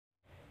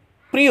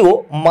প্রিয়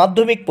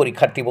মাধ্যমিক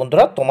পরীক্ষার্থী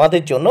বন্ধুরা,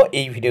 তোমাদের জন্য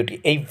এই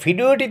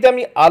ভিডিওটিতে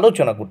আমি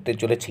আলোচনা করতে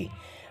চলেছি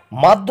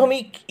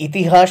মাধ্যমিক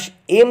ইতিহাস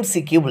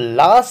MCQ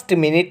last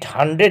minute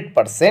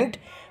 100%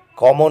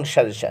 common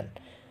suggestion.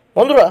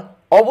 বন্ধুরা,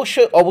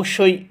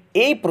 অবশ্যই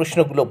এই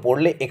প্রশ্নগুলো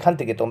পড়লে এখান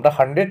থেকে তোমরা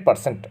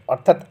 100%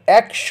 অর্থাৎ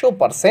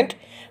 100%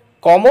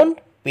 কমন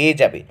পেয়ে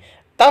যাবে।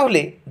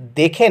 তাহলে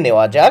দেখে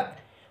নেওয়া যাক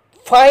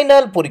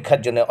ফাইনাল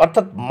পরীক্ষার জন্য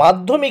অর্থাৎ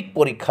মাধ্যমিক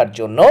পরীক্ষার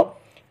জন্য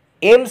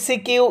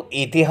MCQ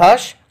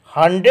ইতিহাস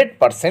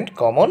 100%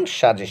 কমন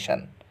সাজেশন।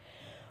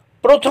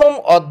 প্রথম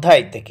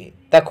অধ্যায় থেকে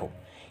দেখো,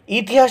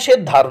 ইতিহাসের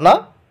ধারণা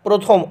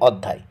প্রথম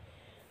অধ্যায়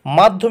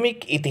মাধ্যমিক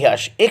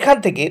ইতিহাস। এখান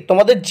থেকে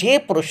তোমাদের যে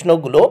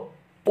প্রশ্নগুলো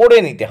পড়ে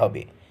নিতে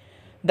হবে,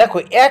 দেখো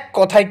এক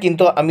কথায়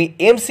কিন্তু আমি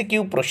MCQ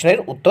প্রশ্নের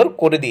উত্তর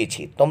করে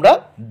দিয়েছি, তোমরা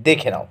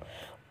দেখে নাও।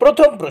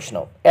 প্রথম প্রশ্ন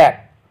 1,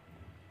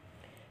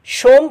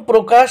 সোম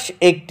প্রকাশ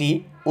একটি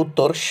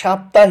উত্তর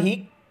সাপ্তাহিক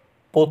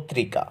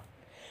পত্রিকা।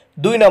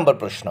 2 নম্বর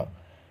প্রশ্ন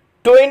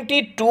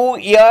 22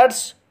 ইয়ার্স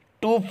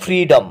টু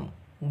ফ্রিডম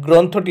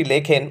গ্রন্থটি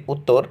লেখেন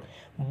উত্তর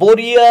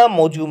বরিয়া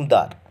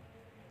মজুমদার।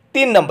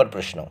 3 নম্বর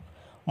প্রশ্ন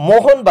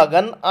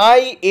মোহনবাগান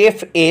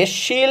IFA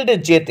শিল্ড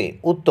জেতে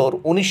উত্তর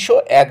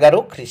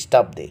 1911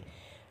 খ্রিস্টাব্দে।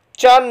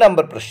 4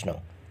 নম্বর প্রশ্ন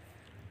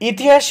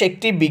ইতিহাস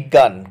একটি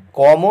বিজ্ঞান,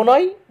 কমও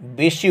নয়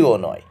বেশিও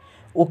নয়,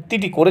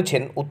 উক্তিটি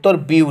করেছেন উত্তর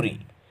বিউরি।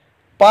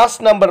 5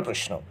 নম্বর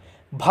প্রশ্ন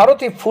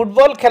ভারতে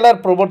ফুটবল খেলার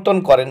প্রবর্তন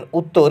করেন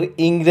উত্তর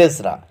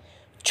ইংরেজরা।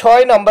 6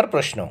 নম্বর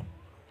প্রশ্ন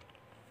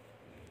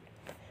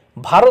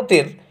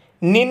ভারতের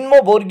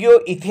নিম্নবর্গীয়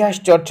ইতিহাস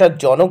চর্চার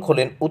জনক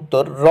হলেন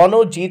উত্তর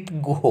রণজিৎ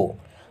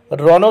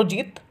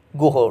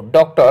গুহ,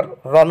 ডক্টর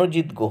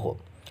রণজিৎ গুহ।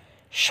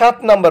 7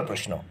 নম্বর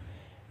প্রশ্ন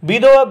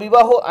বিধবা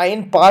বিবাহ আইন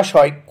পাশ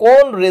হয়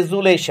কোন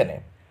রেজুলেশনে?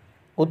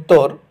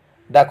 উত্তর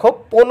দেখো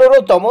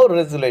 15তম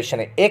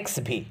রেজুলেশনে,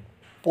 XV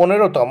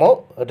 15তম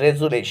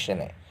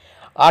রেজুলেশনে।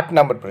 8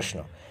 নম্বর প্রশ্ন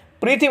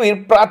পৃথিবীর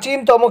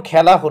প্রাচীনতম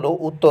খেলা হলো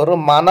উত্তর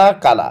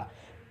মানাকালা,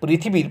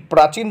 পৃথিবীর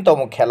প্রাচীনতম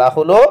খেলা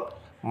হলো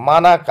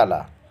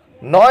মানাকালা।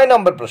 9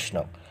 নম্বর প্রশ্ন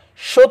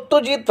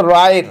সত্যজিৎ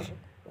রায়ের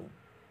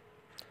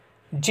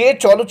যে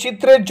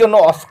চলচ্চিত্রের জন্য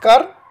অস্কার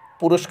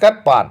পুরস্কার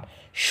পান?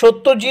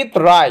 সত্যজিৎ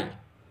রায়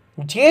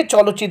যে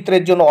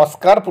চলচ্চিত্রের জন্য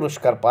অস্কার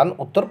পুরস্কার পান?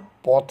 উত্তর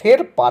পথের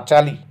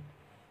পাঁচালী।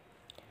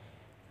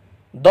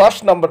 10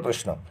 নম্বর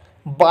প্রশ্ন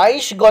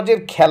 22 গজের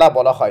খেলা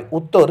বলা হয়?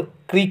 উত্তর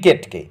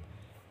ক্রিকেটকে।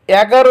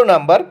 11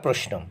 নম্বর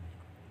প্রশ্ন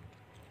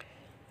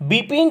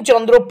বিপিন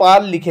চন্দ্র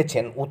পাল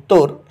লিখেছেন?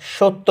 উত্তর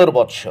 70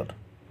 বৎসর।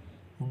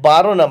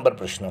 12 নম্বর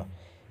প্রশ্ন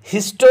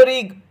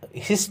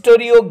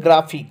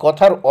হিস্টোরিওগ্রাফি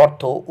কথার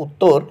অর্থ?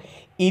 উত্তর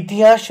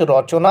ইতিহাস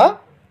রচনা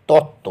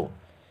তত্ত্ব।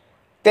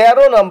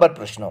 13 নম্বর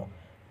প্রশ্ন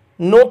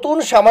নতুন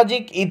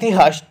সামাজিক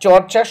ইতিহাস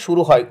চর্চা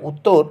শুরু হয়?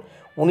 উত্তর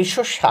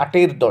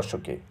 1960-এর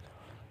দশকে।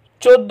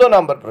 14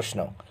 নম্বর প্রশ্ন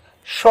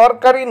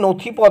সরকারি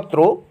নথিপত্র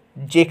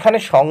যেখানে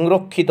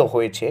সংরক্ষিত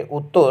হয়েছে?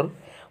 উত্তর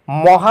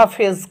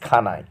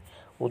মহাফেজখানায়,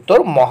 উত্তর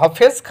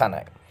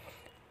মহাফেজখানায়।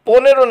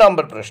 15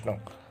 নম্বর প্রশ্ন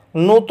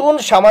নতুন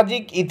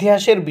সামাজিক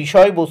ইতিহাসের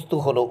বিষয়বস্তু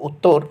হলো?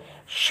 উত্তর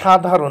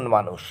সাধারণ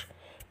মানুষ,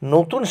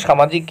 নতুন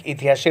সামাজিক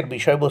ইতিহাসের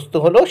বিষয়বস্তু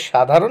হলো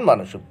সাধারণ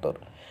মানুষ, উত্তর।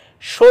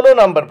 16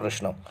 নম্বর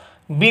প্রশ্ন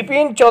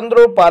বিপিন চন্দ্র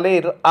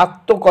পালের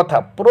আত্মকথা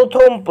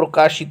প্রথম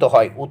প্রকাশিত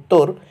হয়?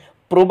 উত্তর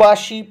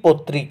প্রবাসী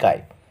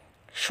পত্রিকায়।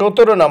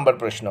 17 নম্বর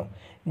প্রশ্ন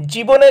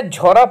জীবনের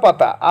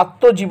ঝরাপাতা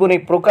আত্মজীবনী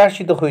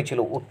প্রকাশিত হয়েছিল?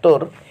 উত্তর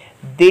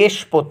দেশ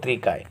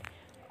পত্রিকায়।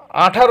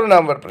 18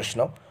 নম্বর প্রশ্ন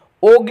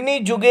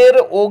অগ্নিযুগের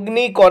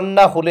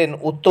অগ্নিকন্যা হলেন?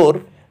 উত্তর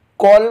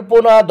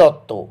কল্পনা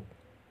দত্ত।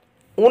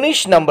 19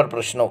 নম্বর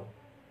প্রশ্ন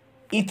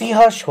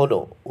ইতিহাস হলো?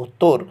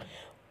 উত্তর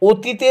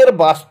অতীতের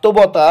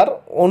বাস্তবতার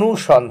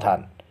অনুসন্ধান।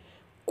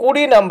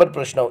 20 নম্বর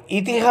প্রশ্ন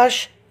ইতিহাস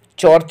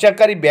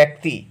চর্চাকারী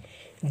ব্যক্তি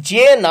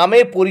যে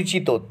নামে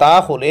পরিচিত তা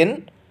হলেন?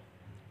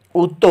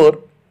 উত্তর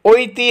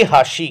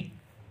ঐতিহাসিক।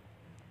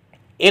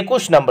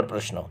 21 নম্বর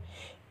প্রশ্ন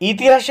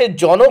ইতিহাসের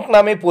জনক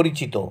নামে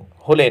পরিচিত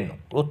হলেন?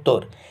 উত্তর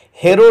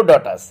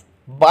হেরোডটাস।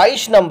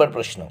 22 নম্বর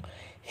প্রশ্ন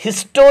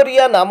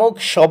হিস্টোরিয়া নামক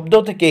শব্দ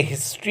থেকে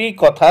হিস্ট্রি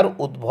কথার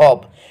উদ্ভব,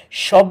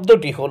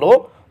 শব্দটি হলো?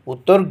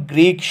 উত্তর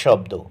গ্রিক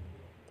শব্দ।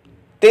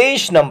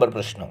 23 নম্বর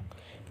প্রশ্ন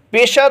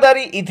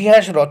পেশাদারি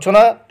ইতিহাস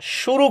রচনা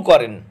শুরু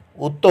করেন?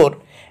 উত্তর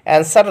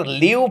অ্যান্সার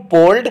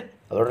লিওপোল্ড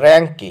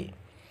র্যাঙ্কে।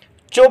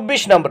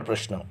 24 নম্বর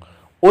প্রশ্ন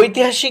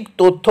ঐতিহাসিক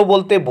তথ্য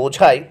বলতে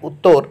বোঝায়?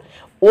 উত্তর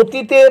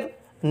অতীতের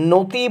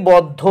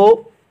নথিবদ্ধ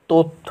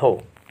তথ্য।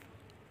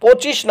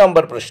 25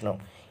 নম্বর প্রশ্ন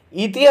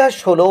ইতিহাস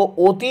হলো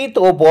অতীত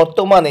ও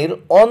বর্তমানের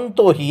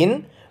অন্তহীন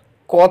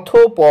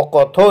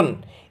কথোপকথন,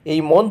 এই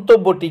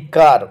মন্তব্যটি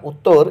কার?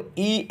 উত্তর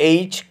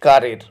EH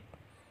কারের।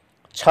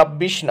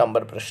 26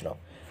 নম্বর প্রশ্ন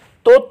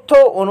তথ্য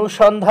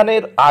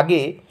অনুসন্ধানের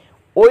আগে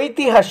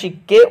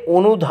ঐতিহাসিককে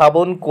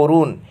অনুধাবন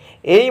করুন,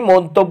 এই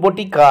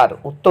মন্তব্যটি কার?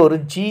 উত্তর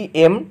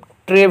GM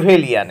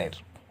ট্রেভেলিয়ানের।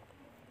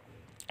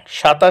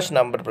 27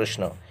 নম্বর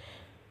প্রশ্ন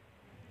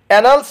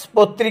অ্যানালস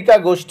পত্রিকা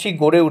গোষ্ঠী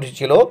গড়ে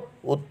উঠেছিল?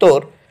 উত্তর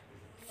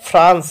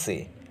ফ্রান্সে।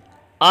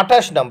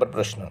 28 নম্বর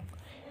প্রশ্ন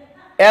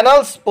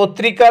অ্যানালস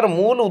পত্রিকার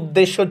মূল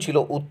উদ্দেশ্য ছিল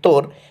উত্তর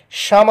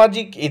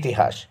সামাজিক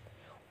ইতিহাস।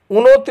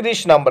 29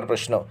 নম্বর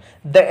প্রশ্ন,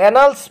 দ্য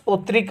অ্যানালস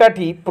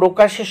পত্রিকাটি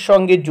প্রকাশের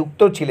সঙ্গে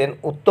যুক্ত ছিলেন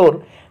উত্তর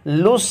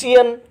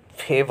লুসিয়ান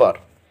ফেভার।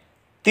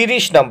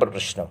 30 নম্বর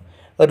প্রশ্ন,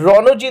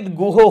 রণজিৎ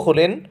গুহ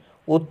হলেন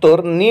উত্তর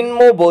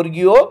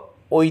নিম্নবর্গীয়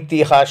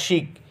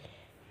ঐতিহাসিক।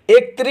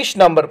 31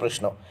 নম্বর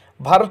প্রশ্ন,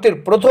 ভারতের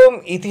প্রথম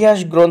ইতিহাস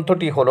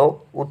গ্রন্থটি হল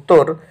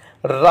উত্তর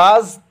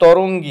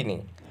রাজতরঙ্গিনী।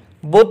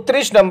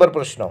 32 নম্বর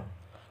প্রশ্ন,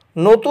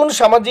 নতুন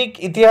সামাজিক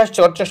ইতিহাস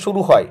চর্চা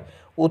শুরু হয়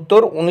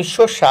উত্তর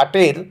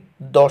 1960-এর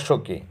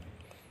দশকে।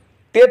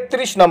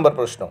 33 নম্বর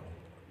প্রশ্ন,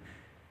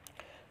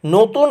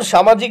 নতুন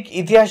সামাজিক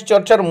ইতিহাস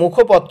চর্চার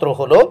মুখপত্র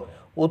হল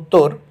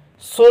উত্তর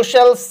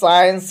সোশ্যাল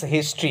সায়েন্স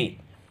হিস্ট্রি।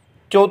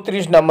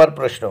 34 নম্বর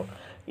প্রশ্ন,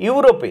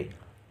 ইউরোপে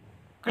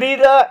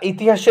ক্রীড়া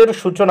ইতিহাসের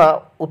সূচনা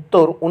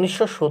উত্তর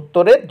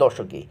 1970-এর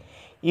দশকে।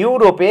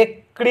 ইউরোপে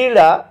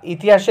ক্রীড়া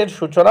ইতিহাসের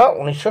সূচনা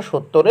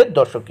 1970-এর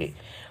দশকে।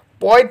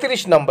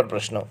 35 নম্বর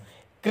প্রশ্ন,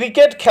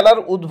 ক্রিকেট খেলার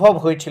উদ্ভব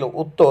হয়েছিল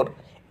উত্তর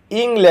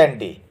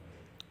ইংল্যান্ডে।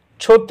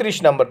 36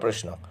 নম্বর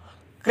প্রশ্ন,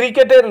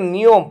 ক্রিকেটের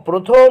নিয়ম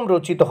প্রথম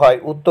রচিত হয়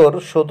উত্তর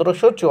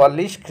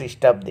 1744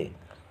 খ্রিস্টাব্দে।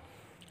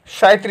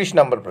 37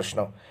 নম্বর প্রশ্ন,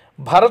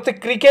 ভারতে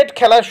ক্রিকেট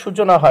খেলার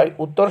সূচনা হয়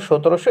উত্তর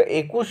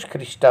 1721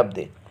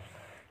 খ্রিস্টাব্দে।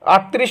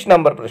 38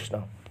 নম্বর প্রশ্ন,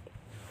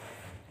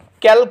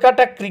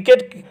 ক্যালকাটা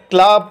ক্রিকেট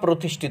ক্লাব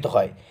প্রতিষ্ঠিত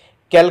হয়।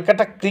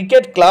 ক্যালকাটা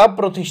ক্রিকেট ক্লাব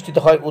প্রতিষ্ঠিত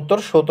হয় উত্তর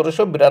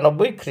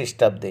 1792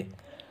 খ্রিস্টাব্দে।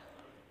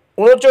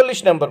 39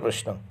 নম্বর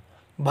প্রশ্ন,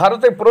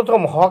 ভারতের প্রথম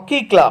হকি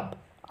ক্লাব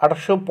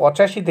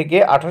 1885 থেকে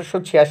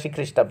 1886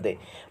 খ্রিস্টাব্দে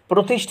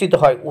প্রতিষ্ঠিত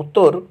হয়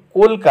উত্তর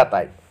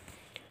কলকাতায়।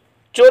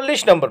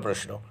 40 নম্বর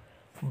প্রশ্ন,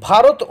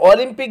 ভারত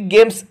অলিম্পিক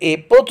গেমসে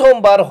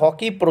প্রথমবার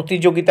হকি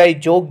প্রতিযোগিতায়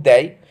যোগ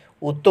দেয়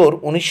উত্তর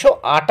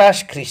 1928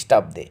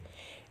 খ্রিস্টাব্দে।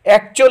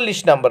 41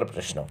 নম্বর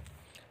প্রশ্ন,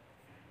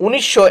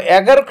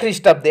 1911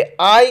 খ্রিস্টাব্দে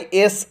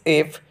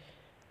আইএসএফ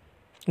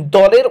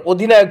দলের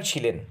অধিনায়ক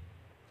ছিলেন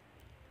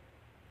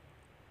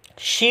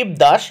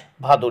শিবদাস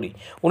ভাদুড়ী।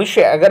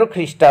 1911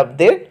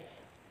 খ্রিস্টাব্দে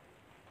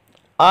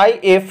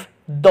আইএফ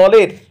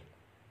দলের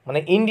মানে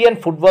ইন্ডিয়ান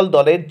ফুটবল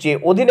দলের যে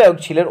অধিনায়ক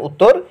ছিলেন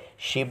উত্তর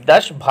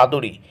শিবদাস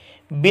ভাদুড়ী।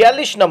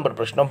 42 নম্বর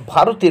প্রশ্ন,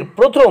 ভারতের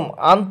প্রথম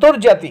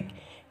আন্তর্জাতিক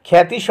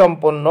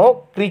খ্যাতিসম্পন্ন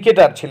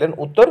ক্রিকেটার ছিলেন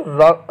উত্তর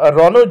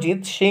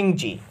রণজিৎ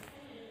সিংজি।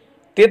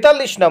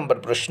 43 নম্বর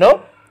প্রশ্ন,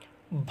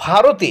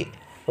 ভারতে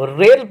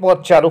রেলপথ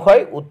চালু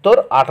হয় উত্তর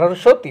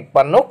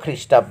 1853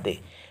 খ্রিস্টাব্দে।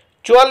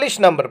 44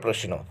 নম্বর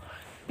প্রশ্ন,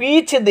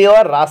 পিচ দেওয়া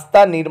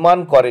রাস্তা নির্মাণ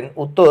করেন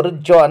উত্তর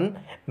জন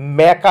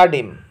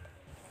ম্যাকাডেম।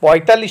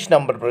 45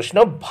 নম্বর প্রশ্ন,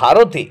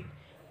 ভারতে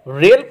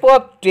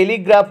রেলপথ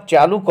টেলিগ্রাফ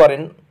চালু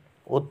করেন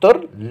উত্তর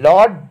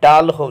লর্ড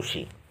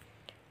ডালহৌসি।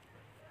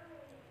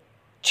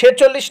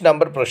 46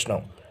 নম্বর প্রশ্ন,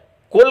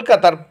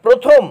 কলকাতার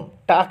প্রথম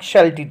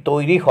টাকশালটি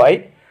তৈরি হয়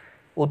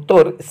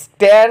উত্তর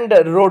স্ট্যান্ড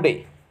রোডে।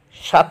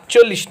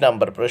 47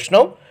 নম্বর প্রশ্ন,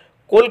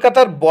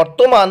 কলকাতার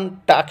বর্তমান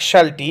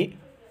টাকশালটি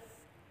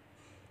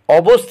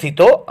অবস্থিত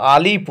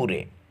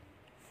আলিপুরে।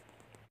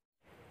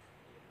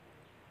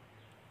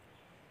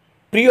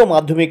 প্রিয়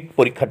মাধ্যমিক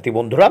পরীক্ষার্থী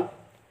বন্ধুরা,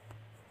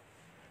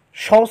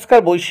 সংস্কার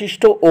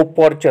বৈশিষ্ট্য ও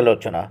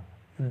পর্যালোচনা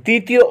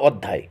দ্বিতীয়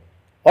অধ্যায়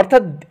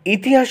অর্থাৎ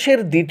ইতিহাসের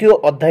দ্বিতীয়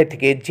অধ্যায়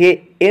থেকে যে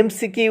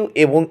এমসিকিউ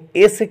এবং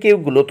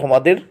এসএকিউগুলো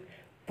তোমাদের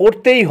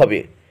পড়তেই হবে,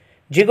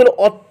 যেগুলো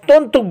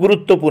অত্যন্ত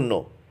গুরুত্বপূর্ণ,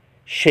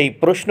 সেই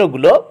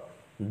প্রশ্নগুলো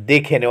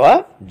দেখে নেওয়া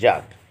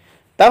যাক।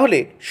 তাহলে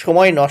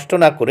সময় নষ্ট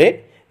না করে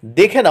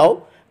দেখে নাও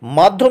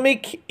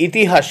মাধ্যমিক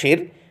ইতিহাসের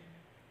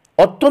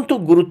অত্যন্ত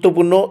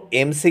গুরুত্বপূর্ণ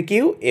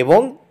এমসিকিউ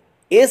এবং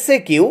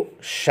এসএকিউ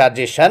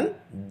সাজেশান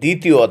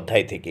দ্বিতীয়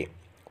অধ্যায় থেকে।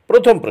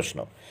 প্রথম প্রশ্ন,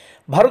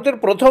 ভারতের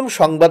প্রথম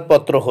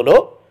সংবাদপত্র হলো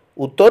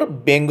উত্তর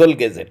বেঙ্গল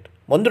গেজেট।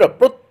 বন্ধুরা,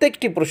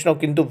 প্রত্যেকটি প্রশ্ন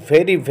কিন্তু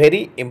ভেরি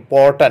ভেরি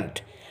ইম্পর্ট্যান্ট।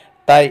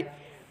 তাই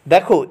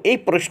দেখো, এই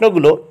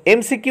প্রশ্নগুলো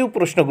এমসিকিউ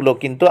প্রশ্নগুলো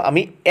কিন্তু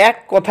আমি এক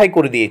কথায়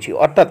করে দিয়েছি,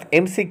 অর্থাৎ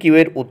এমসিকিউ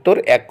এর উত্তর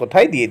এক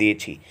কথায় দিয়ে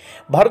দিয়েছি।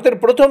 ভারতের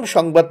প্রথম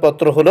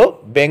সংবাদপত্র হলো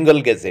বেঙ্গল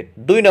গেজেট।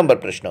 2 নম্বর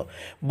প্রশ্ন,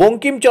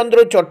 বঙ্কিমচন্দ্র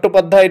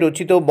চট্টোপাধ্যায়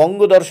রচিত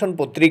বঙ্গদর্শন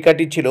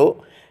পত্রিকাটি ছিল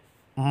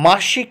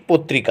মাসিক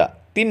পত্রিকা।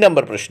 3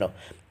 নম্বর প্রশ্ন,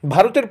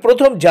 ভারতের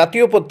প্রথম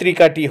জাতীয়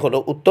পত্রিকাটি হলো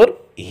উত্তর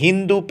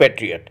হিন্দু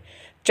প্যাট্রিয়ট।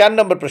 4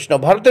 নম্বর প্রশ্ন,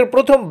 ভারতের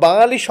প্রথম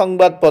বাঙালি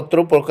সংবাদপত্র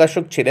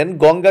প্রকাশক ছিলেন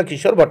গঙ্গা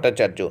কিশোর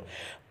ভট্টাচার্য।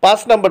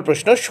 5 নম্বর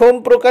প্রশ্ন,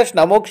 সোমপ্রকাশ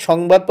নামক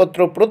সংবাদপত্র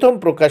প্রথম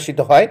প্রকাশিত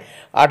হয়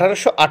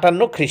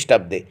 1858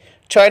 খ্রিস্টাব্দে।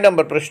 6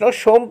 নম্বর প্রশ্ন,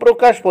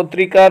 সোমপ্রকাশ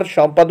পত্রিকার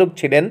সম্পাদক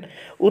ছিলেন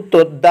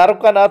উত্তর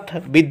দ্বারকানাথ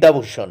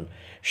বিদ্যাভূষণ।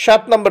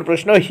 7 নম্বর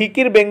প্রশ্ন,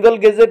 হিকির বেঙ্গল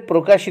গেজেট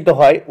প্রকাশিত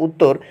হয়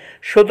উত্তর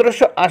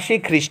 1780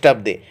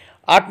 খ্রিস্টাব্দে।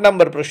 8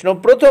 নম্বর প্রশ্ন,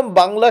 প্রথম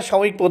বাংলা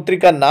সাময়িক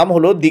পত্রিকার নাম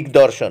হলো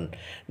দিগদর্শন।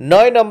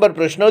 9 নম্বর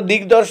প্রশ্ন,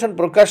 দিগদর্শন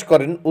প্রকাশ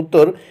করেন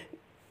উত্তর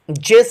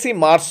জে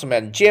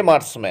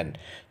মার্সম্যান।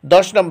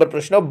 10 নম্বর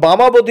প্রশ্ন,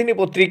 বামাবোধিনী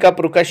পত্রিকা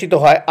প্রকাশিত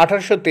হয়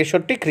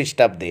 1863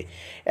 খ্রিস্টাব্দে।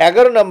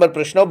 11 নম্বর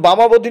প্রশ্ন,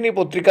 বামাবোধিনী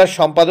পত্রিকার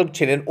সম্পাদক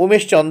ছিলেন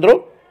উমেশচন্দ্র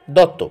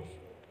দত্ত।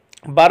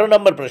 12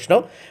 নম্বর প্রশ্ন,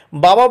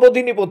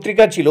 বামাবোধিনী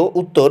পত্রিকা ছিল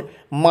উত্তর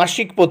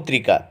মাসিক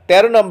পত্রিকা।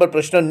 13 নম্বর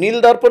প্রশ্ন,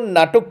 নীলদর্পণ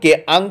নাটককে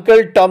আঙ্কেল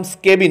টমস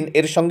কেবিন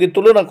এর সঙ্গে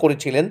তুলনা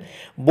করেছিলেন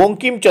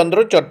বঙ্কিমচন্দ্র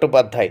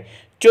চট্টোপাধ্যায়।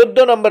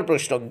 14 নম্বর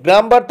প্রশ্ন,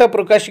 গ্রামবার্তা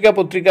প্রকাশিকা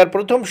পত্রিকার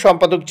প্রথম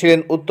সম্পাদক ছিলেন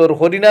উত্তর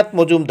হরিনাথ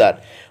মজুমদার।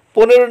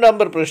 15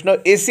 নম্বর প্রশ্ন,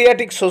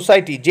 এশিয়াটিক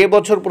সোসাইটি যে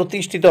বছর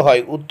প্রতিষ্ঠিত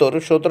হয় উত্তর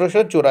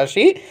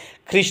 1784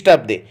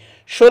 খ্রিস্টাব্দে।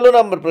 16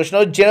 নম্বর প্রশ্ন,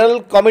 general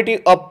committee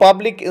of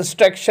public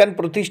instruction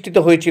প্রতিষ্ঠিত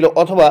হয়েছিল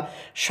অথবা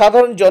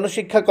সাধারণ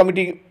জনশিক্ষা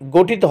কমিটি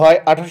গঠিত হয়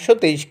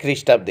 1823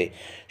 খ্রিস্টাব্দে।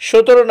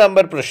 17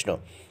 নম্বর প্রশ্ন,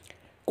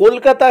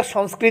 কলকাতা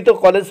সংস্কৃত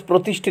কলেজ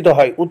প্রতিষ্ঠিত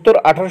হয় উত্তর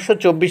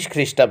 1824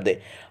 খ্রিস্টাব্দে।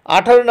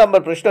 18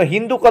 নম্বর প্রশ্ন,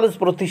 হিন্দু কলেজ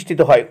প্রতিষ্ঠিত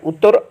হয়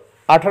উত্তর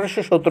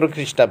 1817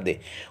 খ্রিস্টাব্দে।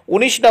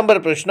 19 নম্বর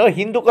প্রশ্ন,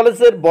 হিন্দু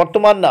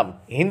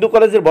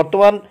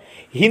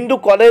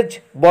কলেজ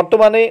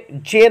বর্তমানে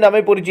যে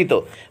নামে পরিচিত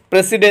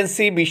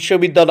প্রেসিডেন্সি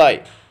বিশ্ববিদ্যালয়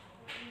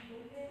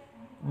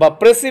বা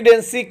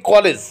প্রেসিডেন্সি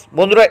কলেজ।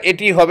 বন্ধুরা,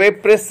 এটি হবে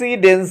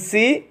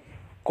প্রেসিডেন্সি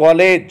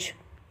কলেজ।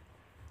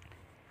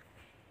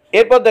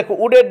 এরপর দেখো,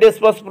 উডের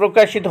ডেসপাস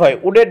প্রকাশিত হয়,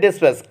 উডের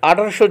ডেসপাস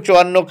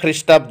 1854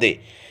 খ্রিস্টাব্দে।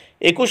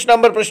 21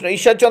 নম্বর প্রশ্ন,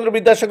 ঈশ্বরচন্দ্র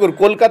বিদ্যাসাগর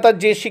কলকাতার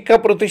যে শিক্ষা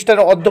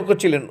প্রতিষ্ঠানের অধ্যক্ষ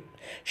ছিলেন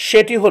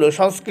সেটি হলো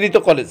সংস্কৃত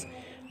কলেজ।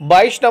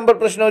 22 নম্বর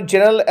প্রশ্ন,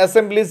 জেনারেল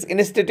অ্যাসেম্বলিজ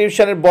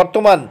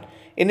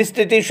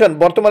ইনস্টিটিউশন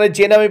বর্তমানে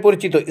যে নামে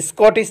পরিচিত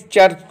স্কটিশ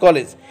চার্চ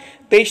কলেজ।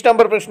 23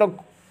 নম্বর প্রশ্ন,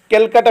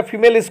 ক্যালকাটা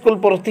ফিমেল স্কুল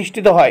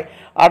প্রতিষ্ঠিত হয়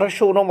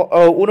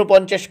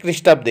 1849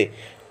 খ্রিস্টাব্দে।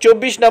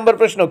 24 নম্বর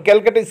প্রশ্ন,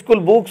 ক্যালকাটা স্কুল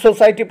বুক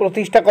সোসাইটি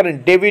প্রতিষ্ঠা করেন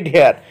ডেভিড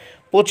হেয়ার।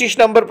 25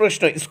 নম্বর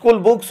প্রশ্ন, স্কুল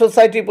বুক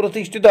সোসাইটি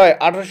প্রতিষ্ঠিত হয়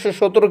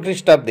 1817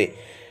 খ্রিস্টাব্দে।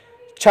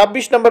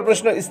 26 নম্বর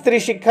প্রশ্ন, স্ত্রী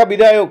শিক্ষা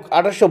বিধায়ক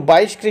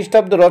 1822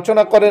 খ্রিস্টাব্দে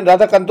রচনা করেন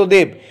রাধাকান্ত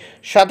দেব।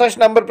 27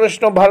 নম্বর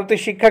প্রশ্ন,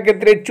 ভারতের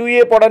শিক্ষাক্ষেত্রে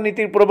চুইয়ে পড়া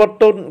নীতির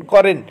প্রবর্তন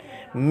করেন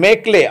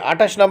মেকলে।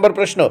 28 নম্বর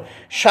প্রশ্ন,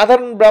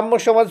 সাধারণ ব্রাহ্ম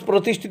সমাজ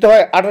প্রতিষ্ঠিত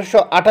হয়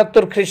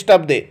 1878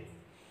 খ্রিস্টাব্দে।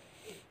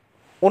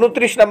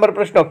 29 নম্বর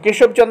প্রশ্ন,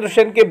 কেশবচন্দ্র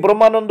সেনকে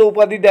ব্রহ্মানন্দ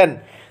উপাধি দেন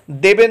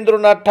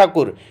দেবেন্দ্রনাথ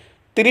ঠাকুর।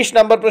 30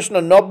 নম্বর প্রশ্ন,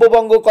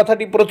 নব্যবঙ্গ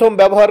কথাটি প্রথম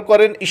ব্যবহার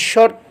করেন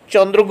ঈশ্বর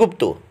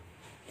চন্দ্রগুপ্ত।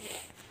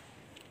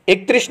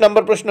 31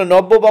 নম্বর প্রশ্ন,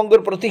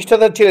 নব্যবঙ্গের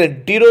প্রতিষ্ঠাতা ছিলেন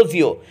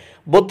ডিরোজিও।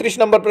 32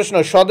 নম্বর প্রশ্ন,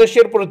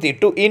 স্বদেশের প্রতি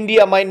to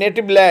India my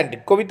native land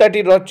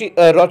কবিতাটির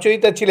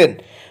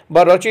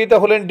রচয়িতা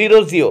হলেন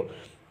ডিরোজিও।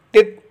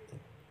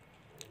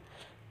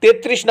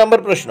 33 নম্বর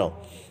প্রশ্ন,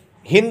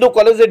 হিন্দু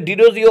কলেজে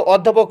ডিরোজিও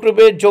অধ্যাপক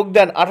রূপে যোগ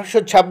দেন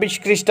 1826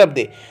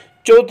 খ্রিস্টাব্দে।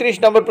 34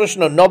 নম্বর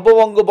প্রশ্ন,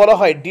 নব্যবঙ্গ বলা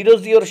হয়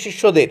ডিরোজিওর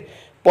শিষ্যদের।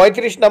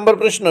 35 নম্বর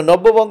প্রশ্ন,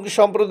 নব্যবঙ্গ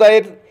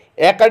সম্প্রদায়ের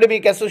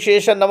একাডেমিক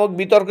অ্যাসোসিয়েশন নামক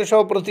বিতর্ক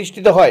সভা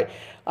প্রতিষ্ঠিত হয়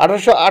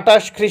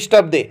 1828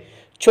 খ্রিস্টাব্দে।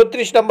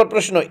 36 নম্বর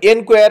প্রশ্ন,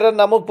 এনকোয়ারার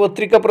নামক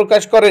পত্রিকা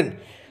প্রকাশ করেন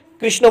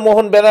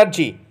কৃষ্ণমোহন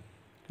ব্যানার্জি,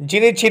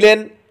 যিনি ছিলেন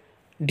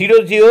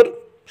ডিরোজিওর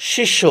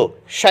শিষ্য।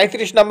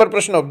 37 নম্বর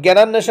প্রশ্ন,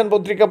 জ্ঞানান্বেষণ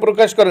পত্রিকা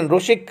প্রকাশ করেন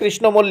রসিক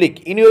কৃষ্ণ মল্লিক,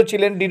 ইনিও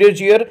ছিলেন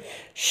ডিরোজিওর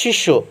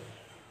শিষ্য।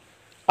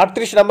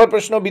 38 নম্বর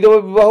প্রশ্ন, বিধবা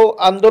বিবাহ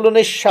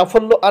আন্দোলনের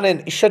সাফল্য আনেন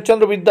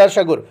ঈশ্বরচন্দ্র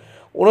বিদ্যাসাগর।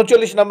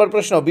 39 নম্বর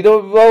প্রশ্ন, বিধবা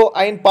বিবাহ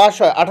আইন পাশ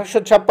হয়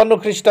 1856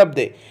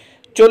 খ্রিস্টাব্দে।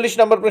 40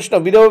 নম্বর প্রশ্ন,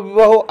 বিধবা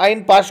বিবাহ আইন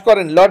পাশ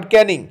করেন লর্ড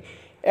ক্যানিং।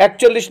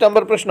 41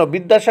 নম্বর প্রশ্ন,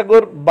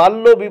 বিদ্যাসাগর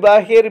বাল্য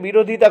বিবাহের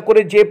বিরোধিতা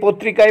করে যে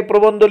পত্রিকায়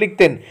প্রবন্ধ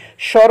লিখতেন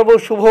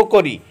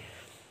সর্বশুভকরী।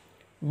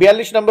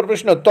 42 নম্বর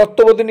প্রশ্ন,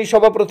 তত্ত্ববোধিনী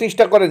সভা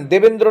প্রতিষ্ঠা করেন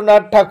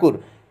দেবেন্দ্রনাথ ঠাকুর।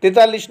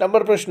 43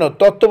 নম্বর প্রশ্ন,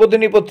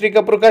 তত্ত্ববোধিনী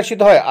পত্রিকা প্রকাশিত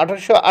হয়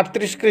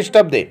 1838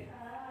 খ্রিস্টাব্দে।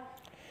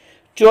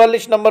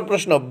 44 নম্বর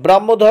প্রশ্ন,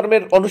 ব্রাহ্ম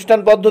ধর্মের অনুষ্ঠান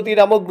পদ্ধতি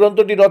নামক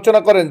গ্রন্থটি রচনা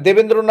করেন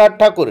দেবেন্দ্রনাথ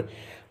ঠাকুর।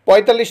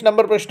 45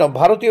 নম্বর প্রশ্ন,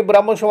 ভারতীয়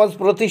ব্রাহ্ম সমাজ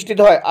প্রতিষ্ঠিত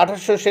হয়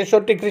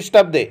 1866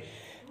 খ্রিস্টাব্দে।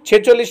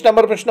 46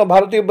 নম্বর প্রশ্ন,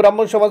 ভারতীয় ব্রাহ্ম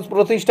সমাজ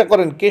প্রতিষ্ঠা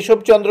করেন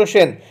কেশবচন্দ্র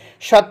সেন।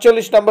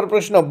 47 নম্বর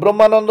প্রশ্ন,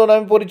 ব্রহ্মানন্দ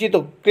নামে পরিচিত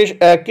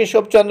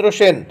কেশবচন্দ্র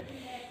সেন।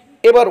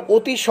 এবার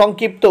অতি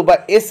সংক্ষিপ্ত বা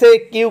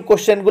SAQ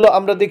কোশ্চেনগুলো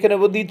আমরা দেখে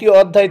নেব দ্বিতীয়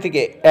অধ্যায়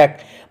থেকে। 1,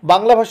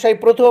 বাংলা ভাষায়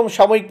প্রথম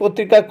সাময়িক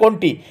পত্রিকা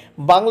কোনটি?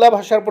 বাংলা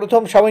ভাষার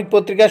প্রথম সাময়িক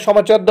পত্রিকা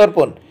সমাচার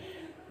দর্পণ।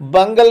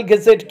 বাঙ্গাল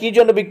গেজেট কী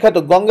জন্য বিখ্যাত?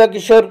 গঙ্গা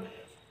কিশোর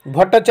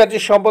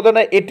ভট্টাচার্যের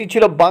সম্পাদনায় এটি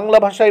ছিল বাংলা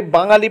ভাষায়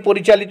বাঙালি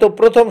পরিচালিত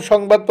প্রথম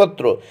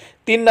সংবাদপত্র।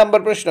 3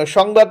 নম্বর প্রশ্ন,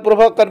 সংবাদ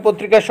প্রভাকর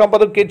পত্রিকার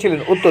সম্পাদক কে ছিলেন?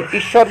 উত্তর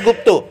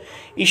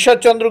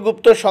ঈশ্বরচন্দ্র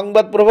গুপ্ত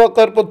সংবাদ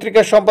প্রভাকর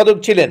পত্রিকার সম্পাদক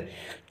ছিলেন।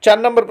 4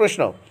 নম্বর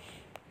প্রশ্ন,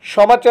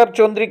 সমাচার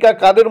চন্দ্রিকা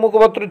কাদের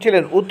মুখপত্র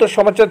ছিলেন? উত্তর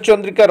সমাচার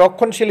চন্দ্রিকা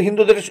রক্ষণশীল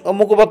হিন্দুদের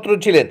মুখপত্র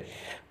ছিলেন।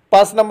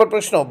 5 নম্বর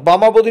প্রশ্ন,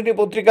 বামাবোধিনী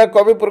পত্রিকা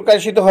কবে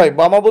প্রকাশিত হয়?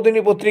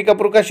 বামাবোধিনী পত্রিকা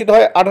প্রকাশিত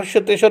হয়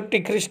 1863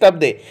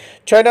 খ্রিস্টাব্দে।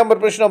 6 নম্বর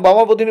প্রশ্ন,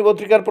 বামাবোধিনী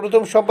পত্রিকার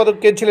প্রথম সম্পাদক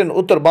কে ছিলেন?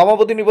 উত্তর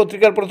বামাবোধিনী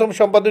পত্রিকার প্রথম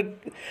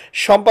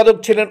সম্পাদক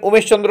ছিলেন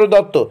উমেশচন্দ্র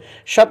দত্ত।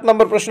 7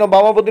 নম্বর প্রশ্ন,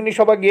 বামাবোধিনী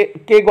সভা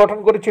কে গঠন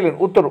করেছিলেন?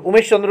 উত্তর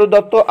উমেশচন্দ্র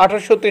দত্ত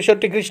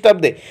 1863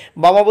 খ্রিস্টাব্দে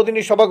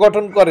বামাবোধিনী সভা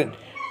গঠন করেন।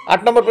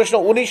 8 নম্বর প্রশ্ন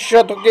 19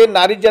 শতকে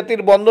নারী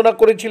জাতির বন্দনা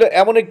করেছিল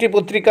এমন একটি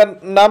পত্রিকার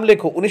নাম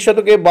লেখো। 19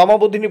 শতকে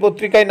বামাবোধিনী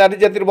পত্রিকায় নারী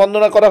জাতির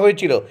বন্দনা করা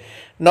হয়েছিল।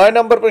 9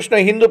 নম্বর প্রশ্ন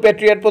হিন্দু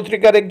প্যাট্রিয়ট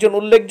পত্রিকার একজন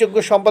উল্লেখযোগ্য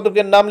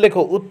সম্পাদকের নাম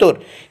লেখো। উত্তর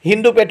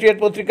হিন্দু প্যাট্রিয়ট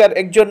পত্রিকার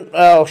একজন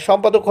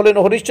সম্পাদক হলেন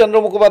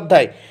হরিশচন্দ্র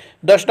মুখোপাধ্যায়।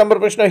 10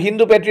 নম্বর প্রশ্ন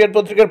হিন্দু প্যাট্রিয়ট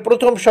পত্রিকার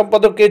প্রথম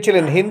সম্পাদক কে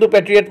ছিলেন? হিন্দু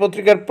প্যাট্রিয়ট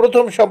পত্রিকার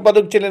প্রথম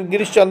সম্পাদক ছিলেন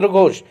গিরিশচন্দ্র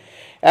ঘোষ।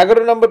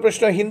 11 নম্বর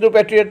প্রশ্ন হিন্দু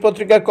প্যাট্রিয়ট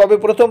পত্রিকা কবে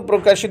প্রথম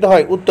প্রকাশিত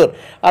হয়? উত্তর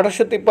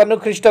 1853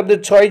 খ্রিস্টাব্দের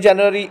 6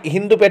 জানুয়ারি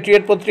হিন্দু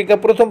প্যাট্রিয়ট পত্রিকা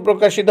প্রথম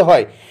প্রকাশিত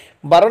হয়।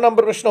 12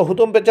 নম্বর প্রশ্ন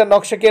হুতম পেঁচার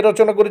নকশা কে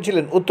রচনা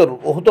করেছিলেন? উত্তর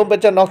হুতম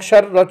পেঁচার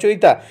নকশার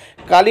রচয়িতা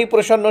কালী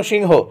প্রসন্ন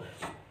সিংহ।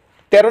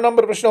 13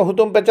 নম্বর প্রশ্ন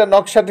হুতম পেঁচার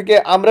নকশা থেকে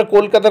আমরা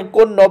কলকাতার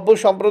কোন নব্য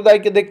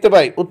সম্প্রদায়কে দেখতে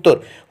পাই? উত্তর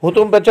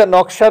হুতম পেঁচার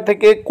নকশা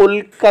থেকে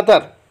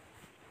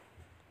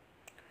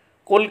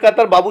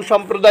কলকাতার বাবু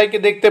সম্প্রদায়কে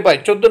দেখতে পাই।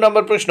 14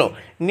 নম্বর প্রশ্ন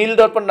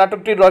নীলদর্পণ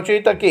নাটকটির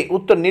রচয়িতা কে?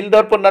 উত্তর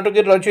নীলদর্পণ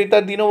নাটকের রচয়িতা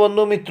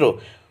দীনবন্ধু মিত্র।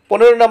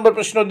 15 নম্বর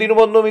প্রশ্ন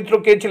দীনবন্ধু মিত্র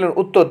কে ছিলেন?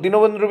 উত্তর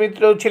দীনবন্ধু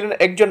মিত্র ছিলেন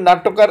একজন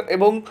নাট্যকার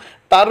এবং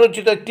তার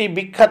রচিত একটি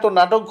বিখ্যাত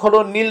নাটক হল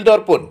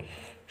নীলদর্পণ।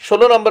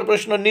 16 নম্বর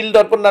প্রশ্ন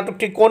নীলদর্পণ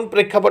নাটকটি কোন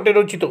প্রেক্ষাপটে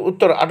রচিত?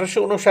 উত্তর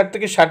 1859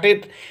 থেকে 60-এর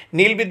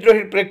নীল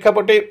বিদ্রোহের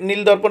প্রেক্ষাপটে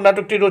নীলদর্পণ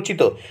নাটকটি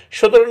রচিত।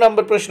 17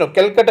 নম্বর প্রশ্ন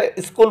ক্যালকাটা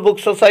স্কুল বুক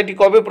সোসাইটি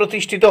কবে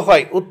প্রতিষ্ঠিত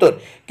হয়? উত্তর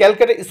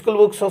ক্যালকাটা স্কুল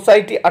বুক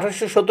সোসাইটি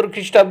 1870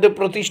 খ্রিস্টাব্দে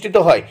প্রতিষ্ঠিত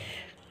হয়।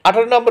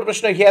 18 নম্বর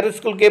প্রশ্ন হেয়ার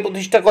স্কুল কে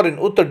প্রতিষ্ঠা করেন?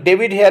 উত্তর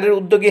ডেভিড হেয়ারের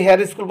উদ্যোগে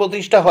হেয়ার স্কুল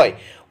প্রতিষ্ঠা হয়।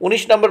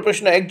 19 নম্বর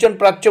প্রশ্ন একজন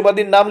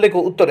প্রাচ্যবাদীর নাম লেখো।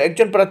 উত্তর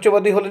একজন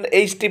প্রাচ্যবাদী হলেন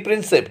H.T.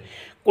 প্রিন্সেপ।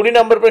 20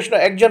 নম্বর প্রশ্ন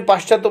একজন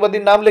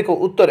পাশ্চাত্যবাদীর নাম লেখো।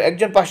 উত্তর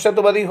একজন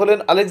পাশ্চাত্যবাদী হলেন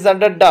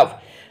আলেকজান্ডার ডাফ।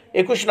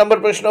 21 নম্বর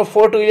প্রশ্ন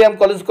ফোর্ট উইলিয়াম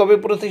কলেজ কবে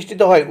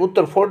প্রতিষ্ঠিত হয়?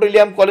 উত্তর ফোর্ট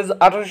উইলিয়াম কলেজ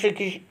 1800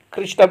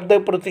 খ্রিস্টাব্দে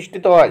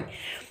প্রতিষ্ঠিত হয়।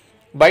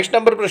 22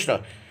 নম্বর প্রশ্ন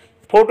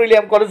ফোর্ট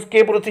উইলিয়াম কলেজ কে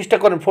প্রতিষ্ঠা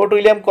করেন? ফোর্ট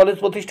উইলিয়াম কলেজ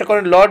প্রতিষ্ঠা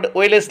করেন লর্ড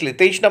ওয়েলেসলি।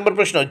 23 নম্বর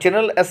প্রশ্ন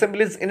জেনারেল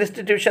অ্যাসেম্বলিজ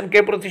ইনস্টিটিউশন কে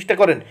প্রতিষ্ঠা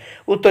করেন?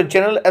 উত্তর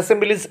জেনারেল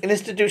অ্যাসেম্বলিজ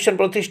ইনস্টিটিউশন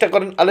প্রতিষ্ঠা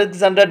করেন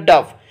আলেকজান্ডার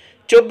ডাফ।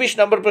 24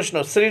 নম্বর প্রশ্ন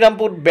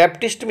শ্রীরামপুর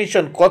ব্যাপটিস্ট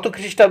মিশন কত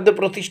খ্রিস্টাব্দে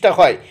প্রতিষ্ঠা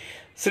হয়?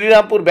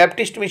 শ্রীরামপুর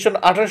ব্যাপটিস্ট মিশন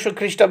 1800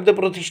 খ্রিস্টাব্দে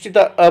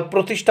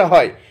প্রতিষ্ঠা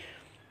হয়।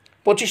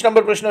 25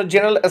 নম্বর প্রশ্ন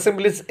জেনারেল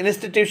অ্যাসেম্বলিজ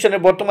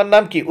ইনস্টিটিউশনের বর্তমান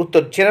নাম কি?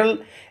 উত্তর জেনারেল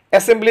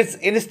অ্যাসেম্বলিজ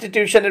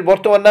ইনস্টিটিউশনের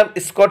বর্তমান নাম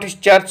স্কটিশ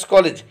চার্চ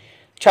কলেজ।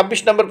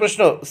 26 নম্বর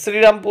প্রশ্ন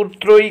শ্রীরামপুর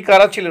ত্রয়ী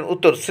কারা ছিলেন?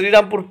 উত্তর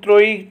শ্রীরামপুর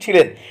ত্রয়ী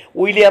ছিলেন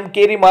উইলিয়াম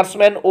কেরি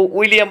মার্সম্যান ও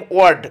উইলিয়াম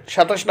ওয়ার্ড।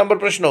 27 নম্বর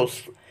প্রশ্ন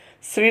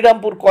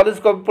শ্রীরামপুর কলেজ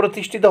কবে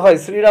প্রতিষ্ঠিত হয়?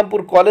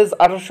 শ্রীরামপুর কলেজ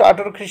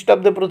 1818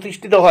 খ্রিস্টাব্দে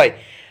প্রতিষ্ঠিত হয়।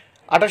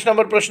 28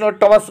 নম্বর প্রশ্ন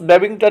টমাস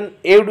ব্যাবিংটন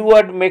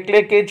এডওয়ার্ড মেকলে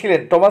কে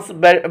ছিলেন? টমাস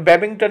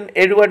ব্যাবিংটন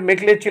এডওয়ার্ড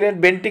মেকলে ছিলেন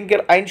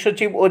বেন্টিংকের আইন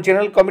সচিব ও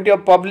জেনারেল কমিটি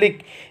অফ পাবলিক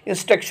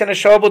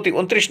ইনস্ট্রাকশনের সভাপতি।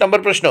 29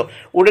 নম্বর প্রশ্ন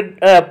উডের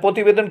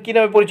প্রতিবেদন কী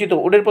নামে পরিচিত?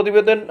 উডের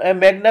প্রতিবেদন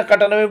ম্যাগনা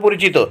কাটা নামে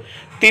পরিচিত।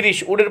 30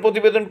 উডের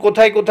প্রতিবেদন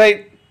কোথায় কোথায়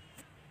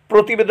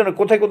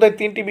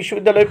 3টি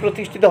বিশ্ববিদ্যালয়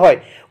প্রতিষ্ঠিত হয়?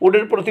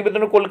 উডের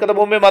প্রতিবেদনে কলকাতা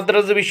বোম্বে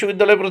মাদ্রাজ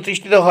বিশ্ববিদ্যালয়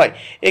প্রতিষ্ঠিত হয়।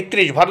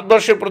 31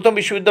 ভারতবর্ষের প্রথম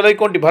বিশ্ববিদ্যালয়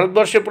কোনটি?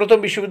 ভারতবর্ষের প্রথম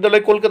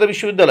বিশ্ববিদ্যালয় কলকাতা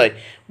বিশ্ববিদ্যালয়।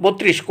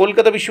 32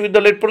 কলকাতা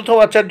বিশ্ববিদ্যালয়ের প্রথম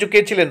আচার্য কে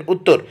ছিলেন?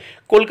 উত্তর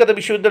কলকাতা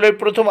বিশ্ববিদ্যালয়ের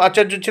প্রথম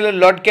আচার্য ছিলেন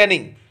লর্ড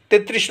ক্যানিং।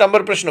 33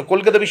 নম্বর প্রশ্ন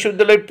কলকাতা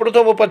বিশ্ববিদ্যালয়ের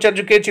প্রথম উপাচার্য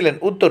কে ছিলেন?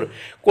 উত্তর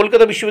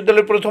কলকাতা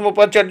বিশ্ববিদ্যালয়ের প্রথম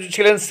উপাচার্য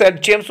ছিলেন sir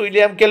James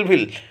William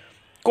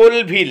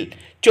Colvile.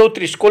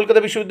 34 Kolkata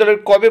বিশ্ববিদ্যালয়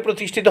কবে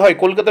প্রতিষ্ঠিত হয়?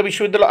 কলকাতা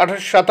বিশ্ববিদ্যালয়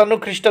 1857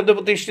 খ্রিস্টাব্দে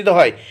প্রতিষ্ঠিত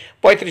হয়।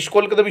 35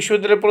 কলকাতা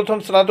বিশ্ববিদ্যালয়ের প্রথম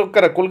স্নাতক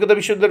কারা? কলকাতা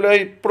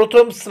বিশ্ববিদ্যালয়ের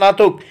প্রথম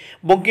স্নাতক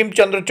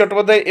বঙ্কিমচন্দ্র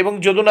চট্টোপাধ্যায় এবং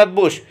যদুনাথ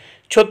বোস।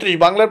 36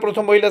 বাংলার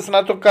প্রথম মহিলা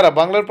স্নাতক কারা?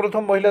 বাংলার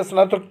প্রথম মহিলা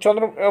স্নাতক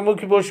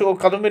চন্দ্রমুখী বসু ও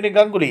কাদম্বিনী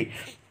গাঙ্গুলি।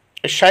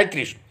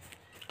 37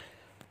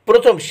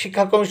 প্রথম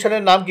শিক্ষা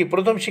কমিশনের নাম কি?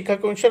 প্রথম শিক্ষা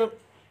কমিশনের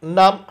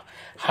নাম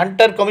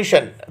হান্টার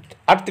কমিশন।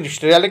 38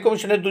 র্যালি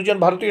কমিশনের দুজন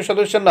ভারতীয়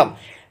সদস্যের নাম।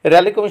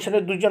 র্যালি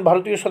কমিশনের দুজন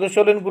ভারতীয় সদস্য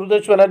হলেন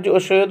গুরুদাস ব্যানার্জি ও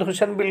সৈয়দ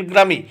হোসেন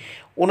বিলগ্রামি।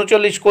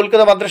 39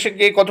 কলকাতা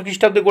মাদ্রাসাকে কত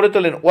খ্রিস্টাব্দে গড়ে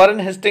তোলেন? ওয়ারেন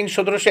হেস্টিংস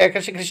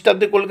 1781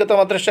 খ্রিস্টাব্দে কলকাতা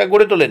মাদ্রাসা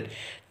গড়ে তোলেন।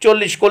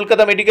 40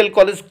 কলকাতা মেডিকেল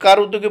কলেজ কার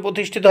উদ্যোগে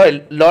প্রতিষ্ঠিত হয়?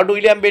 লর্ড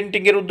উইলিয়াম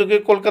বেন্টিংয়ের উদ্যোগে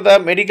কলকাতা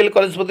মেডিকেল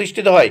কলেজ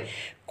প্রতিষ্ঠিত হয়।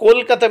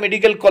 কলকাতা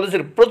মেডিকেল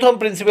কলেজের প্রথম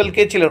প্রিন্সিপাল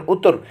কে ছিলেন?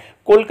 উত্তর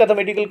কলকাতা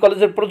মেডিকেল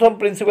কলেজের প্রথম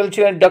প্রিন্সিপাল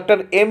ছিলেন ডক্টর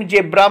M.J.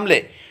 ব্রামলে।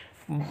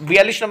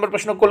 42 নম্বর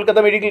প্রশ্ন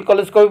কলকাতা মেডিকেল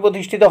কলেজ কবে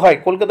প্রতিষ্ঠিত হয়?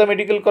 কলকাতা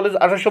মেডিকেল কলেজ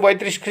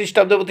 1835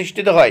 খ্রিস্টাব্দে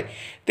প্রতিষ্ঠিত হয়।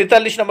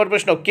 43 নম্বর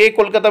প্রশ্ন কে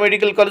কলকাতা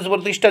মেডিকেল কলেজ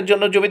প্রতিষ্ঠার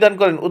জন্য জমিদান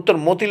করেন? উত্তর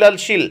মতিলাল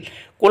শীল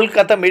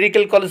কলকাতা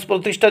মেডিকেল কলেজ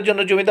প্রতিষ্ঠার জন্য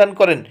জমিদান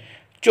করেন।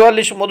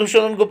 44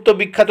 মধুসূদন গুপ্ত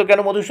বিখ্যাত কেন?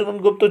 মধুসূদন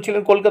গুপ্ত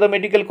ছিলেন কলকাতা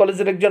মেডিকেল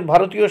কলেজের একজন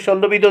ভারতীয়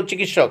শল্যবিদ ও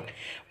চিকিৎসক।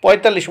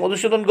 45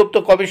 মধুসূদন গুপ্ত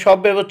কবে শব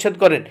ব্যবচ্ছেদ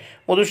করেন?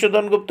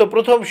 মধুসূদন গুপ্ত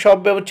প্রথম শব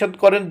ব্যবচ্ছেদ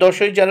করেন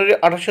 10ই জানুয়ারি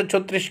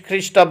 1836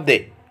 খ্রিস্টাব্দে।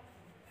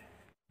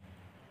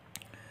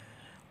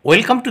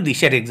 ওয়েলকাম টু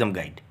দিশার এক্সাম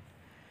গাইড।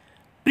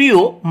 প্রিয়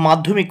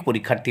মাধ্যমিক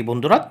পরীক্ষার্থী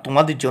বন্ধুরা,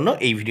 তোমাদের জন্য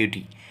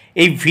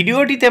এই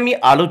ভিডিওটিতে আমি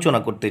আলোচনা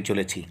করতে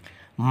চলেছি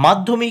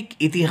মাধ্যমিক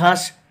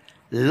ইতিহাস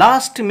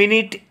last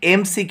minute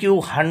MCQ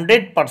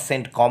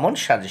 100% common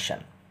suggestion.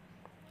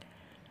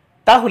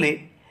 তাহলে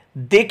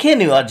দেখে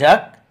নেওয়া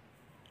যাক,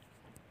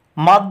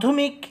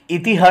 মাধ্যমিক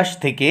ইতিহাস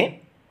থেকে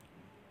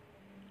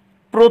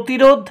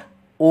প্রতিরোধ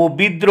ও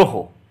বিদ্রোহ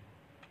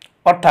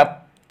অর্থাৎ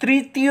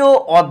তৃতীয়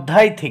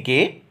অধ্যায় থেকে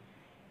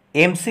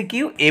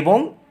এমসিকিউ এবং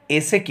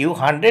এসএকিউ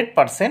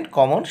 100%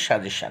 কমন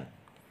সাজেশন।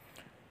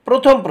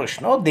 প্রথম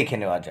প্রশ্ন দেখে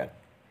নেওয়া যাক।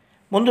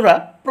 বন্ধুরা,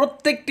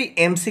 প্রত্যেকটি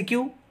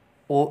এমসিকিউ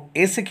ও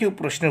এসএকিউ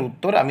প্রশ্নের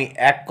উত্তর আমি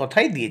এক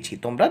কথাই দিয়েছি,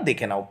 তোমরা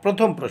দেখে নাও।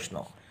 প্রথম প্রশ্ন,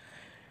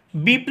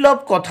 বিপ্লব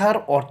কথার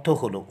অর্থ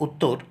হলো?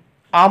 উত্তর,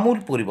 আমূল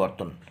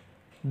পরিবর্তন।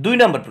 2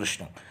 নম্বর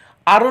প্রশ্ন,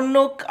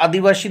 আরণ্যক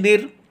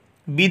আদিবাসীদের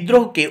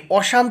বিদ্রোহকে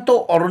অশান্ত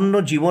অরণ্য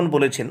জীবন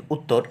বলেছেন?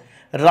 উত্তর,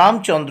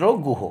 রামচন্দ্র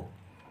গুহ।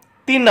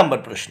 3 নম্বর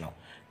প্রশ্ন,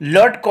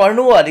 লর্ড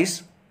কর্নওয়ালিস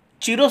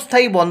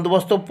চিরস্থায়ী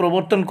বন্দোবস্ত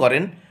প্রবর্তন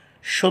করেন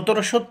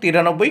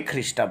 1793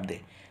 খ্রিস্টাব্দে।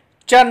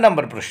 4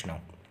 নম্বর প্রশ্ন,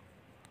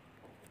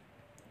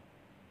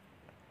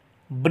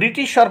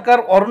 ব্রিটিশ সরকার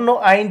অরণ্য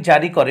আইন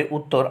জারি করে?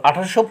 উত্তর,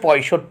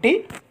 1865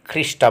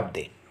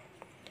 খ্রিস্টাব্দে।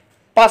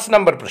 5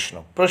 নম্বর প্রশ্ন,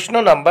 প্রশ্ন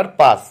নাম্বার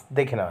 5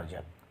 দেখে নেওয়া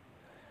যাক।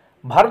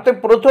 ভারতে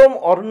প্রথম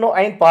অরণ্য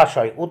আইন পাশ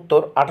হয়?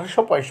 উত্তর,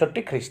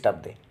 1865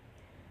 খ্রিস্টাব্দে।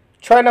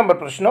 6 নম্বর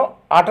প্রশ্ন,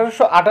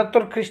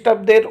 1878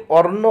 খ্রিস্টাব্দের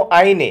অরণ্য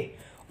আইনে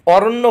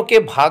অরণ্যকে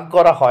ভাগ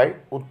করা হয়?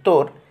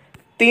 উত্তর,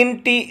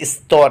 3টি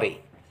স্তরে।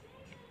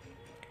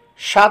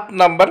 7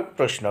 নম্বর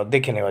প্রশ্ন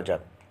দেখে নেওয়া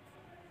যাক।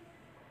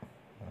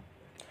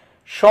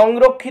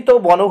 সংরক্ষিত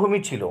বনভূমি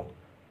ছিল?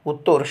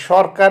 উত্তর,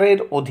 সরকারের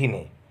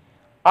অধীনে।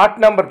 8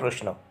 নম্বর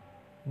প্রশ্ন,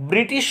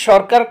 ব্রিটিশ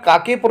সরকার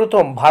কাকে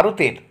প্রথম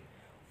ভারতের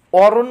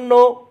অরণ্য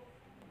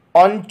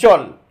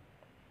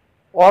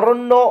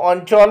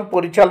অঞ্চল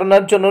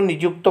পরিচালনার জন্য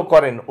নিযুক্ত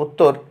করেন?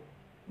 উত্তর,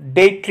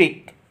 ডেট্রিক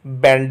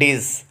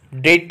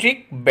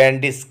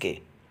ব্যান্ডিসকে।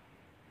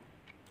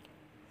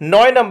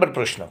 9 নম্বর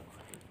প্রশ্ন,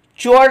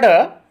 চুয়াডা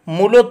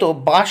মূলত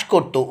বাস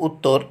করত?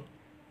 উত্তর,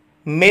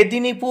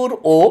 মেদিনীপুর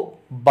ও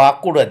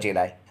বাঁকুড়া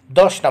জেলায়।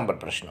 10 নম্বর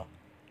প্রশ্ন,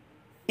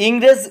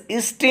 ইংরেজ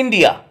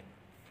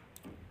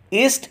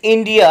ইস্ট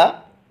ইন্ডিয়া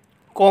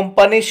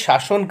কোম্পানির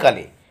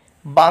শাসনকালে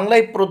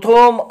বাংলায়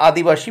প্রথম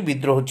আদিবাসী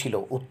বিদ্রোহ ছিল?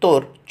 উত্তর,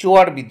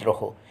 চুয়ার বিদ্রোহ।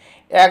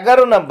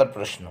 11 নম্বর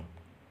প্রশ্ন,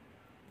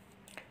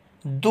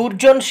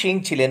 দুর্জন সিং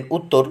ছিলেন?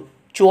 উত্তর,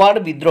 চুয়ার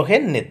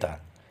বিদ্রোহের নেতা।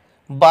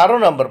 12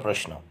 নম্বর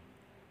প্রশ্ন,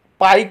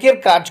 পাইকের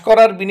কাজ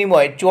করার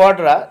বিনিময়ে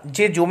চুয়াডরা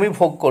যে জমি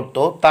ভোগ করত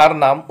তার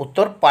নাম?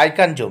 উত্তর,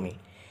 পাইকান জমি।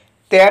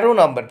 13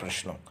 নম্বর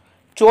প্রশ্ন,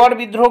 চুয়ার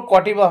বিদ্রোহ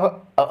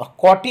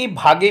কটি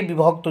ভাগে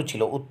বিভক্ত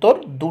ছিল? উত্তর,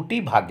 2টি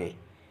ভাগে।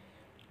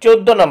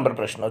 14 নম্বর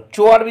প্রশ্ন,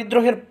 চুয়ার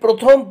বিদ্রোহের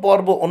প্রথম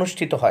পর্ব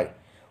অনুষ্ঠিত হয়?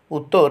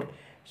 উত্তর,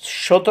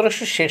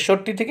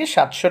 1766 থেকে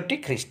 67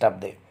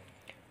 খ্রিস্টাব্দে।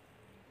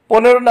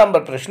 15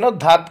 নম্বর প্রশ্ন,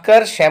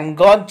 ধাদকার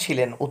শ্যামগঞ্জ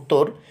ছিলেন?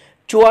 উত্তর,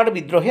 চুয়ার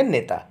বিদ্রোহের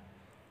নেতা।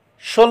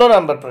 16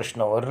 নম্বর প্রশ্ন,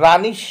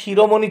 রানী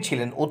শিরোমণি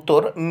ছিলেন?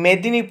 উত্তর,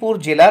 মেদিনীপুর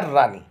জেলার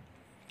রানী।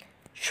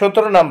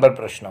 17 নম্বর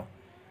প্রশ্ন,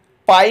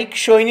 পাইক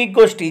সৈনিক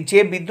গোষ্ঠী যে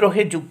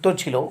বিদ্রোহে যুক্ত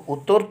ছিল?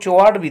 উত্তর,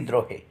 চুয়ার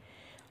বিদ্রোহে।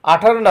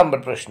 18 নম্বর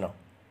প্রশ্ন,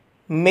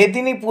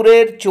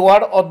 মেদিনীপুরের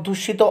চুয়ার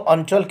অধ্যুষিত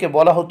অঞ্চলকে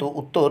বলা হতো?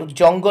 উত্তর,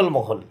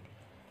 জঙ্গলমহল।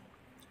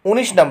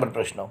 19 নম্বর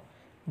প্রশ্ন,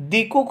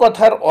 দিকু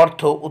কথার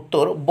অর্থ?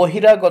 উত্তর,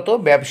 বহিরাগত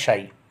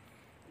ব্যবসায়ী।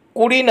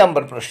 20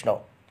 নম্বর প্রশ্ন,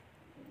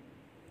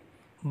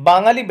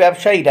 বাঙালি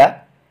ব্যবসায়ীরা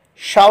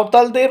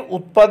সাঁওতালদের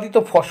উৎপাদিত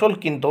ফসল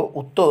কিনত?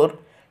 উত্তর,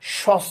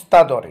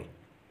 সস্তা দরে।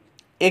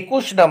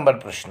 21 নম্বর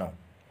প্রশ্ন,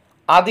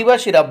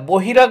 আদিবাসীরা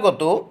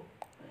বহিরাগত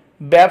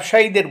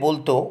ব্যবসায়ীদের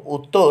বলতো?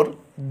 উত্তর,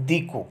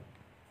 দিকু।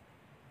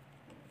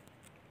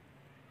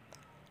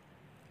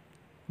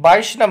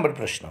 22 নম্বর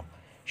প্রশ্ন,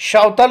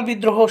 সাঁওতাল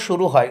বিদ্রোহ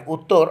শুরু হয়?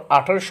 উত্তর,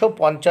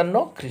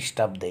 1855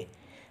 খ্রিস্টাব্দে।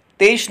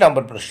 23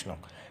 নম্বর প্রশ্ন,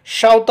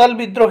 সাঁওতাল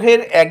বিদ্রোহের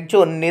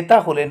একজন নেতা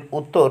হলেন?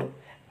 উত্তর,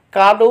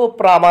 কালো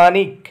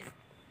প্রামাণিক।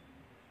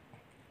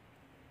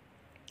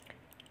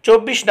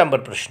 24 নম্বর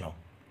প্রশ্ন,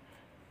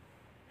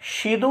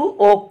 সিধু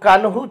ও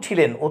কানহু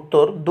ছিলেন?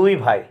 উত্তর, 2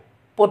 ভাই।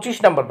 25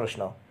 নম্বর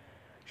প্রশ্ন,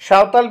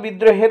 সাঁওতাল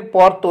বিদ্রোহের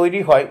পর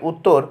তৈরি হয়?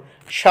 উত্তর,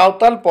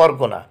 সাঁওতাল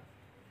পরগনা।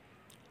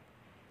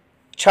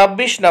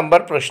 26 নম্বর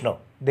প্রশ্ন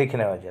দেখে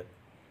নেওয়া যাক।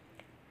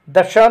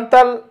 The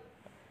Santhal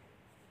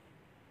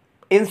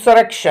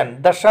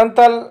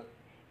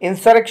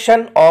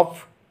insurrection of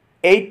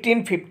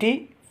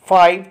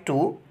 1855 to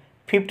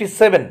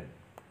 57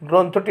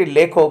 গ্রন্থটির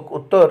লেখক?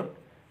 উত্তর,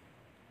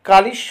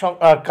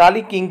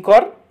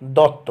 কালীকিঙ্কর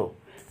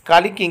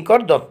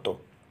দত্ত।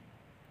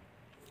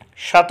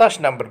 27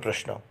 নম্বর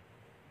প্রশ্ন,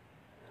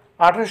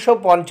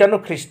 1855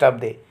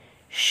 খ্রিস্টাব্দে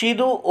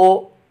সিধু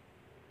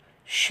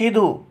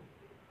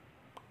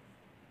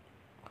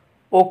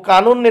ও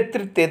কানুর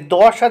নেতৃত্বে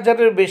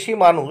 10,000-এর বেশি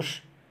মানুষ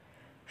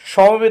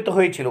সমবেত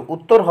হয়েছিল?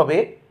 উত্তর হবে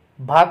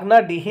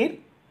ভাগনাডিহির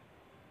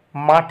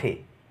মাঠে।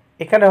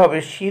 এখানে হবে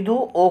সিধু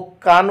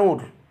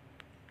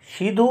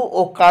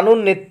ও কানুর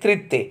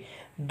নেতৃত্বে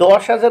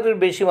 10,000-এর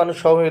বেশি মানুষ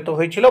সমবেত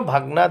হয়েছিল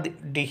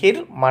ভাগনাডিহির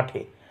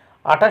মাঠে।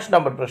 28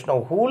 নম্বর প্রশ্ন,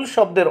 হুল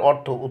শব্দের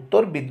অর্থ?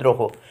 উত্তর, বিদ্রোহ।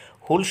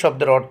 হুল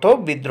শব্দের অর্থ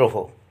বিদ্রোহ।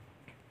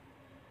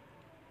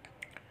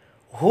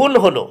 হুল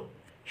হলো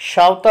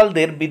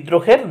সাঁওতালদের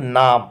বিদ্রোহের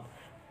নাম।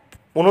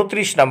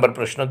 29 নম্বর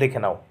প্রশ্ন দেখে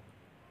নাও।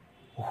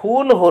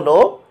 হুল হলো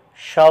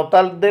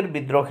সাঁওতালদের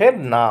বিদ্রোহের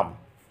নাম।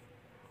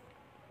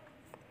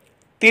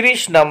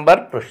 30 নম্বর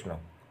প্রশ্ন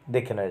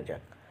দেখে নেওয়া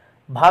যাক।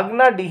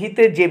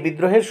 ভাগনাডিহিতে যে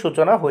বিদ্রোহের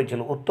সূচনা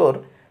হয়েছিল, উত্তর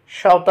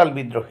সাঁওতাল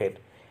বিদ্রোহের।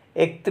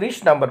 31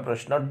 নম্বর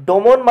প্রশ্ন,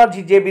 ডোমন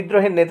মাঝি যে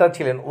বিদ্রোহের নেতা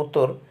ছিলেন,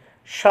 উত্তর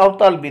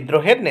সাঁওতাল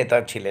বিদ্রোহের নেতা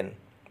ছিলেন।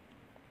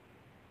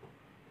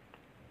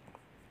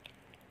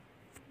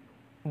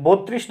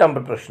 32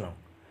 নম্বর প্রশ্ন,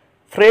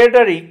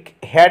 ফ্রেডারিক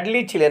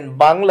হ্যাডলি ছিলেন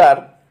বাংলার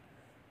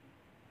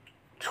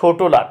ছোট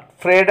লাট।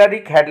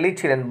 ফ্রেডারিক হ্যাডলি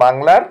ছিলেন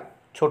বাংলার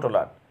ছোট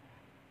লাট।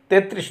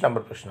 33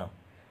 নম্বর প্রশ্ন,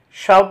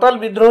 সাঁওতাল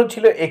বিদ্রোহ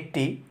ছিল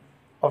একটি,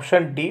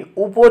 অপশন ডি,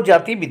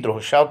 উপজাতি বিদ্রোহ।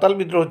 সাঁওতাল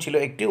বিদ্রোহ ছিল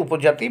একটি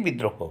উপজাতি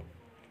বিদ্রোহ।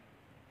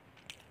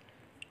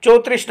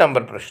 34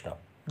 নম্বর প্রশ্ন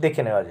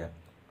দেখে নেওয়া যাক।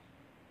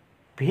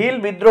 ভিল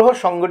বিদ্রোহ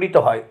সংগঠিত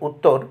হয়,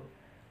 উত্তর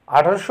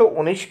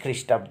 1819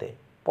 খ্রিস্টাব্দে।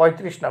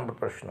 35 নম্বর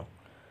প্রশ্ন,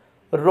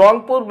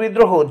 রংপুর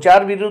বিদ্রোহ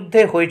যার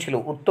বিরুদ্ধে হয়েছিল,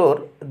 উত্তর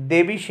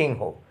দেবী সিংহ।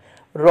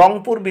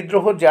 রংপুর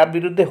বিদ্রোহ যার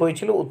বিরুদ্ধে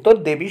হয়েছিল, উত্তর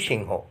দেবী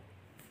সিংহ।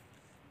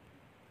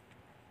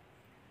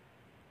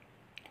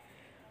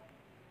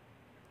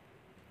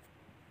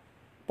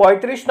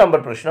 35 নম্বর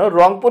প্রশ্ন,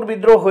 রংপুর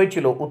বিদ্রোহ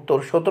হয়েছিল, উত্তর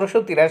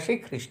 1783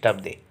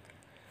 খ্রিস্টাব্দে।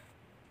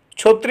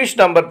 36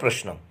 নম্বর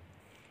প্রশ্ন,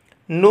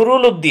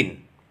 নুরুল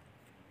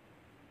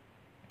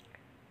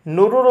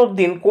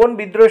উদ্দিন কোন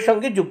বিদ্রোহের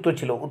সঙ্গে যুক্ত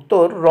ছিল,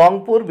 উত্তর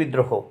রংপুর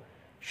বিদ্রোহ।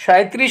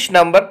 37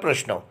 নম্বর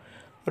প্রশ্ন,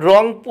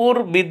 রংপুর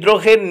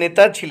বিদ্রোহের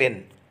নেতা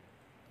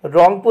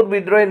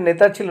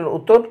ছিলেন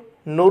উত্তর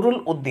নুরুল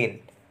উদ্দিন।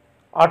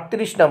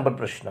 38 নম্বর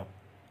প্রশ্ন,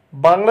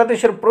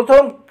 বাংলাদেশের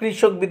প্রথম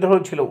কৃষক বিদ্রোহ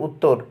ছিল,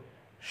 উত্তর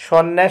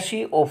সন্ন্যাসী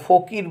ও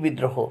ফকির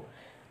বিদ্রোহ।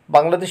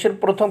 বাংলাদেশের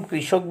প্রথম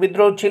কৃষক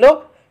বিদ্রোহ ছিল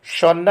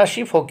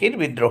সন্ন্যাসী ফকির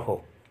বিদ্রোহ।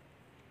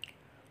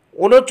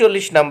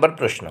 39 নম্বর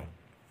প্রশ্ন,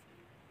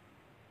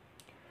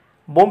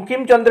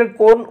 বঙ্কিমচন্দ্রের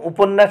কোন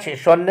উপন্যাসে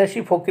সন্ন্যাসী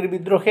ফকির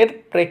বিদ্রোহের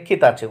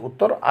প্রেক্ষিত আছে,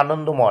 উত্তর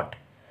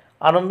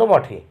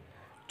আনন্দমঠে।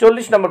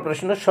 40 নম্বর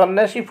প্রশ্ন,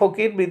 সন্ন্যাসী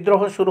ফকির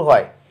বিদ্রোহ শুরু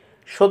হয়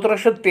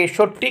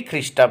 1763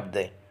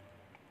 খ্রিস্টাব্দে।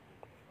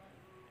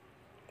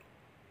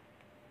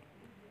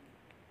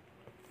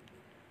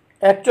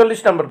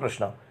 41 নম্বর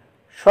প্রশ্ন,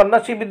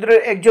 সন্ন্যাসী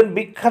বিদ্রোহের একজন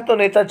বিখ্যাত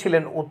নেতা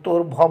ছিলেন, উত্তর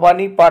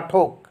ভবানী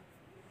পাঠক।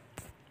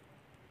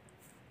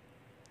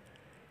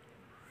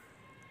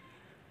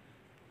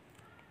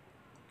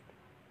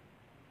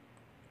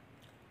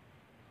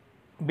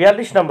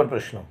 42 নম্বর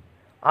প্রশ্ন,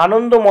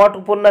 আনন্দমঠ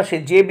উপন্যাসে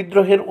যে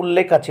বিদ্রোহের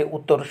উল্লেখ আছে,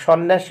 উত্তর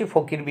সন্ন্যাসী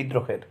ফকির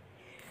বিদ্রোহের।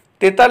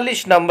 43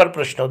 নম্বর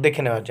প্রশ্ন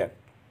দেখে নেওয়া যাক।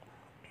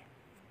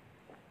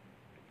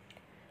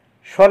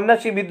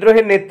 সন্ন্যাসী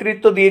বিদ্রোহের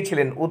নেতৃত্ব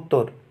দিয়েছিলেন,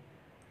 উত্তর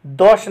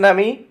 10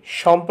 নামী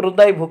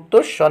সম্প্রদায়ভুক্ত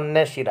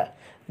সন্ন্যাসীরা।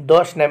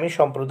 10 নামী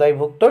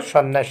সম্প্রদায়ভুক্ত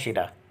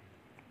সন্ন্যাসীরা।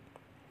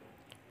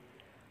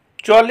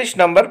 44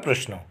 নম্বর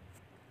প্রশ্ন,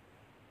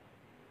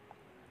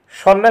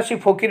 সন্ন্যাসী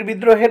ফকির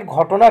বিদ্রোহের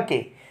ঘটনাকে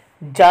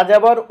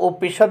যাযাবর ও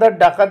পেশাদার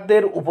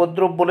ডাকাতদের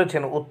উপদ্রব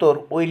বলেছেন, উত্তর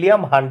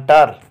উইলিয়াম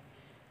হান্টার।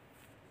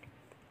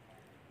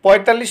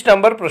 45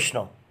 নম্বর প্রশ্ন,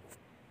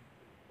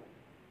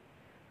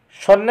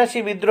 সন্ন্যাসী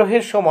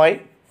বিদ্রোহের সময়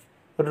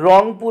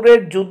রংপুরের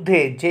যুদ্ধে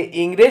যে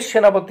ইংরেজ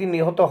সেনাপতি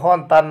নিহত হন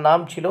তার নাম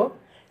ছিল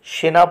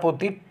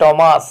সেনাপতি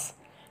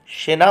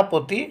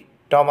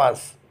টমাস।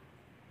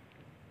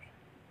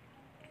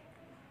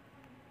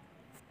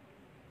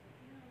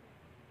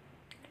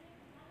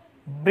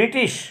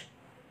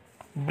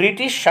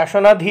 ব্রিটিশ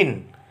শাসনাধীন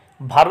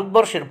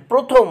ভারতবর্ষের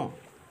প্রথম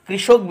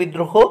কৃষক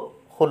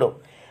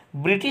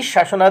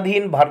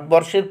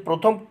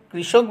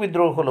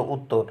বিদ্রোহ হল,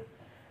 উত্তর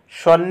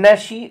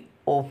সন্ন্যাসী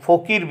ও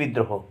ফকির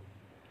বিদ্রোহ।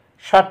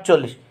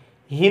 47,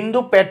 হিন্দু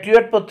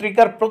প্যাট্রিয়ট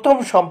পত্রিকার প্রথম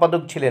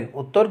সম্পাদক ছিলেন,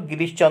 উত্তর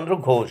গিরিশচন্দ্র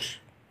ঘোষ।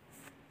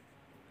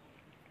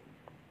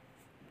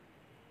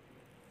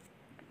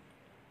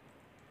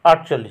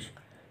 48,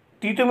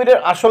 তিতুমিরের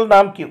আসল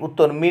নাম কি,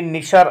 উত্তর মীর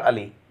নিসার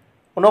আলী।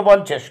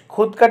 49,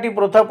 খুদকাটি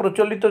প্রথা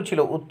প্রচলিত ছিল,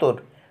 উত্তর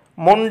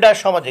মুন্ডা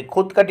সমাজে।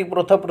 খুদকাটি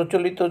প্রথা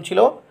প্রচলিত ছিল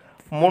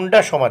মুন্ডা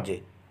সমাজে।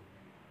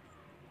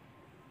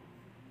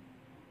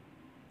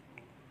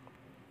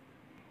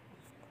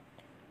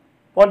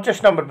 50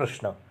 নম্বর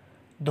প্রশ্ন,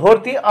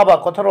 ধরতি আবা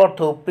কথার অর্থ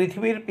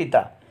পৃথিবীর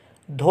পিতা।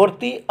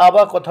 ধরতি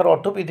আবা কথার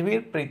অর্থ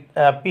পৃথিবীর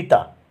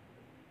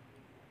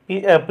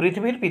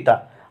পিতা।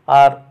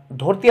 আর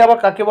ধরতি আবা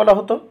কাকে বলা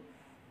হতো,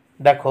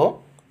 দেখো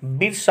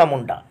বিরসা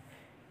মুন্ডা।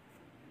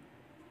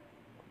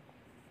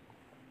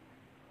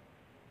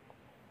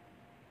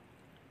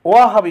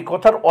 ওয়াহাবি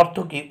কথার অর্থ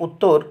কি,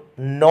 উত্তর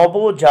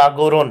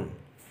নবজাগরণ।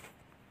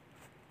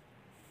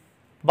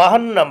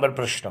 52 নম্বর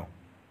প্রশ্ন,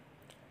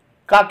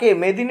 কাকে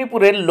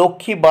মেদিনীপুরের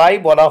লক্ষ্মী বাই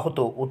বলা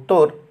হতো,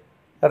 উত্তর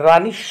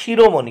রানী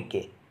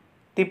শিরোমণিকে।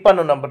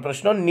 53 নম্বর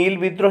প্রশ্ন, নীল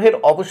বিদ্রোহের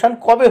অবসান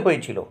কবে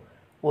হয়েছিল,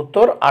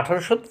 উত্তর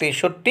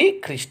 1863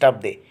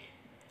 খ্রিস্টাব্দে।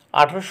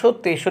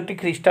 1863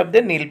 খ্রিস্টাব্দে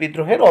নীল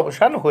বিদ্রোহের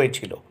অবসান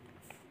হয়েছিল।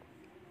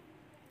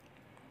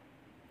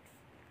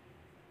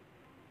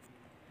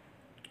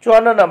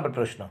 54 নম্বর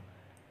প্রশ্ন,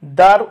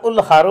 দার-উল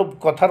হারব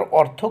কথার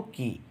অর্থ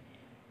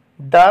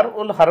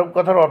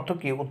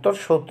কি, উত্তর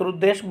শত্রুর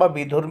দেশ বা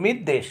বিধর্মীর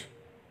দেশ।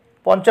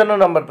 55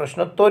 নম্বর প্রশ্ন,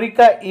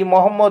 তরিকা ই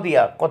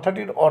মোহাম্মদিয়া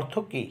কথাটির অর্থ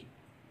কি,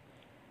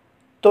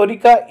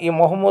 তরিকা ই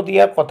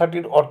মোহাম্মদিয়া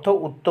কথাটির অর্থ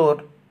উত্তর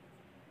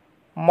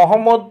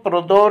মোহাম্মদ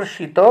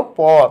প্রদর্শিত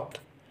পথ।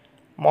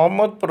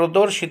 মোহাম্মদ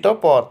প্রদর্শিত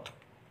পথ।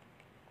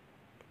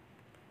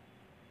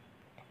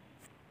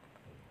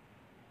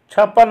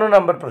 56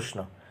 নম্বর প্রশ্ন,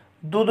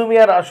 দুদু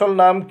মিয়ার আসল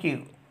নাম কি?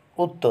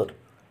 উত্তর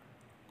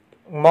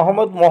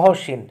মোহাম্মদ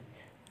মহসিন।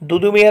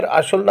 দুদু মিয়ার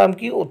আসল নাম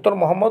কি? উত্তর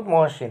মোহাম্মদ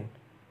মহসিন।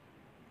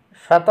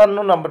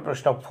 57 নম্বর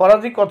প্রশ্ন,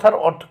 ফরাজি কথার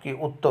অর্থ কি?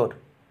 উত্তর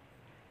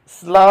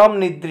ইসলাম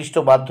নির্দিষ্ট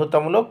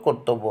বাধ্যতামূলক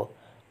কর্তব্য।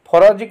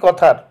 ফরাজি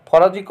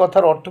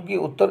কথার অর্থ কি?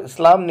 উত্তর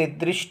ইসলাম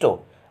নির্দিষ্ট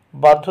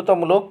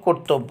বাধ্যতামূলক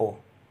কর্তব্য।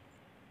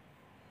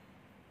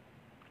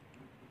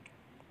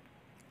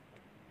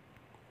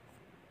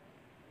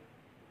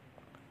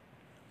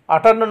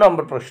 58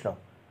 নম্বর প্রশ্ন,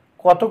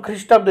 কত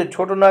খ্রিস্টাব্দে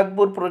ছোট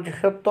নাগপুর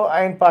প্রজাস্বত্ব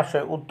আইন পাশ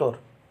হয়? উত্তর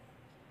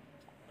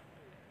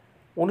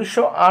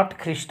 1908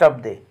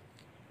 খ্রিস্টাব্দে।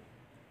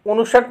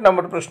 59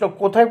 নম্বর প্রশ্ন,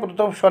 কোথায়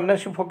প্রথম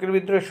সন্ন্যাসী ফকির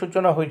বিদ্রোহের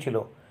সূচনা হয়েছিল?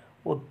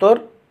 উত্তর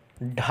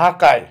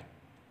ঢাকায়।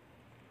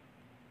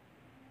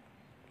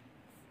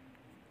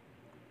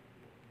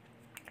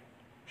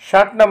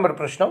 60 নম্বর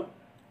প্রশ্ন,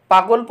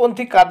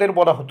 পাগলপন্থী কাদের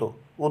বলা হতো?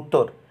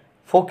 উত্তর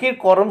ফকির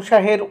করম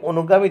শাহের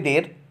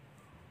অনুগামীদের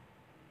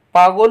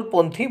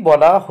পাগলপন্থী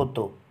বলা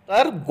হতো।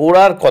 তার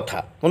গোড়ার কথা।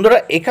 বন্ধুরা,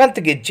 এখান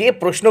থেকে যে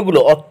প্রশ্নগুলো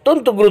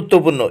অত্যন্ত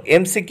গুরুত্বপূর্ণ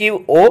এমসিকিউ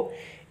ও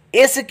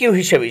এসএকিউ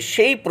হিসেবে,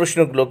 সেই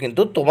প্রশ্নগুলো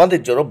কিন্তু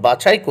তোমাদের জন্য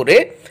বাছাই করে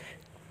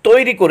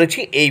তৈরি করেছি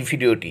এই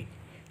ভিডিওটি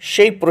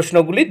সেই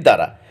প্রশ্নগুলির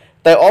দ্বারা।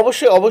 তাই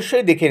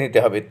অবশ্যই দেখে নিতে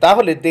হবে।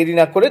 তাহলে দেরি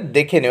না করে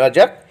দেখে নেওয়া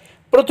যাক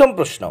প্রথম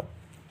প্রশ্ন,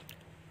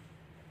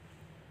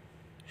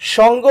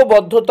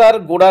 সংঘবদ্ধতার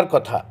গোড়ার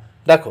কথা।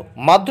 দেখো,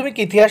 মাধ্যমিক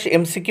ইতিহাস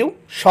এমসিকিউ,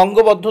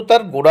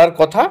 সংঘবদ্ধতার গোড়ার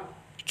কথা,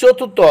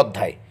 4র্থ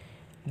অধ্যায়।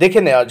 দেখে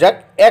নেওয়া যাক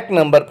 1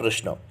 নম্বর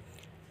প্রশ্ন।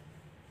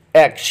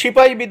 1,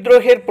 সিপাহী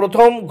বিদ্রোহের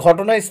প্রথম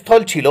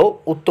ঘটনাস্থল ছিল?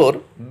 উত্তর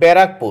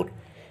ব্যারাকপুর।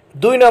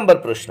 2 নম্বর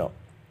প্রশ্ন,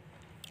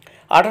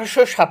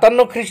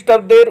 1857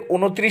 খ্রিস্টাব্দের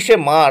 29শে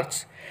মার্চ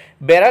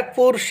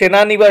ব্যারাকপুর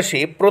সেনানিবাসে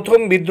প্রথম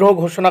বিদ্রোহ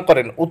ঘোষণা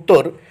করেন?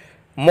 উত্তর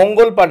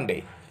মঙ্গল পাণ্ডে।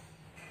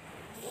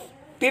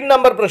 3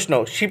 নম্বর প্রশ্ন,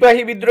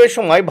 সিপাহী বিদ্রোহের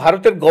সময়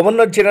ভারতের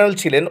গভর্নর জেনারেল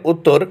ছিলেন?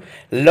 উত্তর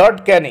লর্ড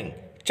ক্যানিং।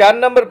 4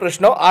 নম্বর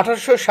প্রশ্ন,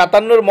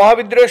 1857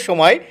 মহাবিদ্রোহের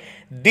সময়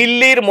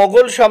দিল্লির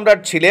মোগল সম্রাট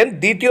ছিলেন?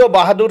 দ্বিতীয়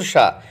বাহাদুর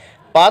শাহ।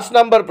 5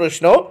 নম্বর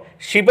প্রশ্ন,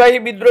 সিপাহী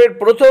বিদ্রোহের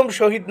প্রথম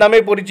শহীদ নামে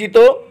পরিচিত?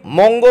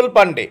 মঙ্গল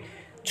পাণ্ডে।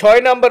 6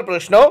 নম্বর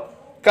প্রশ্ন,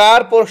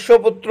 কার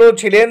পোষ্যপুত্র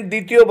ছিলেন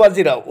দ্বিতীয়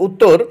বাজিরাও?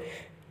 উত্তর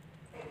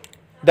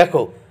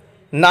দেখো,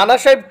 নানা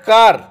সাহেব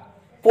কার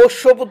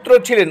পোষ্যপুত্র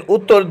ছিলেন?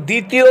 উত্তর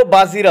দ্বিতীয়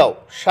বাজিরাও।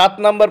 7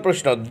 নম্বর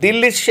প্রশ্ন,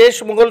 দিল্লির শেষ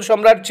মুঘল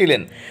সম্রাট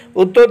ছিলেন?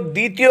 উত্তর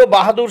দ্বিতীয়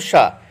বাহাদুর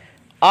শাহ।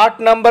 8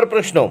 নম্বর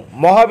প্রশ্ন,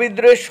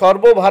 মহাবিদ্রোহের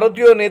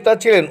সর্বভারতীয় নেতা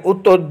ছিলেন?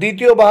 উত্তর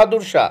দ্বিতীয়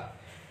বাহাদুর শাহ।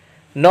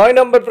 9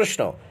 নম্বর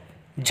প্রশ্ন,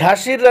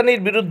 ঝাঁসির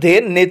রানীর বিরুদ্ধে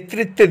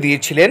নেতৃত্ব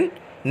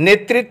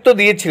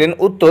দিয়েছিলেন?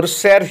 উত্তর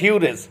স্যার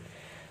হিউরেজ।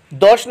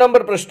 10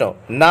 নম্বর প্রশ্ন,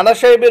 নানা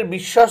সাহেবের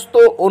বিশ্বস্ত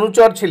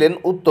অনুচর ছিলেন?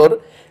 উত্তর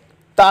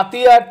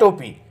তাতিয়া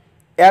টোপি।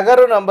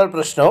 11 নম্বর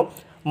প্রশ্ন,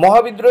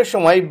 মহাবিদ্রোহের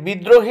সময়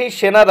বিদ্রোহী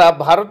সেনারা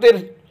ভারতের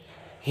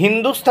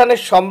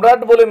হিন্দুস্থানের সম্রাট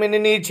বলে মেনে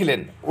নিয়েছিলেন?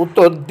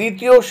 উত্তর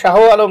দ্বিতীয় শাহ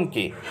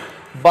আলমকে।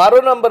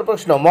 12 নম্বর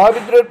প্রশ্ন,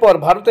 মহাবিদ্রোহের পর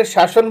ভারতের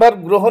শাসনভার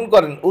গ্রহণ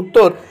করেন?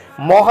 উত্তর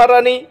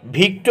মহারানী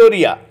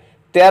ভিক্টোরিয়া।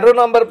 13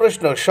 নম্বর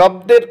প্রশ্ন,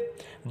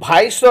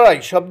 ভাইসরয়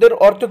শব্দের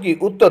অর্থ কি?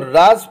 উত্তর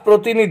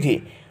রাজপ্রতিনিধি।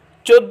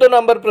 14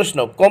 নম্বর প্রশ্ন,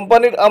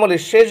 কোম্পানির আমলে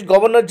শেষ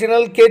গভর্নর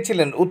জেনারেল কে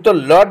ছিলেন? উত্তর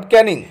লর্ড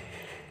ক্যানিং।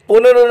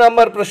 15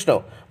 নম্বর প্রশ্ন,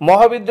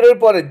 মহাবিদ্রোহের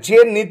পরে যে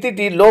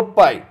নীতিটি লোপ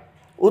পায়?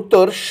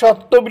 উত্তর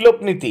সত্যবিলোপ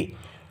নীতি।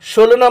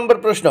 16 নম্বর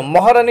প্রশ্ন,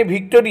 মহারানী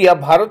ভিক্টোরিয়া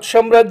ভারত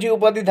সাম্রাজ্য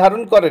উপাধি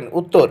ধারণ করেন?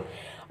 উত্তর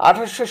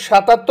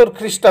 1877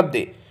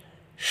 খ্রিস্টাব্দে।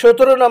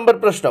 17 নম্বর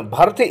প্রশ্ন,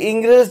 ভারতে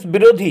ইংরেজ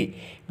বিরোধী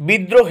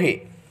বিদ্রোহে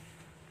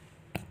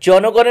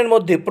জনগণের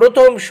মধ্যে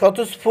প্রথম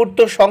স্বতঃস্ফূর্ত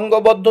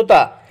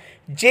সংঘবদ্ধতা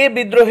যে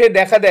বিদ্রোহে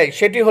দেখা দেয়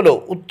সেটি হলো?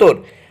 উত্তর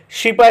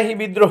সিপাহী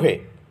বিদ্রোহে।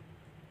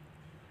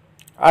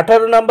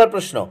 18 নম্বর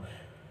প্রশ্ন,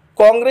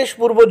 কংগ্রেস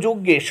পূর্ব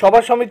যুগকে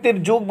সভা সমিতির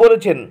যুগ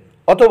বলেছেন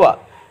অথবা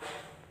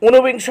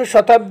 19বিংশ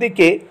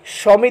শতাব্দীকে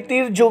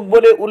সমিতির যুগ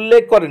বলে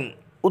উল্লেখ করেন?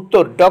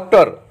 উত্তর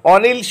ডক্টর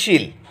অনিল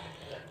শীল।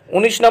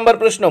 19 নম্বর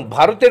প্রশ্ন,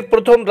 ভারতের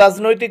প্রথম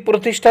রাজনৈতিক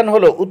প্রতিষ্ঠান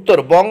হলো? উত্তর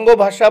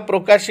বঙ্গভাষা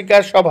প্রকাশিকা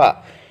সভা।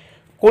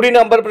 20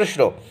 নম্বর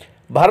প্রশ্ন,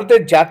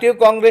 ভারতের জাতীয়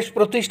কংগ্রেস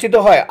প্রতিষ্ঠিত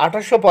হয়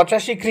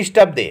 1885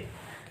 খ্রিস্টাব্দে।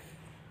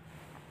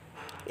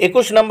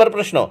 21 নম্বর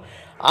প্রশ্ন,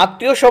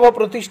 আত্মীয় সভা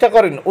প্রতিষ্ঠা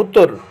করেন?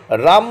 উত্তর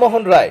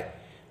রামমোহন রায়।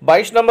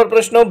 22 নম্বর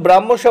প্রশ্ন,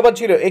 ব্রাহ্মসভা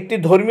ছিল একটি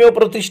ধর্মীয়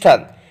প্রতিষ্ঠান।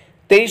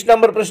 23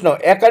 নম্বর প্রশ্ন,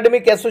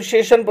 একাডেমিক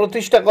অ্যাসোসিয়েশন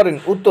প্রতিষ্ঠা করেন?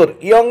 উত্তর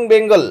ইয়ং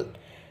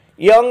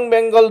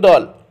বেঙ্গল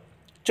দল।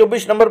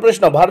 24 নম্বর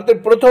প্রশ্ন, ভারতের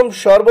প্রথম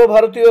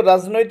সর্বভারতীয়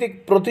রাজনৈতিক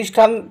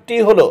প্রতিষ্ঠানটি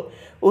হল?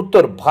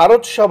 উত্তর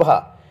ভারত সভা।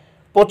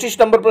 25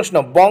 নম্বর প্রশ্ন,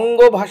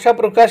 বঙ্গভাষা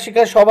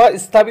প্রকাশিকা সভা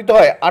স্থাপিত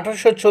হয়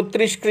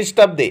 1836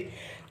 খ্রিস্টাব্দে।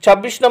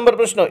 26 নম্বর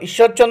প্রশ্ন,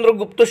 ঈশ্বরচন্দ্র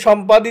গুপ্ত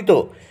সম্পাদিত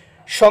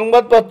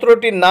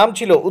সংবাদপত্রটির নাম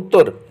ছিল?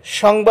 উত্তর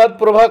সংবাদ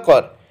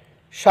প্রভাকর।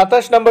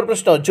 27 নম্বর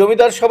প্রশ্ন,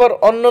 জমিদার সভার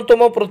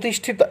অন্যতম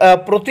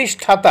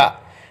প্রতিষ্ঠাতা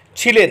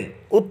ছিলেন?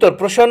 উত্তর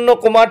প্রসন্ন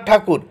কুমার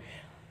ঠাকুর।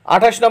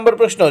 28 নম্বর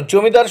প্রশ্ন,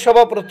 জমিদার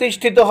সভা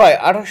প্রতিষ্ঠিত হয়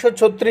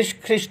 1836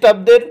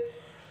 খ্রিস্টাব্দের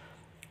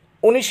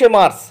 19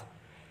 মার্চ।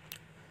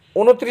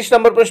 29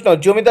 নম্বর প্রশ্ন,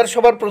 জমিদার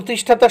সভার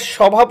প্রতিষ্ঠাতা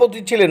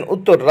সভাপতি ছিলেন?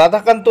 উত্তর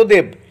রাধাকান্ত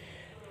দেব।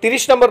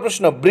 30 নম্বর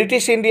প্রশ্ন,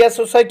 ব্রিটিশ ইন্ডিয়া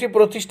সোসাইটি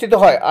প্রতিষ্ঠিত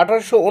হয়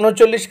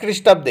 1839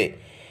 খ্রিস্টাব্দে।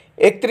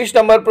 31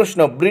 নম্বর প্রশ্ন,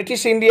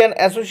 ব্রিটিশ ইন্ডিয়ান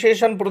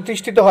অ্যাসোসিয়েশন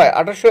প্রতিষ্ঠিত হয়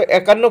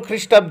 1851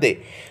 খ্রিস্টাব্দে।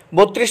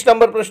 32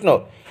 নম্বর প্রশ্ন,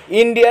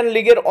 ইন্ডিয়ান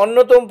লীগের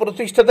অন্যতম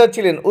প্রতিষ্ঠাতা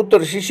ছিলেন? উত্তর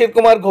শিশির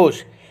কুমার ঘোষ।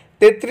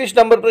 33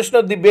 নম্বর প্রশ্ন,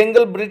 দি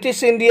বেঙ্গল ব্রিটিশ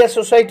ইন্ডিয়া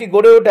সোসাইটি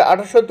গড়ে ওঠে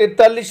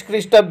 1843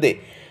 খ্রিস্টাব্দে।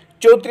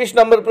 34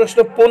 নম্বর প্রশ্ন,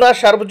 পুনা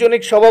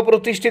সার্বজনিক সভা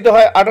প্রতিষ্ঠিত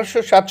হয়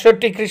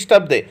 1867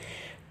 খ্রিস্টাব্দে।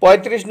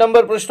 35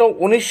 নম্বর প্রশ্ন,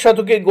 19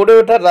 শতকে গড়ে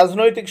ওঠা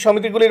রাজনৈতিক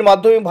সমিতিগুলির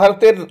মাধ্যমে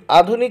ভারতের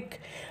আধুনিক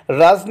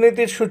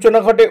রাজনীতির সূচনা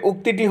ঘটে।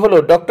 উক্তিটি হল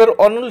ডক্টর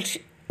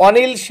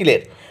অনিল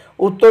শীলের।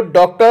 উত্তর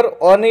ডক্টর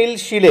অনিল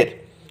শীলের।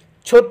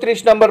 36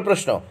 নম্বর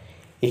প্রশ্ন,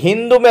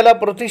 হিন্দু মেলা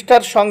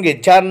প্রতিষ্ঠার সঙ্গে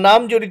যার নাম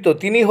জড়িত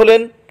তিনি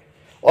হলেন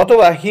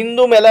অথবা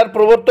হিন্দু মেলা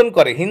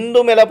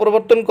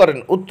প্রবর্তন করেন?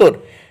 উত্তর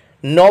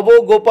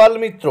নবগোপাল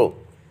মিত্র।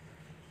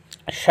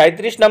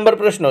 37 নম্বর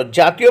প্রশ্ন,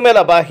 জাতীয়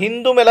মেলা বা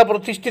হিন্দু মেলা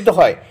প্রতিষ্ঠিত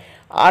হয়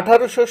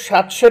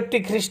 1867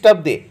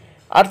 খ্রিস্টাব্দে।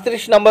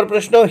 38 নম্বর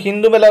প্রশ্ন,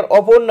 হিন্দু মেলার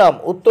অপর নাম?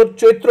 উত্তর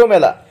চৈত্র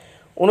মেলা।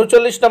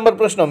 39 নম্বর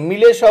প্রশ্ন,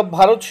 মিলে সব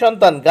ভারত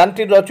সন্তান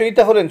গানটির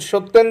রচয়িতা হলেন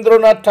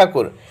সত্যেন্দ্রনাথ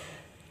ঠাকুর।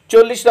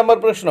 40 নম্বর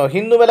প্রশ্ন,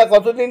 হিন্দু মেলা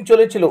কতদিন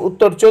চলেছিল?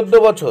 উত্তর 14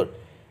 বছর।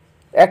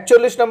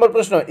 41 নম্বর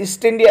প্রশ্ন,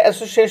 ইস্ট ইন্ডিয়া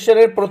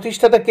অ্যাসোসিয়েশনের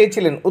প্রতিষ্ঠাতা কে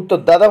ছিলেন? উত্তর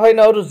দাদাভাই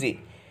নওরোজি।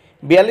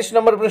 42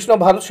 নম্বর প্রশ্ন,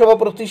 ভারত সভা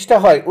প্রতিষ্ঠা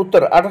হয়?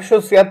 উত্তর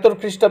 1876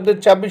 খ্রিস্টাব্দের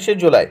 26শে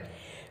জুলাই।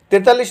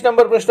 43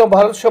 নম্বর প্রশ্ন,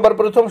 ভারত সভার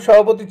প্রথম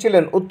সভাপতি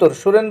ছিলেন? উত্তর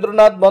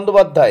সুরেন্দ্রনাথ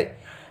বন্দ্যোপাধ্যায়।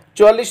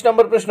 44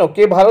 নম্বর প্রশ্ন,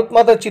 কে ভারত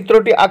মাতা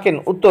চিত্রটি আঁকেন?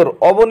 উত্তর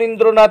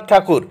অবনীন্দ্রনাথ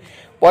ঠাকুর।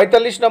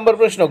 45 নম্বর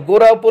প্রশ্ন,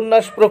 গোরা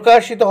উপন্যাস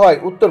প্রকাশিত হয়?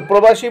 উত্তর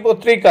প্রবাসী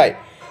পত্রিকায়।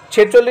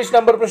 46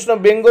 নম্বর প্রশ্ন,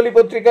 বেঙ্গলি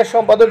পত্রিকার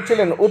সম্পাদক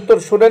ছিলেন? উত্তর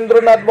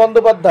সুরেন্দ্রনাথ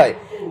বন্দ্যোপাধ্যায়।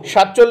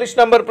 47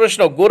 নম্বর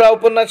প্রশ্ন, গোরা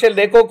উপন্যাসের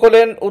লেখক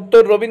হলেন?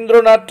 উত্তর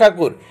রবীন্দ্রনাথ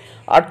ঠাকুর।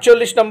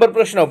 48 নম্বর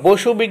প্রশ্ন,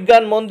 বসু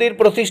বিজ্ঞান মন্দির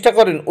প্রতিষ্ঠা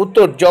করেন?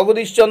 উত্তর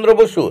জগদীশচন্দ্র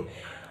বসু।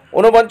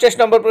 49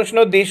 নম্বর প্রশ্ন,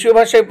 দেশীয়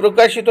ভাষায়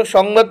প্রকাশিত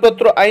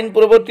সংবাদপত্র আইন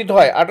প্রবর্তিত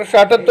হয়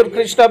 1878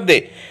 খ্রিস্টাব্দে।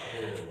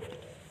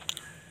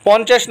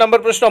 50 নম্বর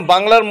প্রশ্ন,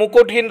 বাংলার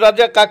মুকুটহীন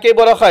রাজা কাকে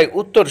বলা হয়?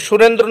 উত্তর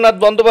সুরেন্দ্রনাথ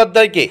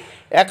বন্দ্যোপাধ্যায়কে।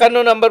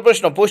 51 নম্বর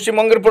প্রশ্ন,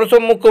 পশ্চিমবঙ্গের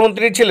প্রথম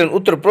মুখ্যমন্ত্রী ছিলেন?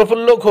 উত্তর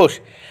প্রফুল্ল ঘোষ।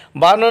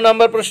 52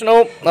 নম্বর প্রশ্ন,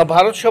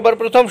 ভারত সভার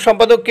প্রথম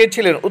সম্পাদক কে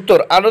ছিলেন? উত্তর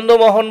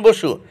আনন্দমোহন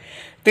বসু।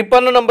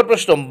 53 নম্বর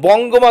প্রশ্ন,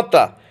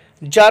 বঙ্গমাতা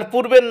যার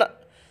পূর্বের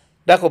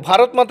দেখো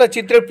ভারত মাতা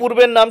চিত্রের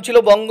পূর্বের নাম ছিল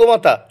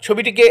বঙ্গমাতা,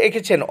 ছবিটিকে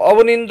এঁকেছেন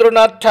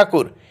অবনীন্দ্রনাথ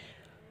ঠাকুর।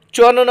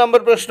 54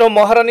 নম্বর প্রশ্ন,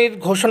 মহারানীর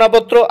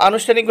ঘোষণাপত্র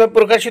আনুষ্ঠানিকভাবে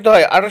প্রকাশিত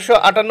হয়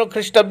 1858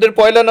 খ্রিস্টাব্দের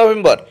 1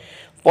 নভেম্বর।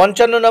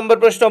 55 নম্বর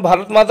প্রশ্ন,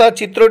 ভারত মাতা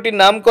চিত্রটির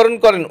নামকরণ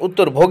করেন?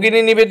 উত্তর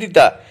ভগিনী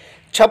নিবেদিতা।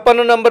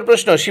 56 নম্বর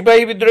প্রশ্ন,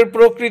 সিপাহী বিদ্রোহের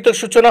প্রকৃত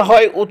সূচনা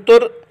হয়? উত্তর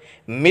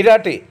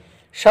মিরাটে।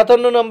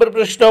 57 নম্বর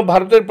প্রশ্ন,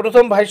 ভারতের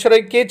প্রথম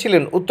ভাইসরয় কে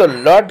ছিলেন? উত্তর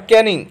লর্ড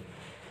ক্যানিং।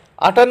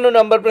 58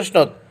 নম্বর প্রশ্ন,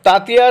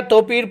 তাতিয়া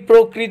টোপির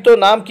প্রকৃত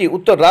নাম কি?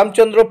 উত্তর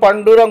রামচন্দ্র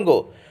পাণ্ডুরঙ্গ।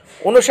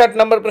 59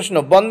 নম্বর প্রশ্ন,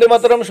 বন্দে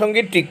মাতরম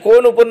সঙ্গীতটি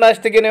কোন উপন্যাস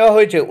থেকে নেওয়া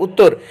হয়েছে?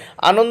 উত্তর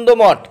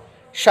আনন্দমঠ।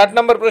 60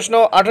 নম্বর প্রশ্ন,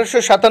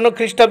 1857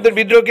 খ্রিস্টাব্দের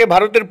বিদ্রোহকে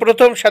ভারতের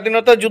প্রথম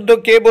স্বাধীনতা যুদ্ধ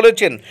কে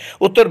বলেছেন?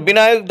 উত্তর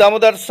বিনায়ক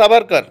দামোদর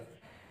সাভারকর।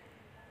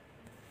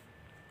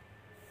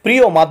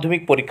 প্রিয়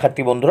মাধ্যমিক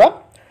পরীক্ষার্থী বন্ধুরা,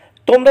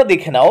 তোমরা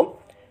দেখে নাও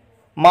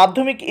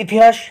মাধ্যমিক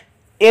ইতিহাস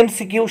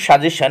এমসিকিউ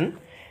সাজেশন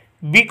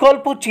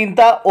বিকল্প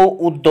চিন্তা ও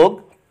উদ্যোগ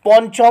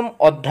 5ম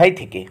অধ্যায়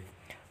থেকে।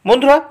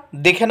 বন্ধুরা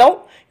দেখে নাও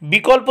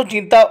বিকল্প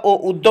চিন্তা ও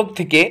উদ্যোগ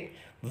থেকে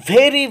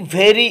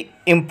ভেরি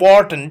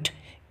ইম্পর্ট্যান্ট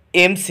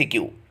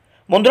এমসিকিউ।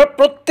 বন্ধুরা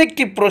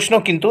প্রত্যেকটি প্রশ্ন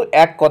কিন্তু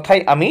এক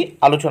কথায় আমি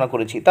আলোচনা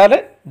করেছি, তাহলে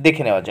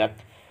দেখে নেওয়া যাক।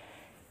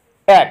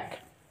 1,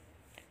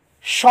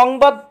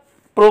 সংবাদ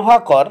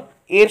প্রভাকর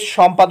এর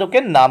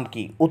সম্পাদকের নাম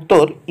কি?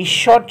 উত্তর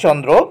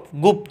ঈশ্বরচন্দ্র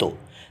গুপ্ত।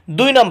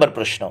 2 নম্বর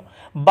প্রশ্ন,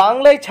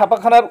 বাংলায়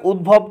ছাপাখানার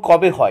উদ্ভব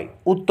কবে হয়?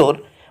 উত্তর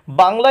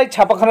বাংলায়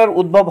ছাপাখানার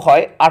উদ্ভব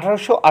হয়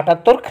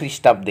 1878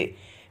 খ্রিস্টাব্দে।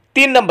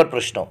 3 নম্বর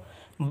প্রশ্ন,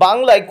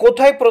 বাংলায়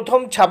কোথায় প্রথম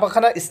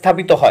ছাপাখানা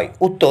স্থাপিত হয়?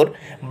 উত্তর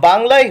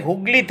বাংলায়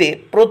হুগলিতে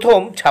প্রথম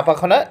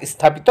ছাপাখানা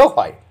স্থাপিত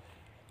হয়।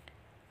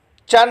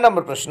 4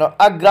 নম্বর প্রশ্ন,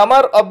 আ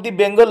grammar of the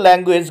Bengal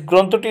language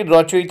গ্রন্থটির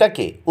রচয়িতা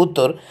কে?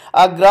 উত্তর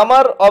আ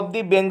grammar of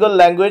the Bengal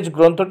language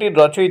গ্রন্থটির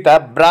রচয়িতা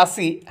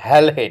ব্রাসি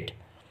হ্যালহেড।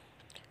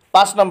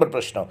 5 নম্বর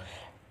প্রশ্ন,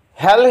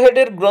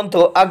 হ্যালহেডের গ্রন্থ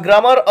আ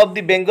grammar of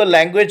the Bengal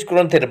language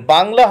গ্রন্থের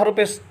বাংলা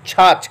হরফের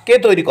ছাঁচ কে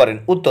তৈরি করেন?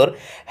 উত্তর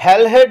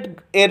হ্যালহেড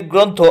এর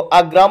গ্রন্থ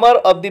আ grammar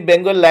of the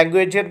Bengal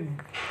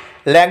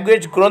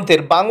language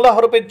গ্রন্থের বাংলা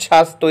হরফের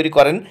ছাঁচ তৈরি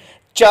করেন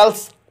চার্লস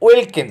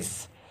উইলকিন্স।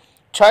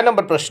 6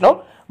 নম্বর প্রশ্ন,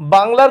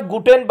 বাংলার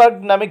গুটেনবার্গ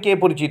নামে কে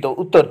পরিচিত?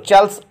 উত্তর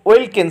চার্লস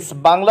উইলকিন্স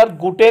বাংলার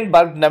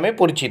গুটেনবার্গ নামে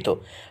পরিচিত।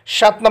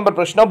 7 নম্বর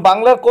প্রশ্ন,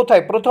 বাংলার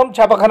কোথায় প্রথম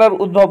ছাপাখানার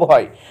উদ্ভব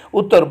হয়?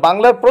 উত্তর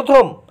বাংলার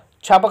প্রথম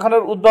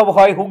ছাপাখানার উদ্ভব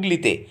হয়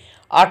হুগলিতে।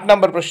 8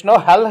 নম্বর প্রশ্ন,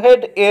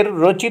 হ্যালহেড এর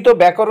রচিত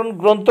ব্যাকরণ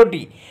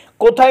গ্রন্থটি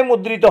কোথায়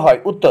মুদ্রিত হয়?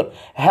 উত্তর,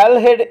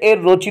 হ্যালহেড এর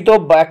রচিত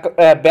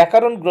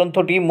ব্যাকরণ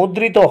গ্রন্থটি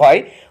মুদ্রিত হয়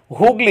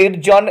হুগলির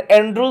জন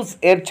অ্যান্ড্রুজ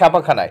এর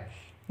ছাপাখানায়।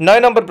 9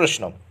 নম্বর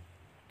প্রশ্ন,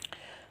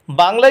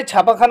 বাংলায়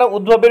ছাপাখানা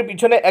উদ্ভবের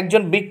পিছনে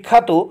একজন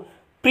বিখ্যাত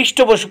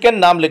পৃষ্ঠপোষকের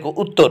নাম লেখো।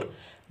 উত্তর,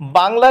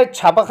 বাংলায়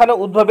ছাপাখানা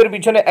উদ্ভবের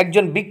পিছনে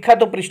একজন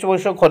বিখ্যাত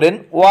পৃষ্ঠপোষক হলেন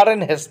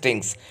ওয়ারেন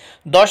হেস্টিংস।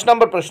 10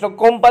 নম্বর প্রশ্ন,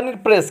 কোম্পানির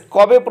প্রেস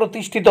কবে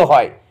প্রতিষ্ঠিত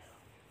হয়?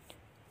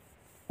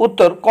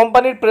 উত্তর,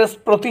 কোম্পানির প্রেস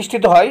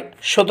প্রতিষ্ঠিত হয়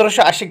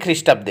 1780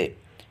 খ্রিস্টাব্দে।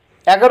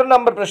 11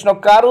 নম্বর প্রশ্ন,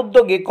 কার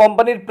উদ্যোগে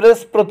কোম্পানির প্রেস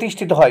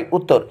প্রতিষ্ঠিত হয়?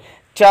 উত্তর,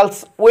 চার্লস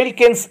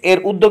উইলকিন্স এর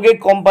উদ্যোগে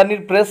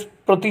কোম্পানির প্রেস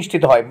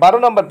প্রতিষ্ঠিত হয়। 12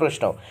 নম্বর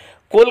প্রশ্ন,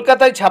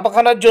 কলকাতায়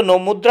ছাপাখানার জন্য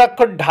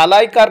মুদ্রাক্ষর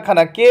ঢালাই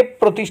কারখানা কে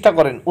প্রতিষ্ঠা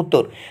করেন?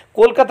 উত্তর,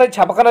 কলকাতায়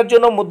ছাপাখানার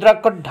জন্য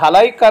মুদ্রাক্ষর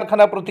ঢালাই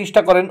কারখানা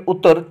প্রতিষ্ঠা করেন।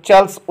 উত্তর,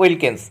 চার্লস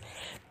উইলকিন্স।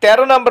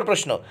 13 নম্বর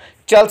প্রশ্ন,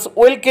 চার্লস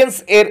উইলকিন্স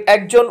এর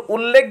একজন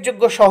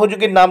উল্লেখযোগ্য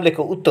সহযোগীর নাম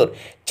লেখো। উত্তর,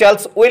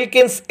 চার্লস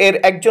উইলকিন্স এর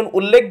একজন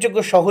উল্লেখযোগ্য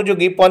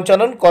সহযোগী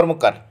পঞ্চানন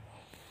কর্মকার।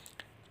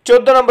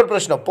 14 নম্বর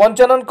প্রশ্ন,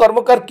 পঞ্চানন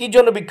কর্মকার কি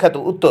জন্য বিখ্যাত?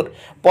 উত্তর,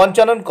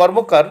 পঞ্চানন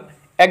কর্মকার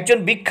একজন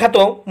বিখ্যাত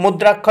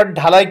মুদ্রাক্ষর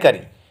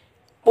ঢালাইকারী।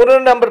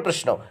 15 নম্বর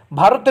প্রশ্ন,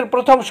 ভারতের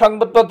প্রথম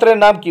সংবাদপত্রের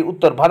নাম কি?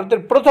 উত্তর, ভারতের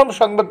প্রথম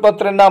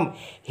সংবাদপত্রের নাম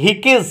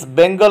হিকিজ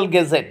বেঙ্গল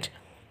গেজেট।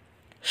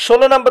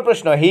 16 নম্বর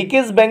প্রশ্ন,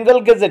 হিকিজ বেঙ্গল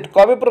গেজেট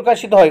কবে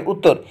প্রকাশিত হয়?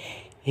 উত্তর,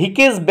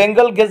 হিকিজ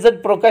বেঙ্গল গেজেট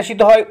প্রকাশিত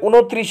হয়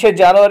 29শে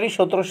জানুয়ারি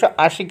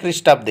 1780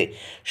 খ্রিস্টাব্দে।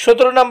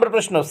 17 নম্বর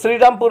প্রশ্ন,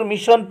 শ্রীরামপুর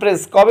মিশন প্রেস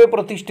কবে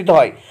প্রতিষ্ঠিত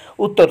হয়?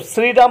 উত্তর,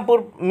 শ্রীরামপুর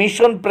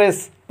মিশন প্রেস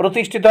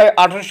প্রতিষ্ঠিত হয়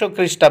 1800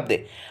 খ্রিস্টাব্দে।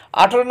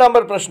 18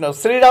 নম্বর প্রশ্ন,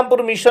 শ্রীরামপুর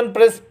মিশন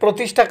প্রেস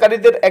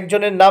প্রতিষ্ঠাকারীদের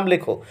একজনের নাম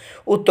লেখো।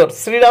 উত্তর,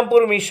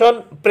 শ্রীরামপুর মিশন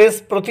প্রেস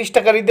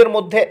প্রতিষ্ঠাকারীদের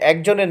মধ্যে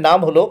একজনের নাম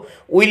হলো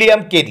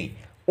উইলিয়াম কেরি।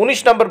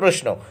 19 নম্বর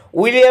প্রশ্ন,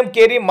 William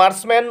Carey,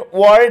 Marshman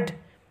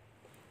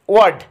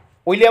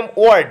William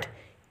word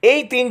এই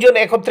তিনজন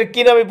একত্রে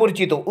কী নামে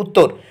পরিচিত?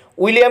 উত্তর,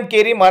 উইলিয়াম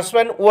কেরি,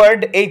 মার্সম্যান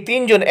ওয়ার্ড এই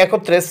তিনজন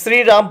একত্রে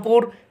শ্রীরামপুর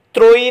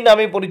ত্রয়ী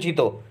নামে পরিচিত।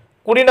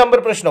 20 নম্বর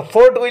প্রশ্ন,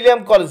 ফোর্ট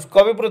উইলিয়াম কলেজ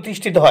কবে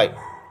প্রতিষ্ঠিত হয়?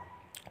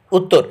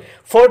 উত্তর,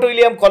 ফোর্ট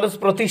উইলিয়াম কলেজ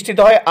প্রতিষ্ঠিত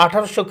হয়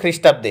 1800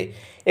 খ্রিস্টাব্দে।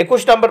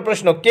 21 নম্বর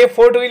প্রশ্ন, কে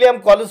ফোর্ট উইলিয়াম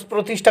কলেজ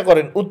প্রতিষ্ঠা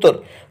করেন? উত্তর,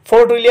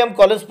 ফোর্ট উইলিয়াম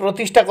কলেজ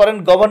প্রতিষ্ঠা করেন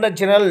গভর্নর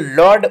জেনারেল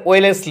লর্ড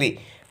ওয়েলেসলি।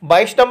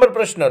 22 নম্বর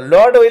প্রশ্ন,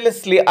 লর্ড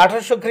ওয়েলেসলি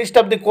 1800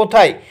 খ্রিস্টাব্দে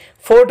কোথায়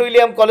ফোর্ট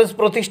উইলিয়াম কলেজ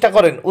প্রতিষ্ঠা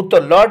করেন?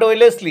 উত্তর, লর্ড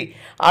ওয়েলেসলি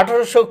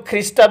 1800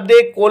 খ্রিস্টাব্দে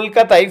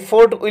কলকাতায়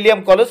ফোর্ট উইলিয়াম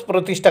কলেজ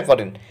প্রতিষ্ঠা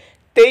করেন।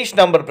 23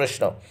 নম্বর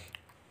প্রশ্ন,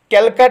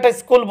 ক্যালকাটা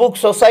স্কুল বুক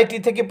সোসাইটি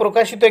থেকে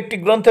প্রকাশিত একটি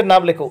গ্রন্থের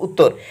নাম লেখো।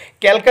 উত্তর,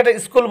 ক্যালকাটা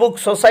স্কুল বুক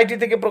সোসাইটি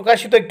থেকে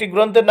প্রকাশিত একটি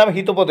গ্রন্থের নাম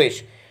হিতোপদেশ।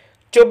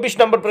 24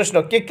 নম্বর প্রশ্ন,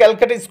 কে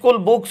ক্যালকাটা স্কুল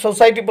বুক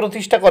সোসাইটি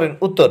প্রতিষ্ঠা করেন?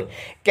 উত্তর,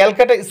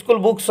 ক্যালকাটা স্কুল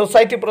বুক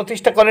সোসাইটি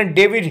প্রতিষ্ঠা করেন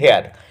ডেভিড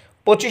হেয়ার।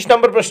 25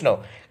 নম্বর প্রশ্ন,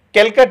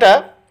 ক্যালকাটা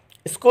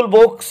স্কুল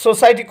বুক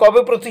সোসাইটি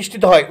কবে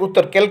প্রতিষ্ঠিত হয়?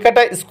 উত্তর,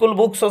 ক্যালকাটা স্কুল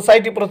বুক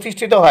সোসাইটি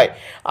প্রতিষ্ঠিত হয়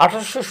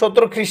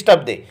 1817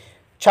 খ্রিস্টাব্দে।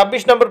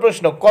 26 নম্বর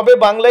প্রশ্ন, কবে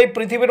বাংলায়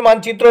পৃথিবীর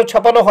মানচিত্র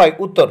ছাপানো হয়?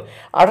 উত্তর,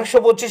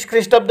 1825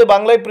 খ্রিস্টাব্দে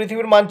বাংলায়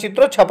পৃথিবীর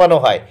মানচিত্র ছাপানো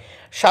হয়।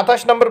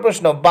 27 নম্বর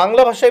প্রশ্ন,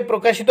 বাংলা ভাষায়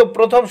প্রকাশিত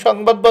প্রথম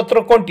সংবাদপত্র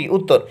কোনটি?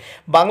 উত্তর,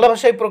 বাংলা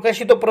ভাষায়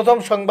প্রকাশিত প্রথম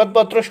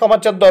সংবাদপত্র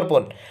সমাচার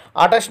দর্পণ।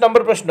 28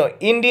 নম্বর প্রশ্ন,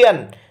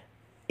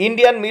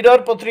 ইন্ডিয়ান মিরর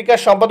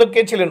পত্রিকার সম্পাদক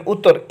কে ছিলেন?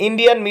 উত্তর,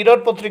 ইন্ডিয়ান মিরর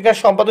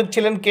পত্রিকার সম্পাদক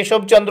ছিলেন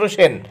কেশবচন্দ্র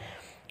সেন।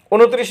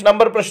 29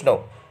 নম্বর প্রশ্ন,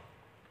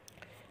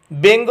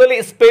 বেঙ্গলি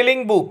স্পেলিং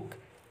বুক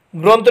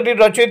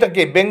গ্রন্থটির রচয়িতা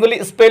কে? বেঙ্গলি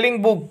স্পেলিং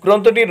বুক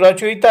গ্রন্থটির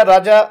রচয়িতা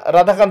রাজা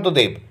রাধাকান্ত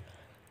দেব।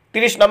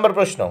 30 নম্বর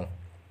প্রশ্ন,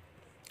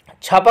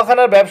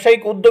 ছাপাখানার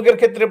ব্যবসায়িক উদ্যোগের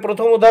ক্ষেত্রে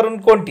প্রথম উদাহরণ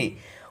কোনটি?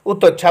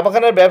 উত্তর,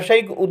 ছাপাখানার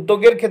ব্যবসায়িক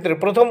উদ্যোগের ক্ষেত্রে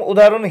প্রথম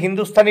উদাহরণ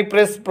হিন্দুস্তানি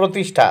প্রেস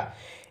প্রতিষ্ঠা।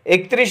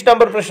 31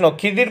 নম্বর প্রশ্ন,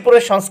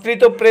 খিদিরপুরের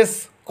সংস্কৃত প্রেস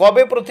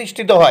কবে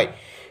প্রতিষ্ঠিত হয়?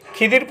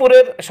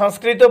 খিদিরপুরের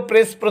সংস্কৃত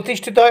প্রেস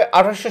প্রতিষ্ঠিত হয়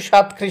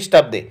 1807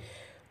 খ্রিস্টাব্দে।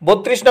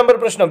 32 নম্বর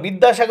প্রশ্ন,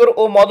 বিদ্যাসাগর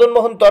ও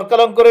মদনমোহন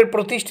তর্কালঙ্কারের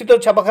প্রতিষ্ঠিত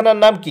ছাপাখানার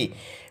নাম কি?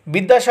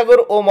 বিদ্যাসাগর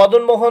ও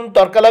মদনমোহন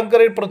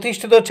তর্কালঙ্কারের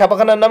প্রতিষ্ঠিত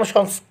ছাপাখানার নাম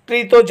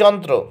সংস্কৃত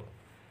যন্ত্র।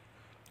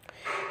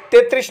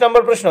 33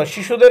 নম্বর প্রশ্ন,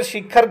 শিশুদের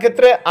শিক্ষার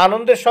ক্ষেত্রে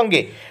আনন্দের সঙ্গে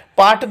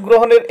পাঠ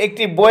গ্রহণের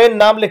একটি বইয়ের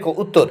নাম লেখো।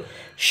 উত্তর,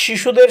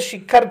 শিশুদের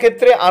শিক্ষার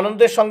ক্ষেত্রে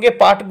আনন্দের সঙ্গে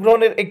পাঠ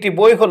গ্রহণের একটি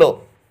বই হল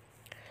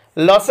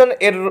লসন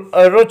এর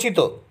রচিত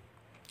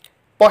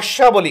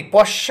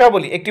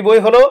পশ্যাবলী একটি বই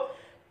হল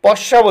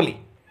পশ্যাবলী।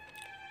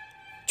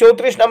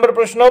 34 নম্বর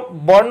প্রশ্ন,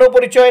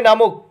 বর্ণপরিচয়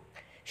নামক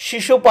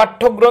শিশু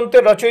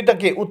পাঠ্যগ্রন্থের রচয়িতা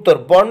কে? উত্তর,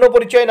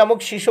 বর্ণপরিচয় নামক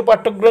শিশু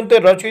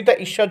পাঠ্যগ্রন্থের রচয়িতা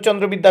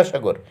ঈশ্বরচন্দ্র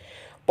বিদ্যাসাগর।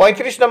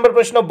 35 নম্বর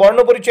প্রশ্ন,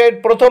 বর্ণপরিচয়ের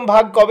প্রথম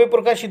ভাগ কবে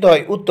প্রকাশিত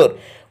হয়? উত্তর,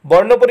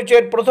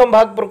 বর্ণপরিচয়ের প্রথম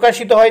ভাগ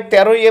প্রকাশিত হয়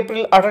 13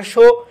 এপ্রিল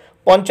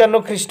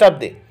 1855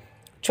 খ্রিস্টাব্দে।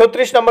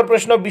 36 নম্বর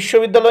প্রশ্ন,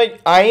 বিশ্ববিদ্যালয়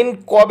আইন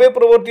কবে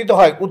প্রবর্তিত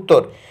হয়?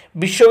 উত্তর,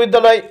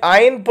 বিশ্ববিদ্যালয়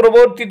আইন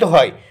প্রবর্তিত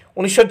হয়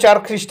 1904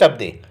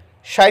 খ্রিস্টাব্দে।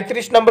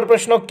 37 নম্বর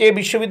প্রশ্ন, কে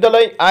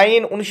বিশ্ববিদ্যালয়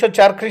আইন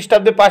 1904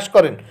 খ্রিস্টাব্দে পাশ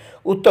করেন?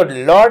 উত্তর,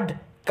 লর্ড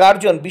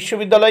কার্জন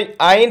বিশ্ববিদ্যালয়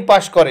আইন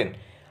পাশ করেন।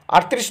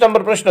 38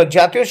 নম্বর প্রশ্ন,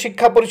 জাতীয়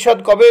শিক্ষা পরিষদ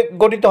কবে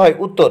গঠিত হয়?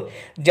 উত্তর,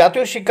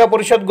 জাতীয় শিক্ষা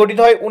পরিষদ গঠিত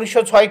হয়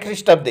 1906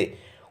 খ্রিস্টাব্দে।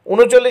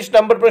 39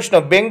 নম্বর প্রশ্ন,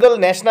 বেঙ্গল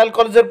ন্যাশনাল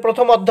কলেজের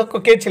প্রথম অধ্যক্ষ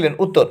কে ছিলেন?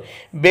 উত্তর,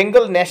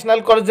 বেঙ্গল ন্যাশনাল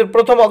কলেজের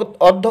প্রথম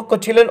অধ্যক্ষ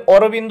ছিলেন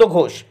অরবিন্দ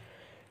ঘোষ।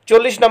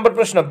 40 নম্বর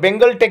প্রশ্ন,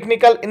 বেঙ্গল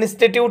টেকনিক্যাল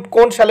ইনস্টিটিউট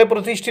কোন সালে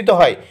প্রতিষ্ঠিত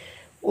হয়?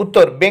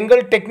 উত্তর,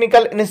 বেঙ্গল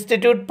টেকনিক্যাল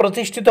ইনস্টিটিউট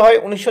প্রতিষ্ঠিত হয়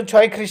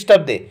 1906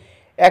 খ্রিস্টাব্দে।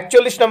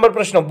 41 নম্বর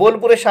প্রশ্ন,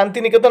 বোলপুরে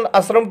শান্তিনিকেতন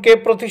আশ্রম কে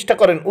প্রতিষ্ঠা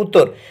করেন?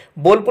 উত্তর,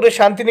 বোলপুরে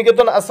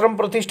শান্তিনিকেতন আশ্রম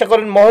প্রতিষ্ঠা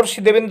করেন মহর্ষি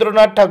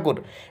দেবেন্দ্রনাথ ঠাকুর।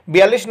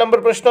 42 নম্বর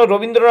প্রশ্ন,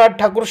 রবীন্দ্রনাথ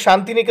ঠাকুর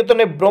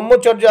শান্তিনিকেতনে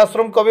ব্রহ্মচর্য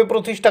আশ্রম কবে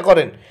প্রতিষ্ঠা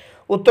করেন?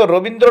 উত্তর,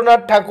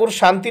 রবীন্দ্রনাথ ঠাকুর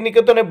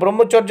শান্তিনিকেতনে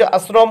ব্রহ্মচর্য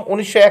আশ্রম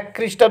 1901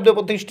 খ্রিস্টাব্দে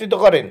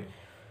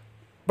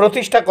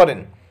প্রতিষ্ঠা করেন।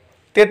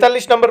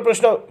 43 নম্বর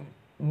প্রশ্ন,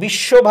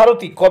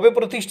 বিশ্বভারতী কবে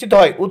প্রতিষ্ঠিত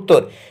হয়?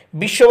 উত্তর,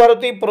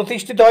 বিশ্বভারতী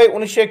প্রতিষ্ঠিত হয়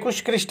 1921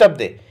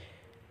 খ্রিস্টাব্দে।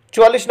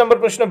 44 নম্বর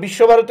প্রশ্ন,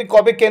 বিশ্বভারতী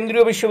কবে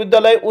কেন্দ্রীয়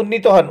বিশ্ববিদ্যালয়ে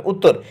উন্নীত হন?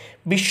 উত্তর,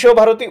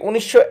 বিশ্বভারতী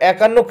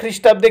 1951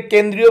 খ্রিস্টাব্দে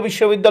কেন্দ্রীয়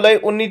বিশ্ববিদ্যালয়ে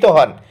উন্নীত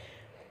হন।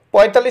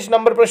 45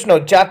 নম্বর প্রশ্ন,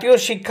 জাতীয়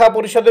শিক্ষা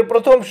পরিষদের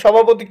প্রথম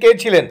সভাপতি কে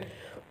ছিলেন?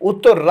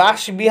 উত্তর,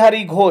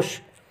 রাসবিহারী ঘোষ।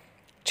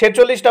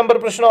 46 নম্বর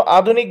প্রশ্ন,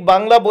 আধুনিক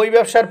বাংলা বই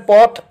ব্যবসার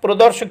পথ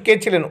প্রদর্শক কে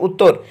ছিলেন?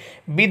 উত্তর,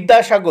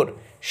 বিদ্যাসাগর।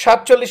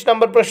 47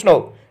 নম্বর প্রশ্ন,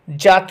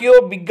 জাতীয়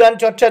বিজ্ঞান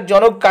চর্চার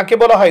জনক কাকে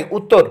বলা হয়?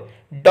 উত্তর,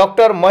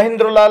 ডক্টর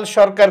মহেন্দ্রলাল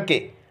সরকারকে।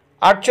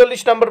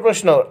 48 নম্বর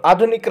প্রশ্ন,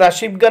 আধুনিক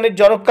রাশিবিজ্ঞানের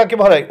জনক কাকে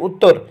বলা হয়?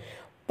 উত্তর,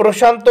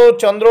 প্রশান্ত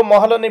চন্দ্র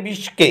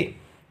মহলানেবিশকে।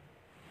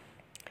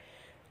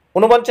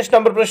 49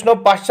 নম্বর প্রশ্ন,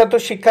 পাশ্চাত্য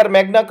শিক্ষার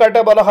ম্যাগনা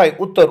কার্টা বলা হয়?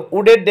 উত্তর,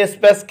 উডের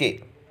ডেসপ্যাসকে।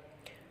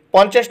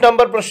 50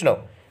 নম্বর প্রশ্ন,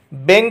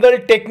 বেঙ্গল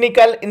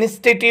টেকনিক্যাল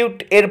ইনস্টিটিউট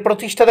এর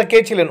প্রতিষ্ঠাতা কে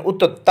ছিলেন?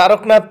 উত্তর,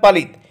 তারকনাথ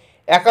পালিত।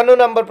 51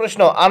 নম্বর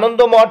প্রশ্ন,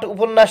 আনন্দমঠ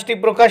উপন্যাসটি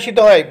প্রকাশিত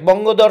হয়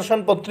বঙ্গদর্শন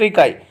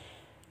পত্রিকায়।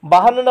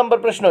 52 নম্বর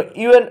প্রশ্ন,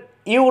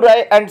 ইউ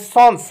রায় অ্যান্ড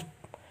সন্স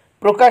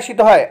প্রকাশিত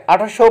হয়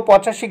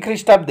 1885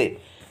 খ্রিস্টাব্দে।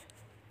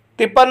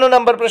 53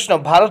 নম্বর প্রশ্ন,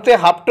 ভারতে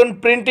হাফটন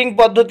প্রিন্টিং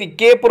পদ্ধতি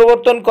কে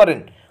প্রবর্তন করেন?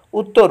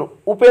 উত্তর,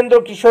 উপেন্দ্র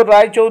কিশোর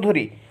রায়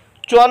চৌধুরী।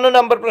 54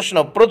 নম্বর প্রশ্ন,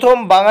 প্রথম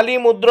বাঙালি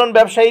মুদ্রণ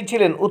ব্যবসায়ী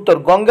ছিলেন? উত্তর,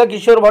 গঙ্গা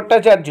কিশোর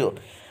ভট্টাচার্য।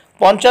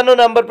 55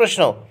 নম্বর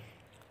প্রশ্ন,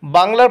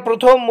 বাংলার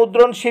প্রথম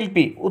মুদ্রণ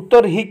শিল্পী?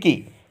 উত্তর, হিকি।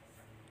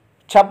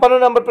 56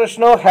 নম্বর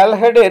প্রশ্ন,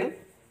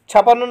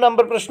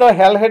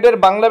 হ্যালহেডের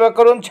বাংলা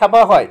ব্যাকরণ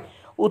ছাপা হয়?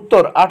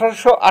 উত্তর,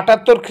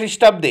 1878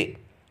 খ্রিস্টাব্দে।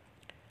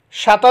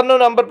 57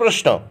 নম্বর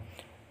প্রশ্ন,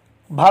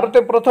 ভারতে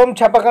প্রথম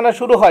ছাপাখানা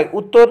শুরু হয়?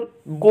 উত্তর,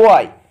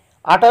 গোয়ায়।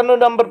 58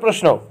 নম্বর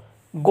প্রশ্ন,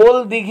 গোল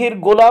দিঘির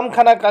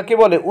গোলামখানা কাকে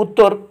বলে?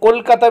 উত্তর,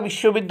 কলকাতা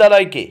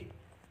বিশ্ববিদ্যালয়কে।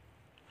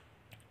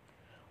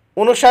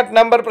 59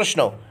 নম্বর প্রশ্ন,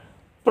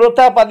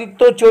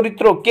 প্রতাপাদিত্য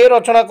চরিত্র কে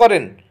রচনা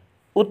করেন?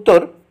 উত্তর,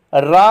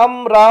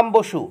 রাম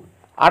বসু।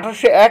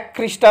 1801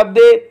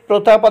 খ্রিস্টাব্দে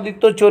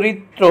প্রতাপাদিত্য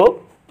চরিত্র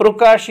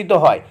প্রকাশিত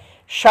হয়।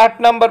 60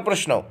 নম্বর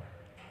প্রশ্ন,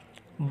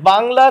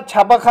 বাংলা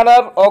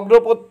ছাপাখানার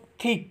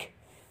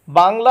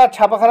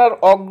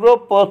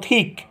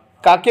অগ্রপথিক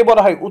কাকে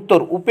বলা হয়? উত্তর,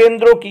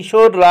 উপেন্দ্র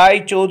কিশোর রায়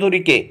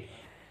চৌধুরীকে।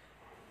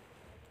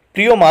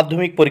 প্রিয়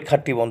মাধ্যমিক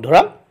পরীক্ষার্থী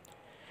বন্ধুরা,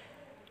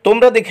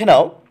 তোমরা দেখে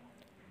নাও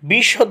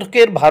 20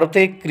 শতকের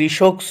ভারতে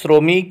কৃষক,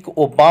 শ্রমিক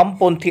ও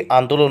বামপন্থী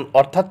আন্দোলন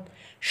অর্থাৎ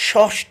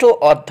 6ষ্ঠ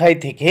অধ্যায়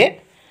থেকে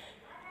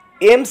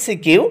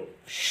এমসিকিউ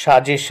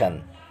সাজেশন।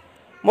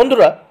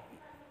 বন্ধুরা,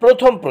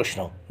 প্রথম প্রশ্ন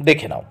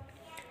দেখে নাও,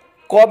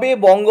 কবে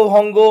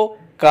বঙ্গভঙ্গ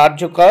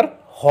কার্যকর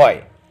হয়?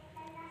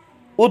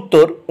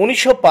 উত্তর,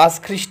 1905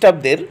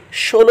 খ্রিস্টাব্দের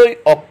 16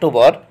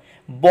 অক্টোবর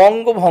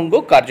বঙ্গভঙ্গ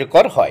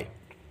কার্যকর হয়।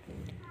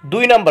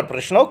 2 নম্বর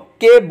প্রশ্ন,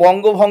 কে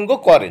বঙ্গভঙ্গ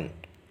করেন?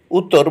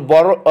 উত্তর,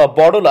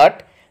 বড়লাট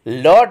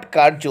লর্ড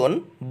কার্জন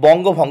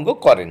বঙ্গভঙ্গ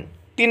করেন।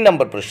 3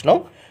 নম্বর প্রশ্ন,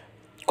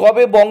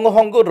 কবে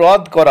বঙ্গভঙ্গ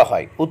রদ করা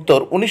হয়? উত্তর,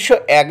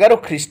 1911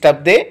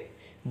 খ্রিস্টাব্দে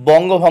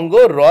বঙ্গভঙ্গ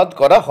রদ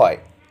করা হয়।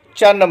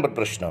 4 নম্বর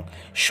প্রশ্ন,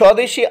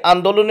 স্বদেশী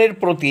আন্দোলনের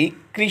প্রতি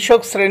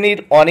কৃষক শ্রেণীর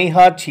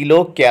অনীহা ছিল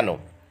কেন?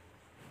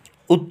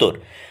 উত্তর,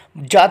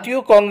 জাতীয়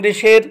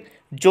কংগ্রেসের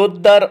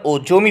জোরদার ও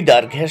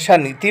জমিদার ঘেঁষা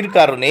নীতির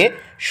কারণে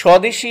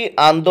স্বদেশী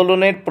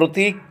আন্দোলনের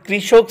প্রতি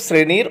কৃষক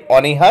শ্রেণীর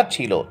অনীহা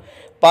ছিল।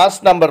 5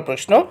 নম্বর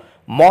প্রশ্ন,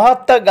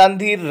 মহাত্মা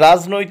গান্ধীর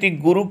রাজনৈতিক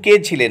গুরু কে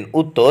ছিলেন?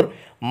 উত্তর,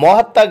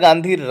 মহাত্মা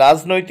গান্ধীর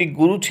রাজনৈতিক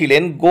গুরু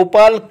ছিলেন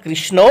গোপাল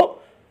কৃষ্ণ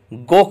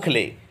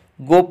গোখলে।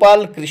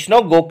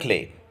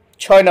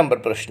 6 নম্বর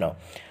প্রশ্ন,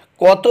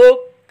 কত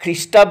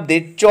খ্রিস্টাব্দে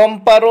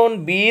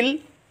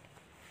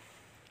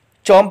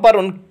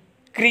চম্পারণ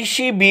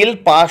কৃষি বিল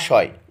পাশ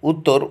হয়?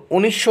 উত্তর,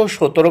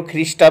 1917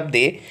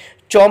 খ্রিস্টাব্দে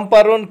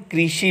চম্পারণ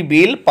কৃষি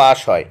বিল পাশ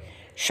হয়।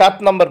 7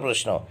 নম্বর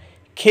প্রশ্ন,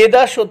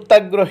 খেদা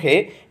সত্যাগ্রহে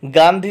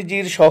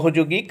গান্ধীজির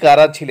সহযোগী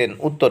কারা ছিলেন?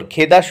 উত্তর,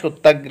 খেদা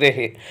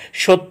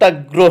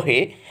সত্যাগ্রহে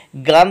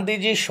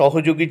গান্ধীজির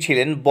সহযোগী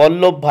ছিলেন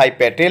বল্লভভাই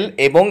প্যাটেল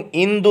এবং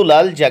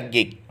ইন্দুলাল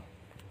যাজ্ঞিক।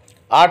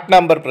 8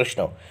 নম্বর প্রশ্ন,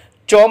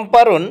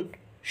 চম্পারণ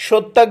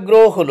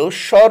সত্যাগ্রহ হল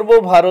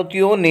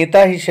সর্বভারতীয়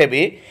নেতা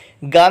হিসেবে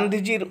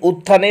গান্ধীজির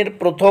উত্থানের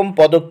প্রথম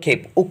পদক্ষেপ।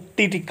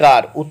 উক্তিটি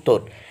কার? উত্তর,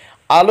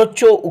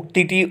 আলোচ্য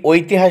উক্তিটি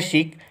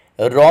ঐতিহাসিক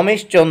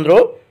রমেশচন্দ্র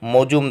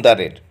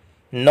মজুমদারের।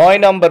 9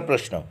 নম্বর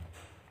প্রশ্ন,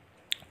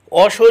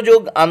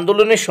 অসহযোগ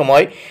আন্দোলনের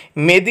সময়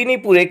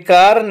মেদিনীপুরে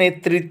কার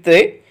নেতৃত্বে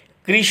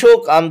কৃষক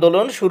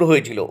আন্দোলন শুরু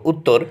হয়েছিল?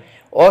 উত্তর,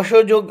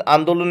 অসহযোগ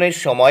আন্দোলনের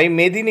সময়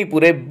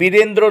মেদিনীপুরে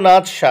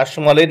বীরেন্দ্রনাথ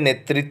শাসমলের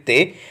নেতৃত্বে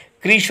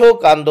কৃষক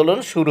আন্দোলন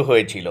শুরু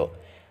হয়েছিল।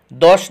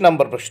 10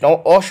 নম্বর প্রশ্ন,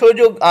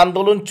 অসহযোগ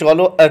আন্দোলন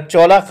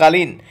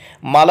চলাকালীন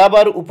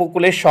মালাবার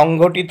উপকূলে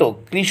সংঘটিত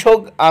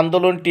কৃষক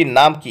আন্দোলনটির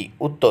নাম কি?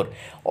 উত্তর,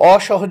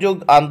 অসহযোগ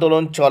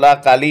আন্দোলন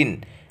চলাকালীন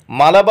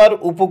মালাবার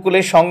উপকূলে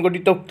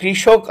সংগঠিত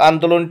কৃষক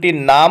আন্দোলনটির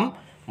নাম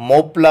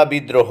মোপলা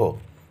বিদ্রোহ।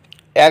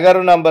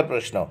 11 নম্বর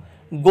প্রশ্ন,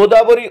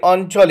 গোদাবরী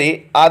অঞ্চলে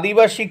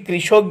আদিবাসী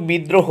কৃষক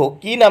বিদ্রোহ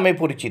কী নামে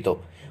পরিচিত?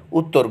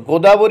 উত্তর,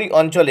 গোদাবরী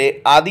অঞ্চলে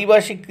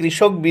আদিবাসী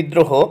কৃষক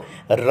বিদ্রোহ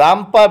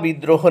রাম্পা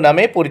বিদ্রোহ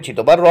নামে পরিচিত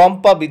বা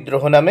রম্পা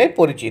বিদ্রোহ নামে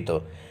পরিচিত।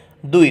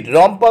 2,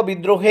 রম্পা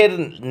বিদ্রোহের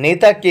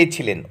নেতা কে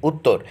ছিলেন?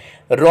 উত্তর,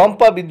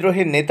 রম্পা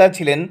বিদ্রোহের নেতা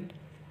ছিলেন,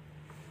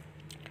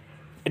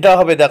 এটা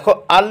হবে দেখো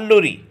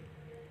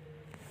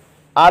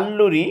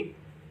আল্লুরি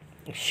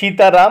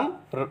সীতারাম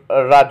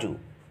রাজু।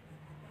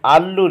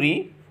 আল্লুরি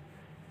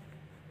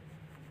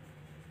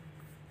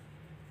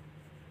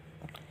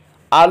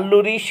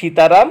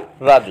সীতারাম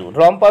রাজু।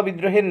 রম্পা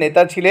বিদ্রোহের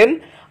নেতা ছিলেন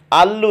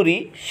আল্লুরি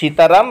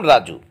সীতারাম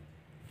রাজু।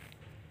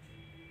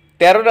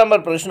 13 নম্বর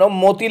প্রশ্ন,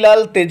 মতিলাল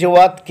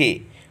তেজওয়াত কে?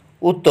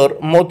 উত্তর,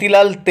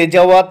 মতিলাল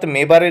তেজওয়াত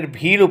মেবারের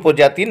ভীল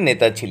উপজাতির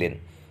নেতা ছিলেন।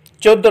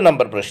 14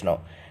 নম্বর প্রশ্ন,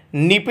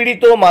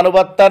 নিপীড়িত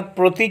মানবাত্মার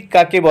প্রতীক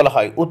কাকে বলা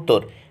হয়?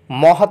 উত্তর,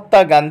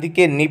 মহাত্মা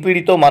গান্ধীকে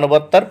নিপীড়িত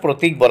মানবাত্মার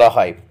প্রতীক বলা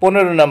হয়।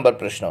 15 নম্বর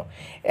প্রশ্ন,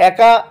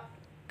 একা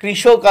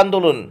কৃষক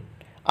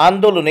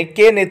আন্দোলনে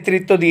কে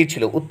নেতৃত্ব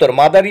দিয়েছিল? উত্তর,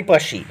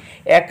 মাদারিপাশি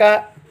একা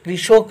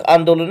কৃষক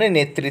আন্দোলনে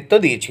নেতৃত্ব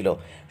দিয়েছিল।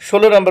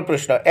 16 নম্বর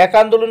প্রশ্ন, একা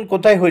আন্দোলন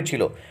কোথায়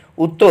হয়েছিল?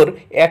 উত্তর,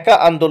 একা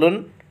আন্দোলন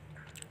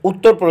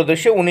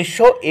উত্তরপ্রদেশে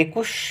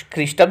 1921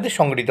 খ্রিস্টাব্দে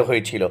সংগঠিত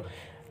হয়েছিল।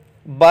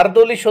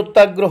 বারদৌলি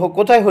সত্যাগ্রহ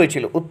কোথায়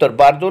হয়েছিল? উত্তর,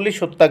 বারদৌলি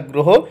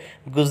সত্যাগ্রহ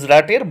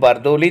গুজরাটের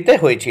বারদৌলিতে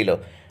হয়েছিল।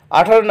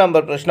 18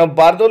 নম্বর প্রশ্ন,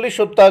 বারদৌলি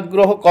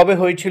সত্যাগ্রহ কবে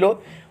হয়েছিল?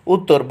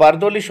 উত্তর,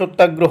 বারদৌলি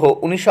সত্যাগ্রহ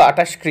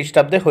 1928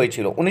 খ্রিস্টাব্দে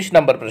হয়েছিল। 19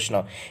 নম্বর প্রশ্ন,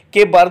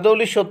 কে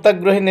বারদৌলি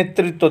সত্যাগ্রহে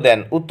নেতৃত্ব দেন?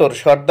 উত্তর,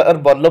 সর্দার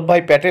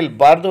বল্লভভাই প্যাটেল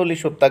বারদৌলি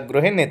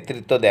সত্যাগ্রহে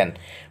নেতৃত্ব দেন।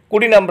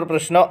 20 নম্বর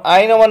প্রশ্ন,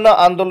 আইন অমান্য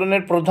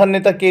আন্দোলনের প্রধান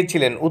নেতা কে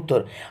ছিলেন? উত্তর,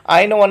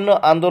 আইন অমান্য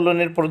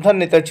আন্দোলনের প্রধান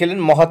নেতা ছিলেন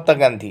মহাত্মা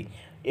গান্ধী।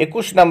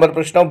 21 নম্বর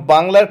প্রশ্ন,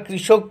 বাংলার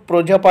কৃষক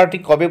প্রজা পার্টি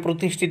কবে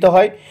প্রতিষ্ঠিত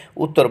হয়?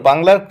 উত্তর,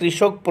 বাংলার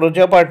কৃষক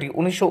প্রজা পার্টি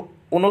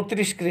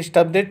 1929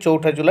 খ্রিস্টাব্দের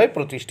 4 জুলাই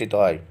প্রতিষ্ঠিত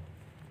হয়।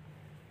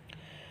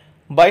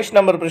 22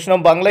 নম্বর প্রশ্ন,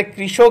 বাংলায়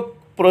কৃষক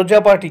প্রজা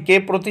পার্টি কে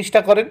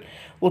প্রতিষ্ঠা করেন?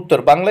 উত্তর,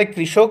 বাংলায়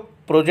কৃষক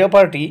প্রজা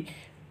পার্টি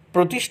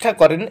প্রতিষ্ঠা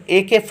করেন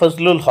A.K.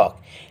 ফজলুল হক।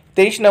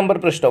 23 নম্বর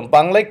প্রশ্ন,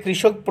 বাংলায়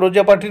কৃষক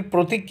প্রজা পার্টির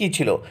প্রতীক কী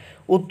ছিল?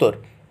 উত্তর,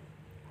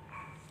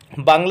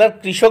 বাংলার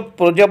কৃষক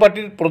প্রজা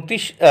পার্টির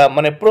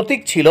প্রতীক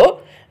ছিল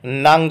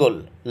লাঙ্গল।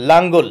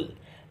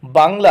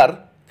 বাংলার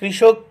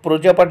কৃষক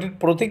প্রজা পার্টির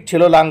প্রতীক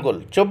ছিল লাঙ্গল।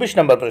 24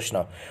 নম্বর প্রশ্ন,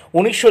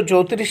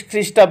 1934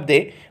 খ্রিস্টাব্দে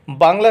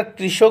বাংলার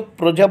কৃষক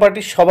প্রজা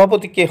পার্টির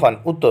সভাপতি কে হন?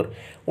 উত্তর,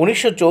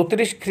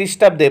 1934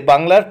 খ্রিস্টাব্দে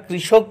বাংলার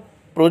কৃষক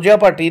প্রজা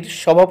পার্টির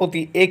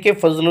সভাপতি A.K.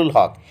 ফজলুল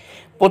হক।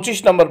 25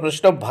 নম্বর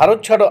প্রশ্ন, ভারত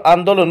ছাড়ো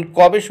আন্দোলন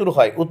কবে শুরু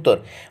হয়? উত্তর,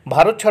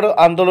 ভারত ছাড়ো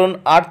আন্দোলন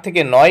 8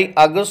 থেকে 9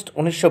 আগস্ট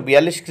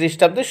 1942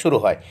 খ্রিস্টাব্দে শুরু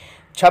হয়।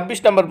 26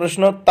 নম্বর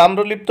প্রশ্ন,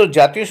 তাম্রলিপ্ত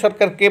জাতীয়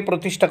সরকার কে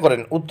প্রতিষ্ঠা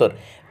করেন? উত্তর,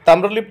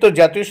 তাম্রলিপ্ত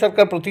জাতীয়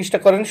সরকার প্রতিষ্ঠা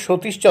করেন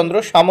সতীশচন্দ্র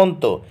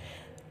সামন্ত।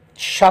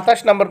 27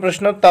 নম্বর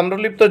প্রশ্ন,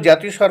 তাম্রলিপ্ত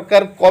জাতীয়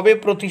সরকার কবে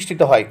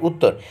প্রতিষ্ঠিত হয়?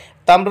 উত্তর,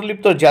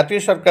 তাম্রলিপ্ত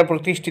জাতীয় সরকার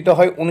প্রতিষ্ঠিত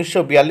হয়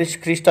 1942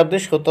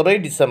 খ্রিস্টাব্দের 17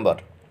 ডিসেম্বর।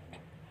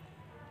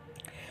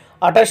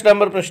 28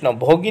 নম্বর প্রশ্ন,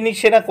 ভগিনী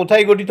সেনা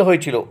কোথায় গঠিত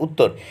হয়েছিল?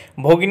 উত্তর,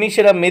 ভগিনী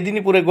সেনা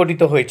মেদিনীপুরে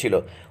গঠিত হয়েছিল।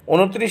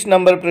 29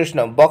 নম্বর প্রশ্ন,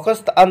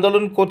 বখস্ত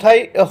আন্দোলন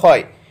কোথায়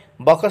হয়?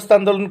 বখস্ত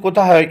আন্দোলন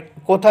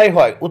কোথায়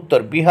হয়? উত্তর,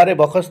 বিহারে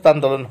বখস্ত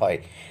আন্দোলন হয়।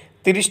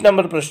 30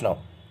 নম্বর প্রশ্ন,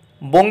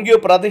 বঙ্গীয়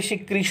প্রাদেশিক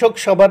কৃষক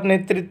সভার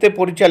নেতৃত্বে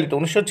পরিচালিত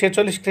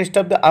 1946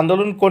 খ্রিস্টাব্দে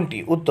আন্দোলন কোনটি?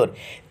 উত্তর,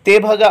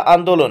 তেভাগা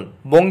আন্দোলন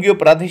বঙ্গীয়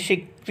প্রাদেশিক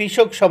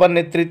কৃষক সভার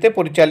নেতৃত্বে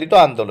পরিচালিত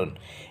আন্দোলন।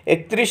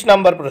 31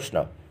 নম্বর প্রশ্ন,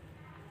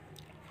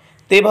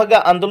 তেভাগা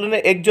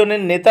আন্দোলনের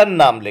একজনের নেতার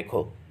নাম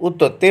লেখো।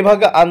 উত্তর,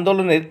 তেভাগা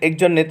আন্দোলনের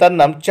একজন নেতার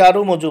নাম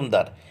চারু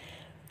মজুমদার।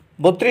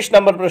 32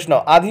 নম্বর প্রশ্ন,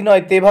 আধি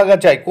নয় তেভাগা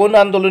চাই কোন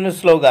আন্দোলনের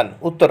স্লোগান?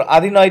 উত্তর,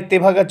 আধি নয়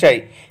তেভাগা চাই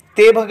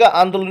তেভাগা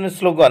আন্দোলনের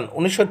স্লোগান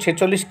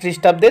 1946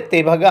 খ্রিস্টাব্দে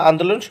তেভাগা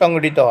আন্দোলন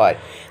সংগঠিত হয়।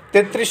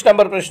 33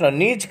 নম্বর প্রশ্ন,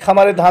 নিজ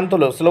খামারে ধান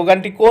তোলো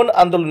স্লোগানটি কোন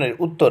আন্দোলনের?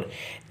 উত্তর,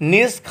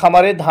 নিজ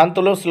খামারে ধান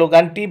তোলো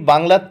স্লোগানটি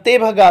বাংলার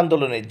তেভাগা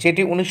আন্দোলনের,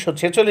 যেটি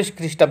 1946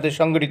 খ্রিস্টাব্দে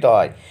সংগঠিত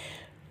হয়।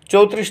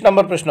 34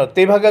 নম্বর প্রশ্ন,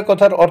 তেভাগা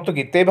কথার অর্থ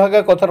কী? তেভাগা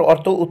কথার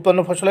অর্থ উৎপন্ন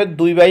ফসলের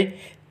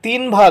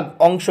 2/3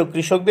 অংশ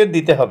কৃষকদের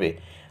দিতে হবে।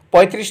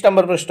 35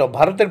 নম্বর প্রশ্ন,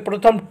 ভারতের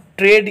প্রথম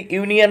ট্রেড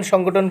ইউনিয়ন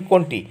সংগঠন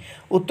কোনটি?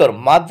 উত্তর,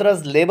 মাদ্রাজ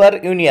লেবার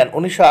ইউনিয়ন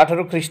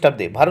 1918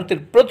 খ্রিস্টাব্দে ভারতের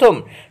প্রথম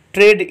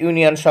ট্রেড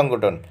ইউনিয়ন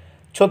সংগঠন।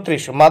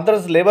 36,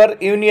 মাদ্রাজ লেবার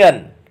ইউনিয়ন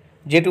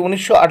যেটি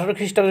 1918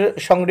 খ্রিস্টাব্দে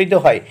সংগঠিত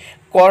হয়।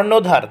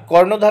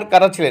 কর্ণধার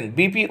কারা ছিলেন?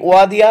 বিপি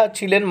ওয়াদিয়া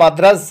ছিলেন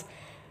মাদ্রাজ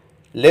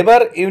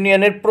লেবার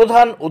ইউনিয়নের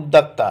প্রধান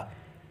উদ্যোক্তা?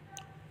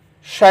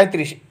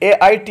 37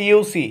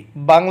 এআইটিইউসি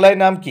বাংলায়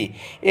নাম কি?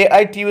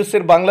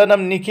 এআইটিইউসির বাংলা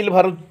নাম নিখিল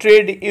ভারত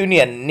ট্রেড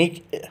ইউনিয়ন,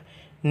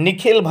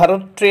 নিখিল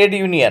ভারত ট্রেড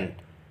ইউনিয়ন।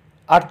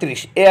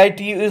 38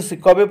 এআইটিইউসি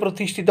কবে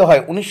প্রতিষ্ঠিত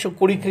হয়?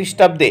 1920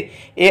 খ্রিস্টাব্দে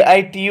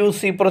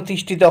এআইটিইউসি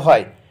প্রতিষ্ঠিত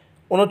হয়।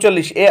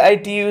 39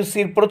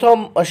 এআইটিইউসির প্রথম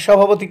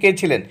সভাপতি কে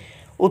ছিলেন?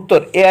 উত্তর,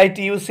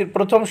 এআইটিইউসির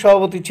প্রথম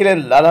সভাপতি ছিলেন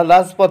লালা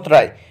লাজপত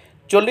রায়।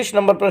 40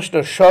 নম্বর প্রশ্ন,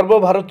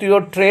 সর্বভারতীয়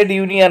ট্রেড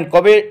ইউনিয়ন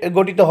কবে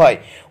গঠিত হয়?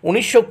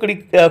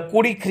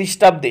 1920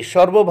 খ্রিস্টাব্দে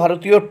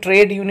সর্বভারতীয়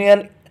ট্রেড ইউনিয়ন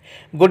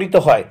গঠিত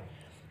হয়।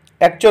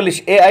 41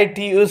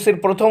 এআইটিইউসির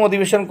প্রথম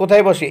অধিবেশন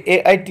কোথায় বসে?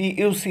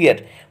 এআইটিইউসি এর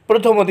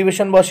প্রথম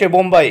অধিবেশন বসে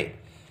বোম্বাইয়ে।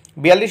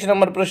 42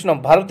 নম্বর প্রশ্ন,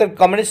 ভারতের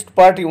কমিউনিস্ট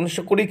পার্টি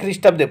 1920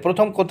 খ্রিস্টাব্দে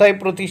প্রথম কোথায়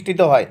প্রতিষ্ঠিত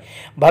হয়?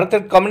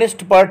 ভারতের কমিউনিস্ট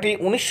পার্টি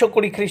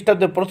 1920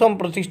 খ্রিস্টাব্দে প্রথম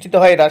প্রতিষ্ঠিত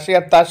হয়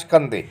রাশিয়ার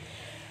তাশকান্দে।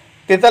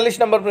 43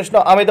 নম্বর প্রশ্ন,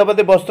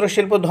 আহমেদাবাদে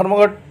বস্ত্রশিল্প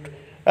ধর্মঘট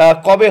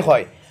কবে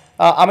হয়?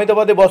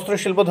 আহমেদাবাদে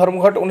বস্ত্রশিল্প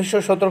ধর্মঘট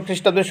 1917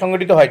 খ্রিস্টাব্দে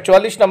সংগঠিত হয়।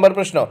 44 নম্বর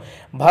প্রশ্ন,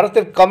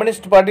 ভারতের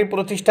কমিউনিস্ট পার্টি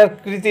প্রতিষ্ঠার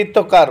কৃতিত্ব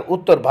কার?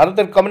 উত্তর,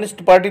 ভারতের কমিউনিস্ট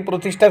পার্টি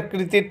প্রতিষ্ঠার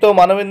কৃতিত্ব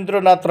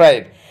মানবেন্দ্রনাথ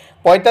রায়ের।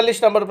 45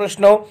 নম্বর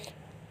প্রশ্ন,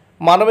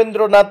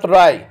 মানবেন্দ্রনাথ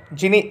রায়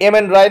যিনি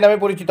এম.এন. রায় নামে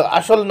পরিচিত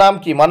আসল নাম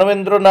কি?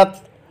 মানবেন্দ্রনাথ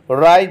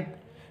রায়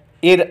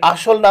এর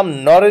আসল নাম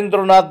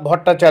নরেন্দ্রনাথ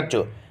ভট্টাচার্য।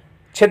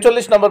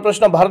 46 নম্বর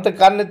প্রশ্ন, ভারতের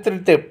কার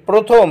নেতৃত্বে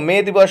প্রথম মে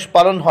দিবস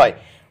পালন হয়?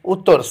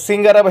 উত্তর,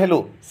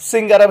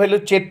 সিঙ্গারাভেলু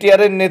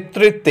চেট্টিয়ারের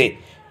নেতৃত্বে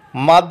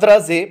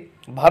মাদ্রাজে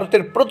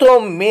ভারতের প্রথম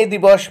মে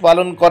দিবস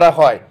পালন করা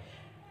হয়।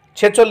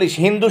 46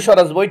 হিন্দু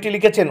স্বরাজ বইটি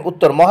লিখেছেন?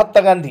 উত্তর,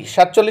 মহাত্মা গান্ধী।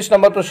 47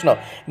 নম্বর প্রশ্ন,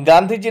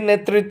 গান্ধীজির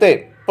নেতৃত্বে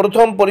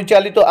প্রথম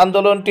পরিচালিত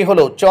আন্দোলনটি হল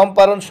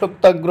চম্পারণ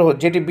সত্যাগ্রহ,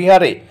 যেটি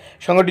বিহারে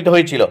সংগঠিত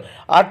হয়েছিল।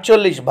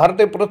 48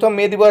 ভারতে প্রথম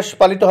মে দিবস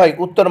পালিত হয়?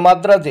 উত্তর,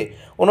 মাদ্রাজে।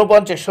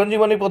 49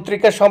 সঞ্জীবনী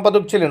পত্রিকার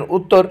সম্পাদক ছিলেন?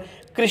 উত্তর,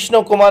 কৃষ্ণ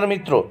কুমার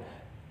মিত্র।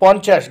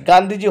 50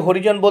 গান্ধীজি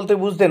হরিজন বলতে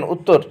বুঝতেন?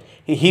 উত্তর,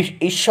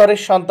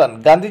 ঈশ্বরের সন্তান।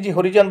 গান্ধীজি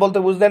হরিজন বলতে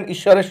বুঝতেন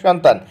ঈশ্বরের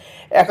সন্তান।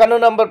 51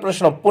 নম্বর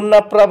প্রশ্ন,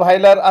 পুন্নাপ্রা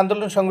ভাইলার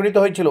আন্দোলন সংগঠিত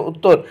হয়েছিল?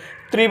 উত্তর,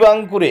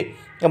 ত্রিবাঙ্কুরে।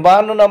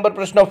 52 নম্বর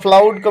প্রশ্ন,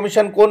 ফ্লাউড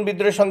কমিশন কোন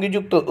বিদ্রোহের সঙ্গে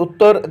যুক্ত?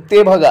 উত্তর,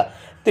 তেভাগা।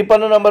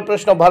 53 নম্বর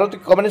প্রশ্ন,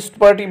 ভারতীয় কমিউনিস্ট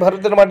পার্টি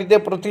ভারতের মাটিতে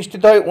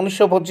প্রতিষ্ঠিত হয়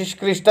 1925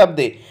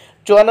 খ্রিস্টাব্দে।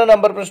 54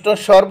 নম্বর প্রশ্ন,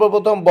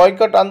 সর্বপ্রথম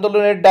বয়কট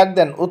আন্দোলনের ডাক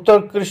দেন? উত্তর,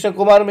 কৃষ্ণ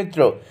কুমার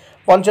মিত্র।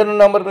 55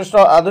 নম্বর প্রশ্ন,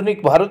 আধুনিক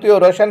ভারতীয়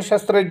রসায়ন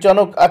শাস্ত্রের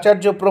জনক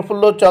আচার্য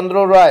প্রফুল্ল চন্দ্র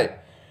রায়।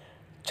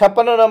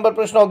 56 নম্বর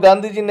প্রশ্ন,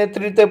 গান্ধীজির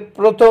নেতৃত্বে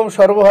প্রথম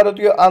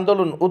সর্বভারতীয়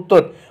আন্দোলন?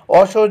 উত্তর,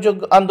 অসহযোগ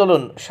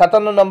আন্দোলন।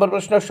 57 নম্বর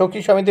প্রশ্ন,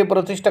 সখী সমিতি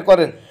প্রতিষ্ঠা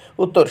করেন?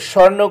 উত্তর,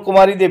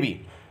 স্বর্ণকুমারী দেবী।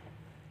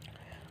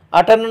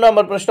 58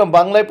 নম্বর প্রশ্ন,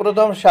 বাংলায়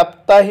প্রথম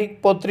সাপ্তাহিক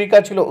পত্রিকা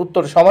ছিল?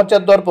 উত্তর,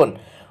 সমাচার দর্পণ।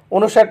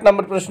 59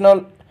 নম্বর প্রশ্ন,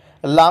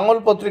 লাঙল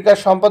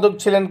পত্রিকার সম্পাদক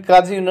ছিলেন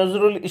কাজী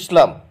নজরুল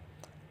ইসলাম।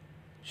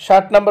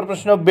 60 নম্বর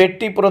প্রশ্ন,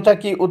 বেট্টি প্রথা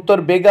কি? উত্তর,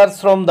 বেগার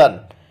শ্রমদান।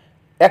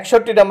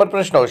 61 নম্বর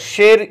প্রশ্ন,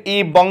 শের ই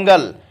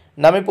বঙ্গাল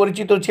নামে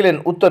পরিচিত ছিলেন?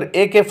 উত্তর,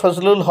 এ.কে.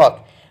 ফজলুল হক।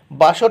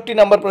 62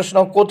 নম্বর প্রশ্ন,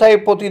 কোথায়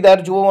পতিদার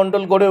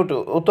যুবমণ্ডল গড়ে ওঠে?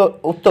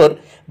 উত্তর,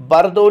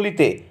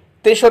 বারদৌলিতে।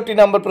 63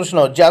 নম্বর প্রশ্ন,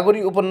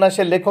 জাগরি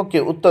উপন্যাসের লেখককে?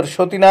 উত্তর,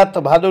 সতীনাথ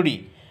ভাদুড়ী।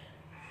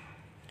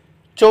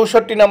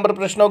 64 নম্বর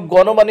প্রশ্ন,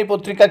 গণবাণী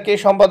পত্রিকা কে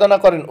সম্পাদনা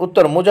করেন?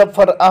 উত্তর,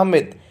 মুজাফফর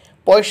আহমেদ।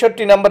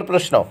 65 নম্বর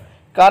প্রশ্ন,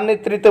 কার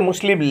নেতৃত্বে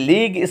মুসলিম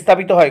লীগ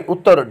স্থাপিত হয়?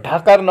 উত্তর,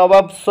 ঢাকার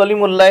নবাব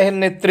সলিমুল্লাহের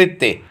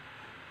নেতৃত্বে।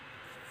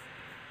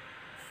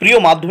 প্রিয়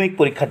মাধ্যমিক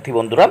পরীক্ষার্থী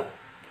বন্ধুরা,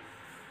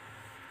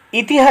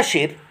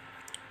 ইতিহাসের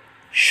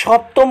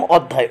 7ম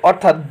অধ্যায়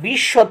অর্থাৎ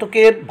 20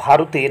 শতকের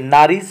ভারতে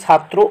নারী,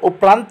 ছাত্র ও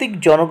প্রান্তিক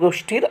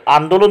জনগোষ্ঠীর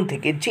আন্দোলন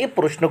থেকে যে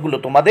প্রশ্নগুলো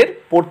তোমাদের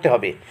পড়তে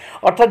হবে,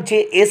 অর্থাৎ যে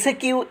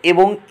SAQ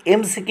এবং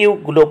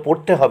MCQগুলো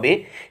পড়তে হবে,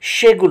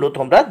 সেগুলো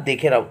তোমরা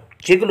দেখে নাও,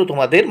 যেগুলো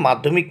তোমাদের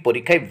মাধ্যমিক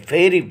পরীক্ষায়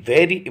ভেরি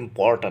ভেরি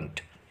ইম্পর্ট্যান্ট।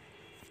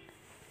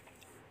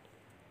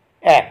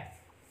 1.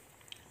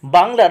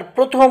 বাংলার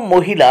প্রথম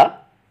মহিলা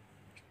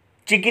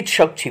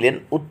চিকিৎসক ছিলেন?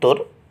 উত্তর,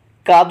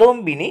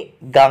 কাদম্বিনী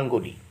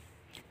গাঙ্গুলি।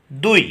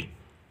 2.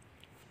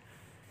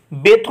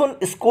 বেতন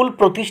স্কুল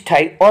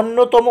প্রতিষ্ঠায়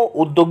অন্যতম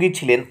উদ্যোগী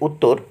ছিলেন?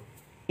 উত্তর,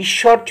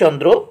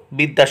 ঈশ্বরচন্দ্র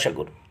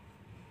বিদ্যাসাগর।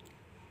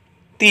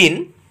 3.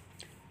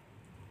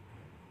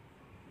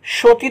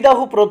 সতীদাহ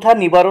প্রথা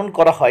নিবারণ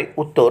করা হয়?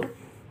 উত্তর,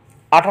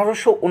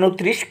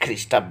 1829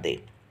 খ্রিস্টাব্দে।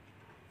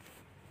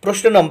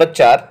 প্রশ্ন নম্বর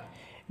 4,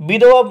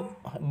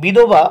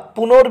 বিধবা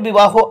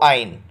পুনর্বিবাহ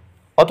আইন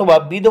অথবা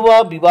বিধবা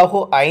বিবাহ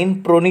আইন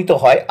প্রণীত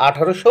হয়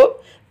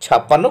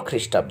 1856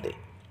 খ্রিস্টাব্দে।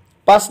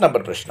 5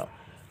 নম্বর প্রশ্ন,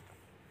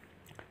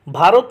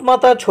 ভারত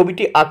মাতা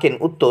ছবিটি আঁকেন?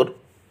 উত্তর,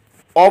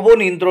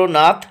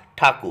 অবনীন্দ্রনাথ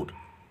ঠাকুর।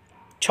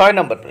 6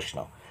 নম্বর প্রশ্ন,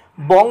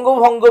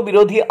 বঙ্গভঙ্গ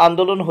বিরোধী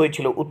আন্দোলন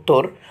হয়েছিল?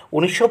 উত্তর,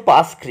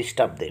 1905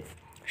 খ্রিস্টাব্দে।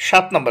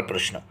 7 নম্বর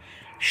প্রশ্ন,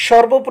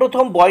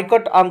 সর্বপ্রথম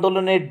বয়কট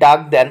আন্দোলনের ডাক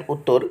দেন?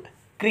 উত্তর,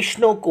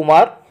 কৃষ্ণ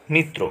কুমার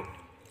মিত্র।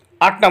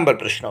 8 নম্বর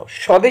প্রশ্ন,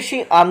 স্বদেশী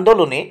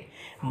আন্দোলনে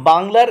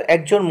বাংলার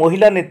একজন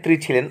মহিলা নেত্রী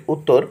ছিলেন?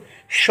 উত্তর,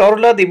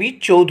 সরলা দেবী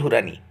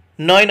চৌধুরানী।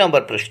 9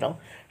 নম্বর প্রশ্ন,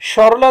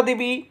 সরলা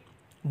দেবী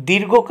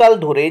দীর্ঘকাল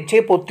ধরে যে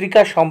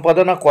পত্রিকা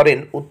সম্পাদনা করেন?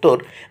 উত্তর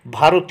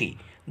ভারতী।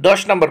 10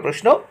 নম্বর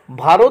প্রশ্ন,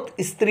 ভারত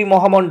স্ত্রী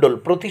মহামণ্ডল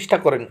প্রতিষ্ঠা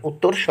করেন?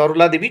 উত্তর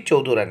সরলা দেবী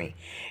চৌধুরানী।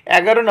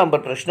 11 নম্বর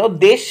প্রশ্ন,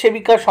 দেশ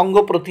সেবিকা সংঘ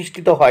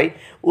প্রতিষ্ঠিত হয়?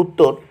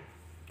 উত্তর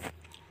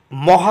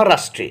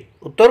মহারাষ্ট্রে।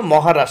 উত্তর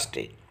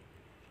মহারাষ্ট্রে।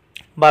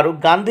 12,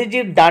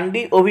 গান্ধীজির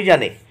ডান্ডি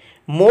অভিযানে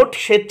মোট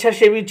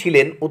স্বেচ্ছাসেবী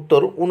ছিলেন?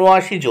 উত্তর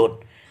 79 জন।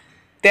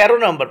 13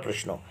 নম্বর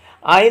প্রশ্ন,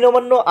 আইন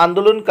অমান্য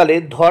আন্দোলনকালে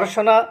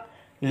ধর্ষণা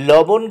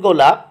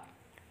লবণগোলা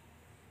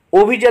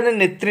অভিযানের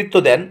নেতৃত্ব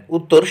দেন?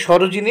 উত্তর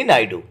সরোজিনী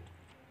নাইডু।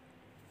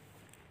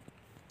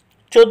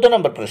 14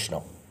 নম্বর প্রশ্ন,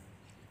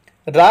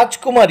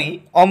 রাজকুমারী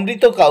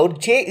অমৃত কাউর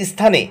যে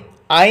স্থানে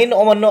আইন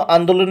অমান্য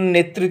আন্দোলনের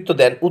নেতৃত্ব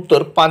দেন?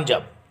 উত্তর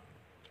পাঞ্জাব।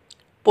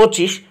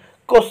 25,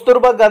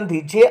 কস্তুরবা গান্ধী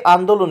যে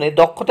আন্দোলনে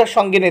দক্ষতার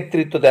সঙ্গে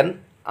নেতৃত্ব দেন?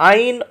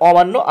 আইন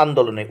অমান্য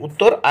আন্দোলনে।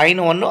 উত্তর আইন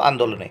অমান্য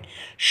আন্দোলনে।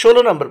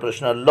 16 নম্বর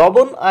প্রশ্ন,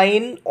 লবণ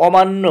আইন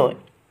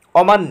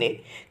অমান্যে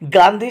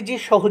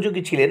গান্ধীজির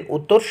সহযোগী ছিলেন?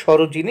 উত্তর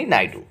সরোজিনী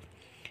নাইডু।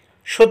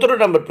 17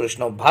 নম্বর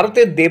প্রশ্ন,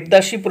 ভারতের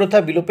দেবদাসী প্রথা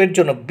বিলোপের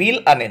জন্য বিল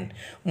আনেন?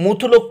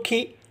 মুথুলক্ষ্মী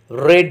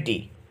রেড্ডি।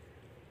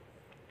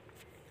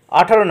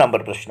 18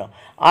 নম্বর প্রশ্ন,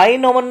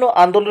 আইন অমান্য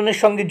আন্দোলনের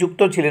সঙ্গে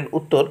যুক্ত ছিলেন?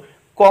 উত্তর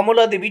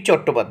কমলা দেবী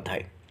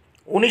চট্টোপাধ্যায়।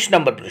 19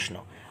 নম্বর প্রশ্ন,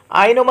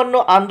 আইন অমান্য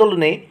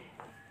আন্দোলনে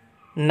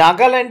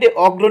নাগাল্যান্ডে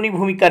অগ্রণী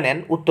ভূমিকা নেন?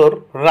 উত্তর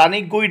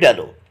রানী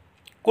গুইডালো।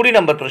 20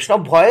 নম্বর প্রশ্ন,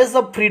 ভয়েস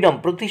অফ ফ্রিডম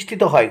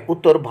প্রতিষ্ঠিত হয়?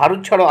 উত্তর ভারত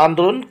ছাড়ো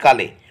আন্দোলন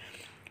কালে।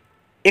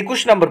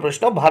 21 নম্বর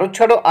প্রশ্ন, ভারত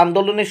ছাড়ো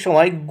আন্দোলনের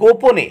সময়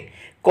গোপনে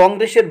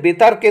কংগ্রেসের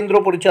বেতার কেন্দ্র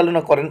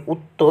পরিচালনা করেন?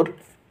 উত্তর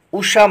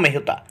উষা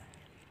মেহতা।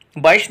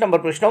 22 নম্বর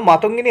প্রশ্ন,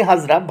 মাতঙ্গিনী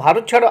হাজরা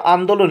ভারত ছাড়ো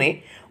আন্দোলনে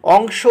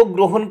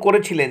অংশগ্রহণ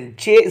করেছিলেন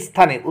যে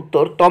স্থানে?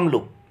 উত্তর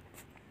তমলুক।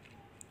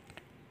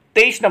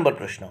 23 নম্বর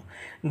প্রশ্ন,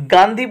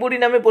 গান্ধী বুড়ি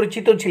নামে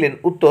পরিচিত ছিলেন?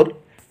 উত্তর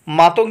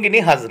মাতঙ্গিনী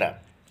হাজরা।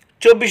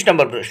 24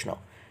 নম্বর প্রশ্ন,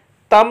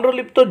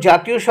 তাম্রলিপ্ত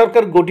জাতীয়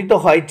সরকার গঠিত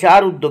হয়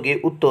যার উদ্যোগে?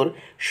 উত্তর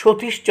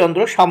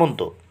সতীশচন্দ্র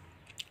সামন্ত।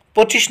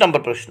 25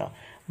 নম্বর প্রশ্ন,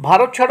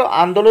 ভারত ছাড়ো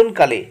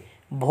আন্দোলনকালে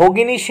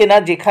ভগিনী সেনা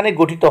যেখানে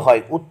গঠিত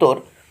হয়? উত্তর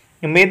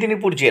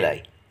মেদিনীপুর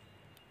জেলায়।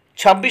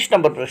 26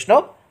 নম্বর প্রশ্ন,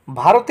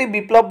 ভারতে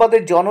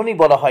বিপ্লববাদের জননী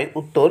বলা হয়?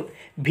 উত্তর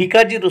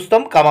ভিকাজি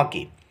রুস্তম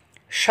কামাকি।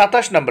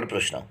 27 নম্বর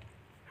প্রশ্ন,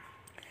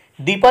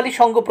 দীপালি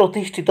সংঘ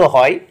প্রতিষ্ঠিত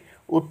হয়?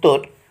 উত্তর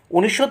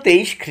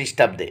 1923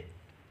 খ্রিস্টাব্দে।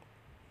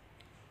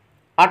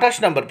 28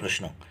 নম্বর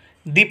প্রশ্ন,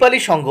 দীপালি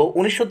সংঘ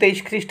 1923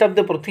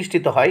 খ্রিস্টাব্দে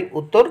প্রতিষ্ঠিত হয়?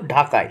 উত্তর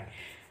ঢাকায়।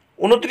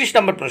 29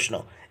 নম্বর প্রশ্ন,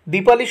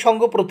 দীপালি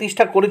সংঘ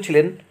প্রতিষ্ঠা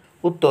করেছিলেন?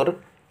 উত্তর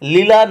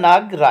লীলা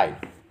নাগ রায়।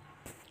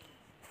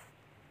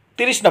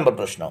 30 নম্বর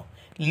প্রশ্ন,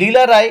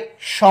 লীলা রায়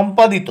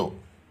সম্পাদিত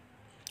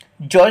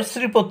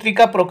জয়শ্রী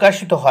পত্রিকা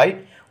প্রকাশিত হয়?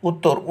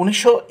 উত্তর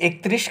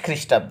 1931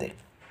 খ্রিস্টাব্দে।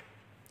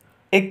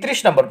 31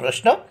 নম্বর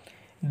প্রশ্ন,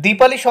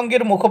 দীপালি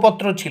সংঘের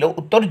মুখপত্র ছিল?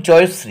 উত্তর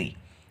জয়শ্রী।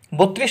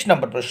 32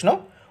 নম্বর প্রশ্ন,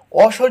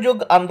 অসহযোগ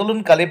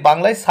আন্দোলনকালে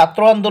বাংলায়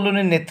ছাত্র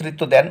আন্দোলনের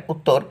নেতৃত্ব দেন?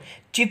 উত্তর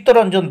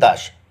চিত্তরঞ্জন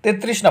দাস।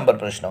 33 নম্বর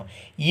প্রশ্ন,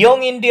 ইয়ং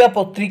ইন্ডিয়া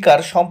পত্রিকার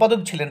সম্পাদক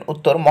ছিলেন?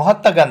 উত্তর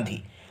মহাত্মা গান্ধী।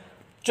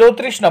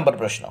 34 নম্বর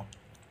প্রশ্ন,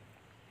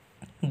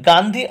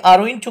 গান্ধী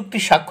আরউইন চুক্তি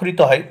স্বাক্ষরিত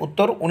হয়?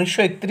 উত্তর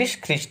 1931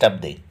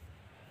 খ্রিস্টাব্দে।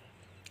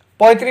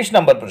 35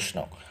 নম্বর প্রশ্ন,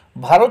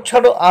 ভারত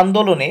ছাড়ো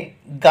আন্দোলনে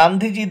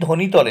গান্ধীজি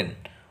ধ্বনি তোলেন?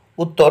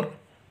 উত্তর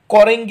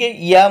করেঙ্গে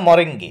ইয়া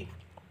মরেঙ্গে।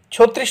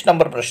 36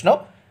 নম্বর প্রশ্ন,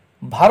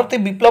 ভারতে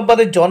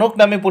বিপ্লববাদের জনক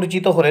নামে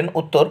পরিচিত হলেন?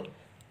 উত্তর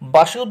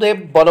বাসুদেব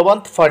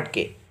বলবন্ত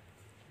ফডকে।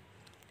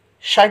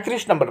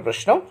 37 নম্বর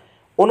প্রশ্ন,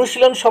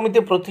 অনুশীলন সমিতি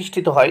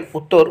প্রতিষ্ঠিত হয়?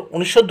 উত্তর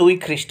 1902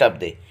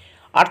 খ্রিস্টাব্দে।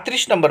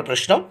 38 নম্বর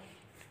প্রশ্ন,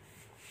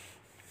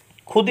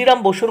 ক্ষুদিরাম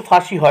বসুর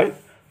ফাঁসি হয়?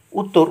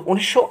 উত্তর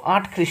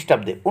 1908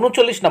 খ্রিস্টাব্দে।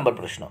 39 নম্বর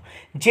প্রশ্ন,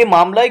 যে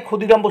মামলায়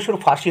ক্ষুদিরাম বসুর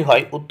ফাঁসি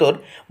হয়? উত্তর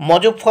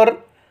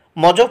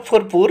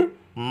মজফ্ফরপুর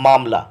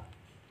মামলা।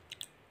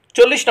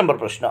 40 নম্বর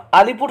প্রশ্ন,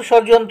 আলিপুর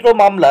ষড়যন্ত্র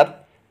মামলার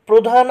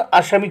প্রধান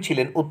আসামি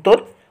ছিলেন? উত্তর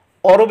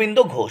অরবিন্দ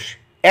ঘোষ।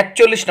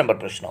 41 নম্বর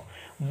প্রশ্ন,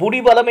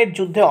 বুড়িবালামের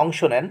যুদ্ধে অংশ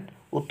নেন?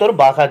 উত্তর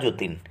বাঘা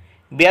যতীন।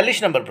 42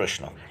 নম্বর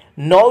প্রশ্ন,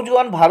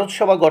 নওজোয়ান ভারত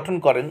সভা গঠন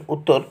করেন?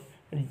 উত্তর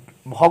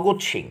ভগৎ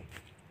সিং।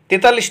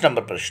 43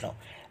 নম্বর প্রশ্ন,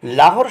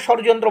 লাহোর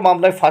ষড়যন্ত্র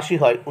মামলায় ফাঁসি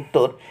হয়?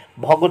 উত্তর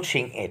ভগৎ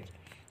সিং এর।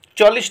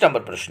 44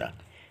 নম্বর প্রশ্ন,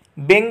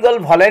 বেঙ্গল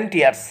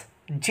ভলান্টিয়ার্স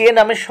যে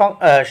নামে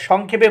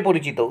সংক্ষেপে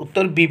পরিচিত?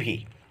 উত্তর বিভি।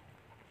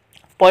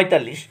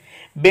 45,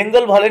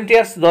 বেঙ্গল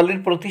ভলান্টিয়ার্স দলের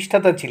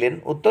প্রতিষ্ঠাতা ছিলেন?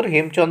 উত্তর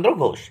হেমচন্দ্র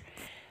ঘোষ।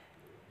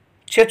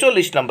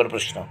 46 নম্বর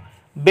প্রশ্ন,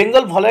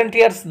 বেঙ্গল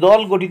ভলান্টিয়ার্স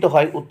দল গঠিত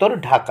হয়? উত্তর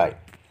ঢাকায়।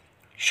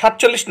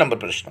 47 নম্বর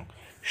প্রশ্ন,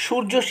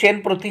 সূর্য সেন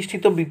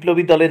প্রতিষ্ঠিত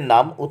বিপ্লবী দলের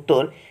নাম?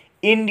 উত্তর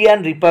ইন্ডিয়ান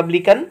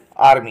রিপাবলিকান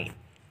আর্মি।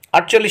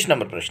 48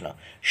 নম্বর প্রশ্ন,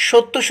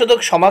 সত্যশোধক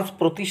সমাজ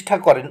প্রতিষ্ঠা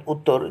করেন?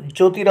 উত্তর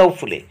জ্যোতিরাও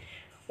ফুলে।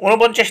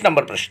 49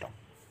 নম্বর প্রশ্ন,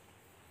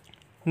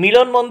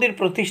 মিলন মন্দির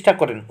প্রতিষ্ঠা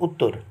করেন?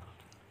 উত্তর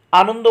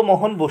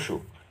আনন্দমোহন বসু।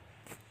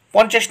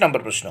 50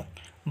 নম্বর প্রশ্ন,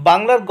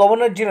 বাংলার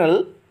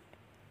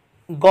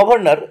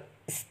গভর্নর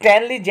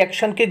স্ট্যানলি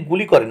জ্যাকসনকে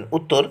গুলি করেন?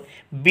 উত্তর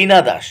বীণা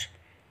দাস।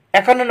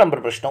 51 নম্বর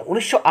প্রশ্ন,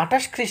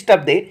 1928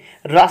 খ্রিস্টাব্দে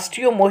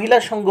রাষ্ট্রীয় মহিলা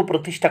সংঘ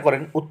প্রতিষ্ঠা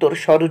করেন? উত্তর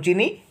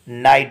সরোজিনী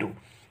নাইডু।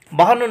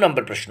 52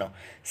 নম্বর প্রশ্ন,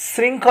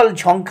 শৃঙ্খল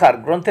ঝংকার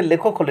গ্রন্থের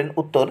লেখক হলেন?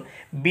 উত্তর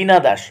বীণা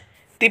দাস।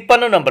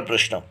 53 নম্বর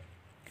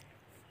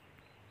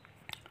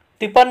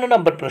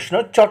প্রশ্ন,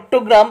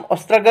 চট্টগ্রাম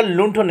অস্ত্রাগার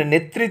লুণ্ঠনে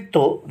নেতৃত্ব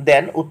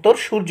দেন? উত্তর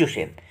সূর্য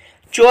সেন।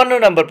 54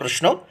 নম্বর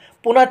প্রশ্ন,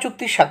 পুনা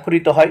চুক্তি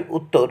স্বাক্ষরিত হয়?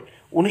 উত্তর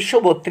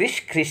 1932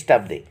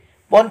 খ্রিস্টাব্দে।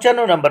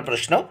 55 নম্বর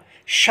প্রশ্ন,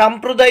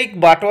 সাম্প্রদায়িক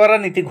বাটোয়ারা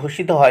নীতি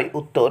ঘোষিত হয়?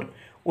 উত্তর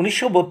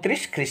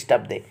 1932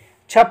 খ্রিস্টাব্দে।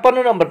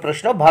 56 নম্বর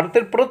প্রশ্ন,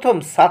 ভারতের প্রথম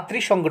ছাত্রী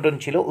সংগঠন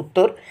ছিল?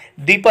 উত্তর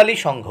দীপালি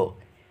সংঘ।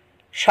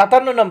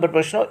 57 নম্বর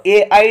প্রশ্ন,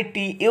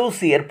 AITUC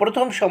এর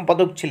প্রথম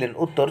সম্পাদক ছিলেন?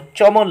 উত্তর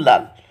চমন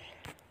লাল।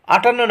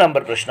 58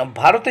 নম্বর প্রশ্ন,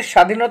 ভারতের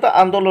স্বাধীনতা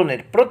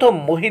আন্দোলনের প্রথম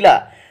মহিলা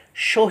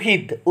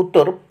শহীদ?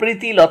 উত্তর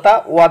প্রীতিলতা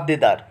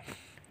ওয়াদ্দেদার।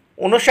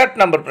 59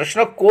 নম্বর প্রশ্ন,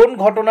 কোন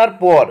ঘটনার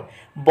পর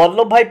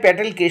বল্লভভাই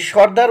প্যাটেলকে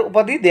সর্দার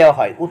উপাধি দেওয়া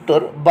হয়? উত্তর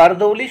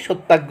বারদৌলি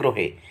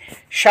সত্যাগ্রহে।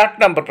 60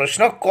 নম্বর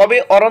প্রশ্ন, কবে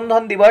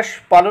অরন্ধন দিবস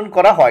পালন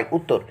করা হয়?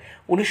 উত্তর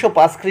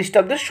 1905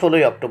 খ্রিস্টাব্দের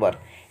 16 অক্টোবর।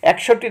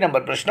 61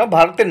 নম্বর প্রশ্ন,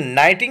 ভারতের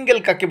নাইটিঙ্গেল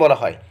কাকে বলা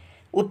হয়?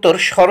 উত্তর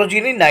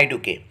সরোজিনী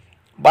নাইডুকে।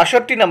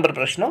 62 নম্বর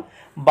প্রশ্ন,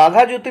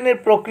 বাঘা যতীনের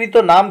প্রকৃত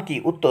নাম কি?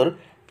 উত্তর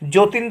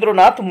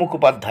যতীন্দ্রনাথ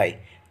মুখোপাধ্যায়।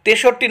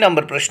 63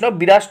 নম্বর প্রশ্ন,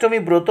 বীরাষ্টমী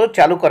ব্রত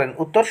চালু করেন?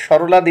 উত্তর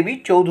সরলা দেবী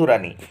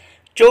চৌধুরানী।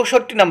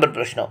 64 নম্বর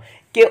প্রশ্ন,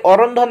 কে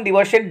অরন্ধন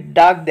দিবসের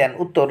ডাক দেন?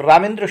 উত্তর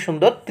রামেন্দ্র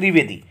সুন্দর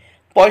ত্রিবেদী।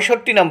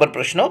 65 নম্বর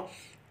প্রশ্ন,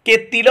 কে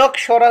তিলক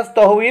স্বরাজ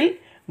তহবিল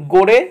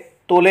গড়ে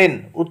তোলেন?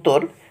 উত্তর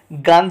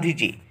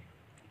গান্ধীজি।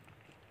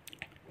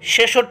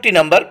 66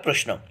 নম্বর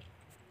প্রশ্ন,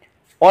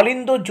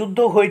 অলিন্দ যুদ্ধ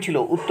হয়েছিল?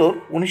 উত্তর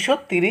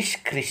 1930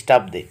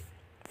 খ্রিস্টাব্দে।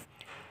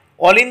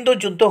 অলিন্দ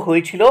যুদ্ধ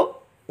হয়েছিল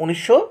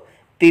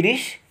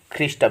 1930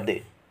 খ্রিস্টাব্দে।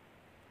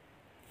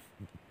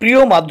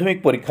 প্রিয় মাধ্যমিক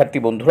পরীক্ষার্থী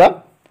বন্ধুরা,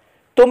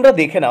 তোমরা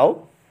দেখে নাও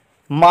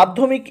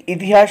মাধ্যমিক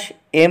ইতিহাস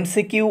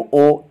MCQ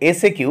ও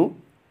SAQ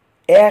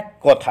এক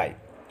কথায়।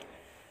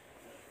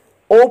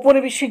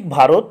 ঔপনিবেশিক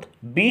ভারত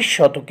 20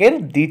 শতকের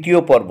দ্বিতীয়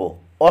পর্ব,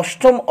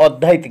 অষ্টম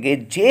অধ্যায় থেকে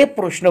যে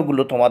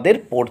প্রশ্নগুলো তোমাদের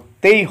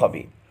পড়তেই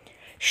হবে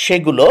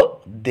সেগুলো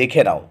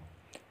দেখে নাও।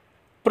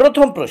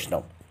 প্রথম প্রশ্ন,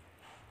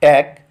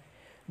 1.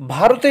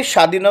 ভারতের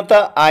স্বাধীনতা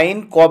আইন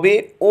কবে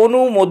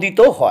অনুমোদিত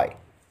হয়?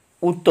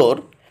 উত্তর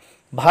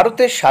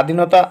ভারতের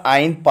স্বাধীনতা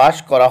আইন পাশ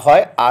করা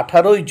হয়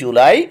 18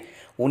 জুলাই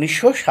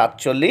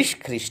 1947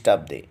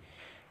 খ্রিস্টাব্দে।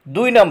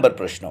 2 নম্বর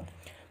প্রশ্ন,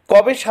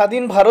 কবে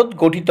স্বাধীন ভারত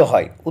গঠিত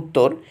হয়?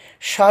 উত্তর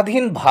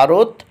স্বাধীন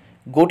ভারত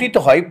গঠিত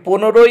হয়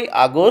 15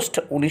 আগস্ট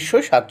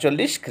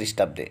 1947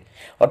 খ্রিস্টাব্দে,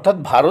 অর্থাৎ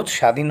ভারত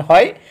স্বাধীন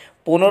হয়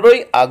 15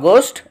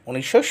 আগস্ট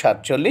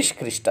 1947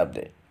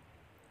 খ্রিস্টাব্দে।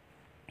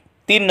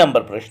 3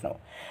 নম্বর প্রশ্ন,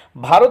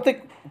 ভারতে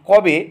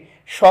কবে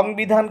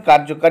সংবিধান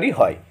কার্যকারী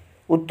হয়?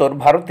 উত্তর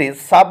ভারতে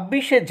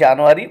 26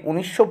 জানুয়ারি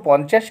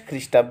 1950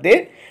 খ্রিস্টাব্দে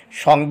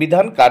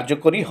সংবিধান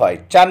কার্যকরী হয়।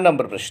 4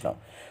 নম্বর প্রশ্ন,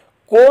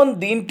 কোন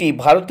দিনটি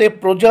ভারতে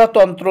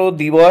প্রজাতন্ত্র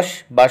দিবস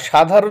বা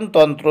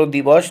সাধারণতন্ত্র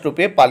দিবস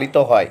রূপে পালিত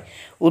হয়?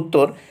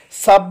 উত্তর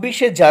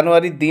 26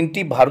 জানুয়ারি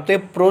দিনটি ভারতে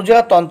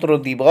প্রজাতন্ত্র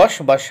দিবস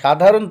বা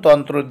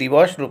সাধারণতন্ত্র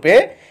দিবস রূপে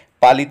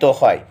পালিত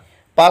হয়।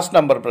 5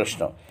 নম্বর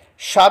প্রশ্ন,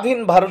 স্বাধীন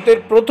ভারতের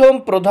প্রথম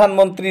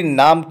প্রধানমন্ত্রীর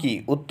নাম কি?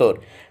 উত্তর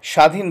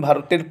স্বাধীন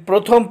ভারতের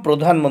প্রথম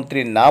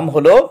প্রধানমন্ত্রীর নাম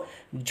হলো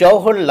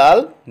জওহরলাল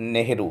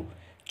নেহেরু।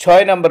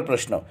 6 নম্বর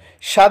প্রশ্ন,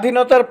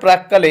 স্বাধীনতার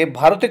প্রাক্কালে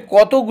ভারতে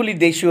কতগুলি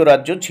দেশীয়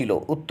রাজ্য ছিল?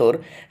 উত্তর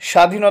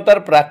স্বাধীনতার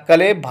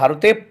প্রাক্কালে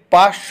ভারতে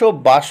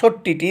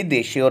 562টি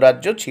দেশীয়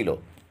রাজ্য ছিল।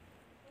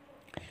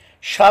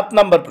 7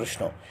 নম্বর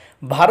প্রশ্ন,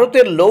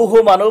 ভারতের লৌহ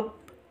মানব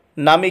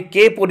নামে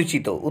কে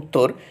পরিচিত?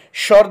 উত্তর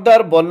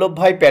সর্দার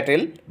বল্লভভাই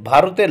প্যাটেল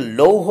ভারতের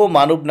লৌহ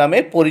মানব নামে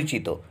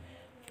পরিচিত।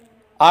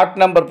 8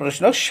 নম্বর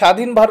প্রশ্ন,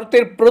 স্বাধীন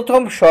ভারতের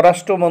প্রথম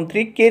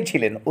স্বরাষ্ট্রমন্ত্রী কে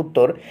ছিলেন?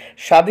 উত্তর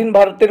স্বাধীন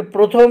ভারতের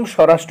প্রথম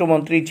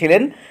স্বরাষ্ট্রমন্ত্রী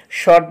ছিলেন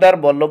সর্দার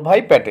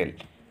বল্লভভাই প্যাটেল।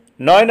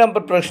 9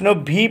 নম্বর প্রশ্ন,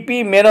 ভিপি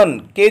মেনন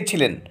কে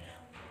ছিলেন?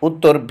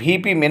 উত্তর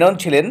ভিপি মেনন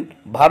ছিলেন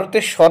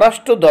ভারতের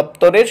স্বরাষ্ট্র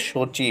দপ্তরের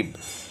সচিব।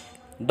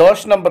 10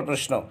 নম্বর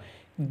প্রশ্ন,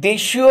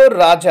 দেশীয়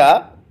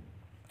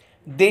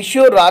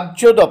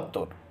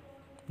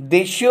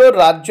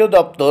রাজ্য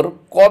দপ্তর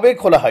কবে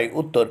খোলা হয়?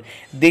 উত্তর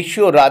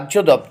দেশীয় রাজ্য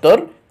দপ্তর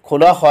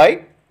খোলা হয়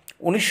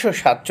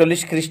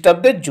 1947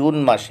 খ্রিস্টাব্দের জুন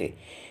মাসে।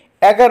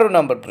 11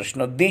 নম্বর প্রশ্ন,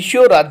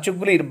 দেশীয়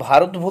রাজ্যগুলির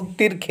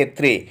ভারতভুক্তির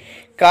ক্ষেত্রে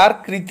কার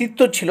কৃতিত্ব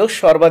ছিল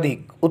সর্বাধিক?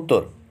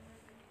 উত্তর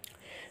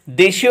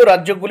দেশীয়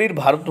রাজ্যগুলির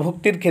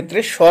ভারতভুক্তির ক্ষেত্রে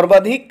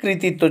সর্বাধিক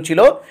কৃতিত্ব ছিল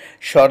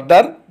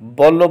সর্দার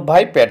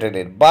বল্লভভাই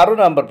প্যাটেলের। 12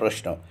 নম্বর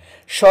প্রশ্ন,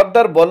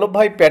 সর্দার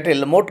বল্লভভাই প্যাটেল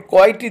মোট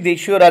কয়টি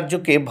দেশীয়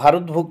রাজ্যকে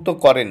ভারতভুক্ত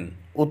করেন?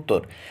 উত্তর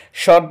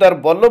সর্দার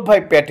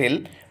বল্লভভাই প্যাটেল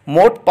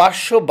মোট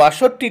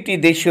 562টি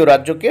দেশীয়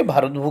রাজ্যকে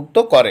ভারতভুক্ত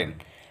করেন।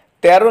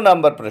 13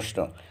 নম্বর প্রশ্ন,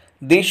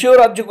 দেশীয়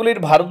রাজ্যগুলির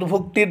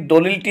ভারতভুক্তির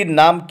দলিলটির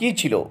নাম কি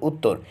ছিল?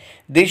 উত্তর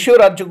দেশীয়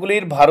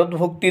রাজ্যগুলির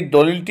ভারতভুক্তির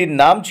দলিলটির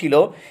নাম ছিল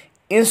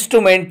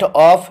ইনস্ট্রুমেন্ট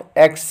অফ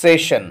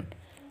অ্যাক্সেশন।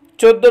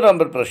 14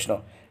 নম্বর প্রশ্ন,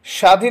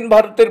 স্বাধীন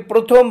ভারতের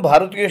প্রথম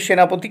ভারতীয়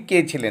সেনাপতি কে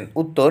ছিলেন?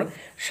 উত্তর,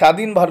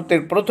 স্বাধীন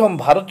ভারতের প্রথম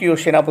ভারতীয়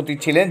সেনাপতি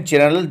ছিলেন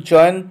জেনারেল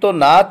জয়ন্ত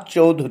নাথ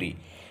চৌধুরী।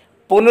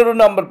 15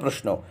 নম্বর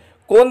প্রশ্ন,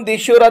 কোন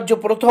দেশীয় রাজ্য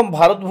প্রথম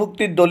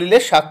ভারতভুক্তির দলিলে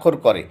স্বাক্ষর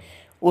করে?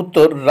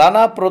 উত্তর,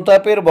 রানা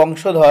প্রতাপের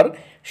বংশধর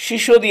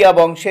সিসোদিয়া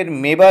বংশের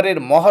মেবারের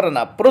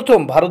মহারানা প্রথম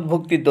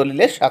ভারতভুক্তির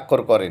দলিলে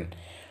স্বাক্ষর করেন।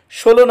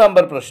 16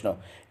 নম্বর প্রশ্ন,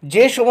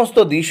 যে সমস্ত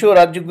দেশীয়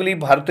রাজ্যগুলি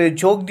ভারতে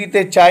যোগ দিতে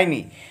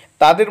চায়নি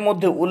তাদের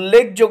মধ্যে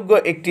উল্লেখযোগ্য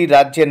একটি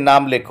রাজ্যের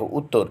নাম লেখো।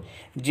 উত্তর,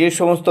 যে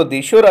সমস্ত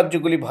দেশীয়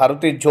রাজ্যগুলি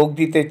ভারতে যোগ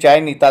দিতে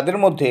চায়নি তাদের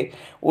মধ্যে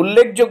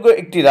উল্লেখযোগ্য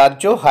একটি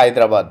রাজ্য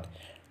হায়দ্রাবাদ।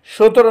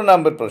 17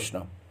 নম্বর প্রশ্ন,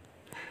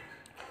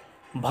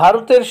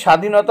 ভারতের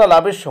স্বাধীনতা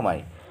লাভের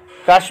সময়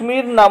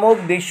কাশ্মীর নামক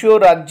দেশীয়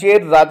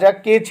রাজ্যের রাজা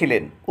কে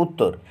ছিলেন?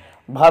 উত্তর,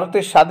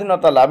 ভারতের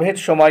স্বাধীনতা লাভের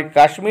সময়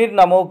কাশ্মীর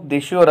নামক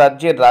দেশীয়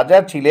রাজ্যের রাজা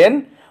ছিলেন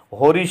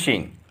হরি সিং।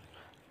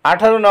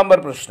 18 নম্বর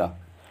প্রশ্ন,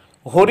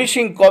 হরি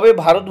সিং কবে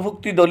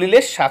ভারতভুক্তি দলিলে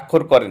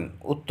স্বাক্ষর করেন?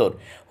 উত্তর,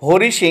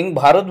 হরি সিং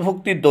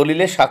ভারতভুক্তির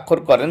দলিলে স্বাক্ষর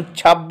করেন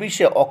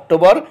 26শে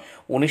অক্টোবর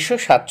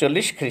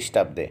 1947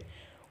 খ্রিস্টাব্দে।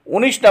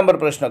 19 নম্বর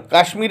প্রশ্ন,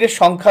 কাশ্মীরের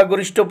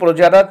সংখ্যাগরিষ্ঠ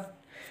প্রজারা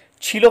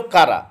ছিল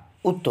কারা?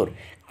 উত্তর,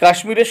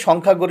 কাশ্মীরের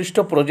সংখ্যাগরিষ্ঠ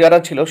প্রজারা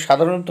ছিল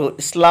সাধারণত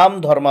ইসলাম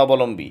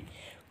ধর্মাবলম্বী।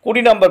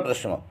 20 নম্বর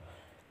প্রশ্ন,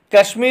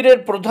 কাশ্মীরের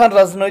প্রধান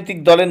রাজনৈতিক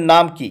দলের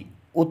নাম কি?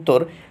 উত্তর,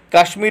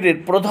 কাশ্মীরের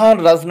প্রধান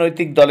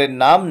রাজনৈতিক দলের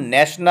নাম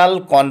ন্যাশনাল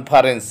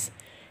কনফারেন্স।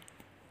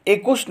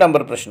 21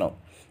 নম্বর প্রশ্ন,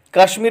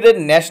 কাশ্মীরের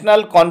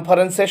ন্যাশনাল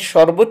কনফারেন্সের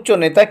সর্বোচ্চ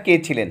নেতা কে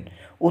ছিলেন?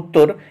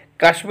 উত্তর,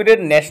 কাশ্মীরের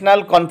ন্যাশনাল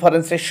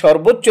কনফারেন্সের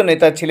সর্বোচ্চ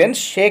নেতা ছিলেন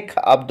শেখ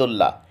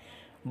আবদুল্লাহ।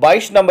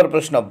 22 নম্বর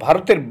প্রশ্ন,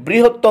 ভারতের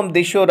বৃহত্তম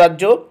দেশীয়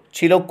রাজ্য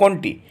ছিল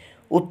কোনটি?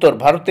 উত্তর,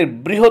 ভারতের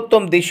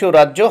বৃহত্তম দেশীয়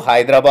রাজ্য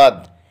হায়দ্রাবাদ।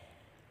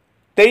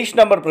 23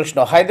 নম্বর প্রশ্ন,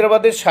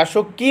 হায়দ্রাবাদের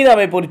শাসক কী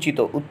নামে পরিচিত?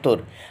 উত্তর,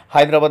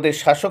 হায়দ্রাবাদের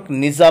শাসক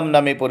নিজাম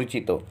নামে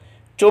পরিচিত।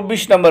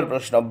 24 নম্বর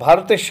প্রশ্ন,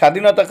 ভারতের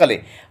স্বাধীনতাকালে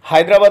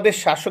হায়দ্রাবাদের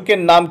শাসকের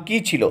নাম কী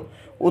ছিল?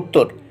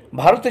 উত্তর,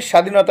 ভারতের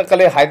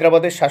স্বাধীনতাকালে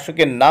হায়দ্রাবাদের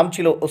শাসকের নাম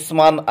ছিল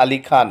ওসমান আলী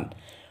খান।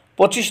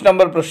 25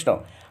 নম্বর প্রশ্ন,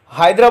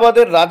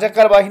 হায়দ্রাবাদের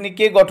রাজাকার বাহিনী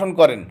কে গঠন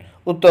করেন?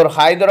 উত্তর,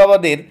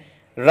 হায়দ্রাবাদের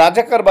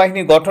রাজাকার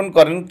বাহিনী গঠন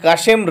করেন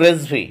কাসেম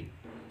রেজভি।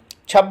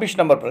 26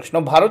 নম্বর প্রশ্ন,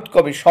 ভারত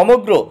কবে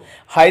সমগ্র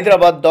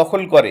হায়দ্রাবাদ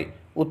দখল করে?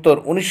 উত্তর,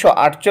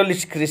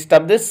 1948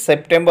 খ্রিস্টাব্দের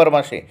সেপ্টেম্বর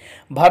মাসে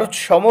ভারত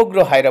সমগ্র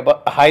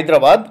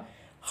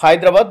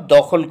হায়দ্রাবাদ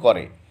দখল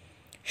করে।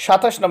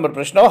 27 নম্বর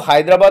প্রশ্ন,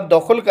 হায়দ্রাবাদ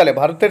দখলকালে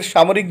ভারতের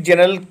সামরিক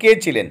জেনারেল কে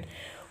ছিলেন?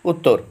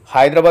 উত্তর,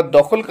 হায়দ্রাবাদ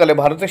দখলকালে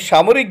ভারতের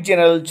সামরিক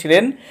জেনারেল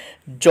ছিলেন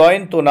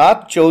জয়ন্তনাথ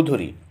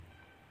চৌধুরী।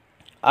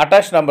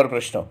 28 নম্বর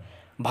প্রশ্ন,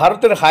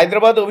 ভারতের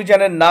হায়দ্রাবাদ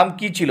অভিযানের নাম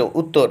কি ছিল?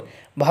 উত্তর,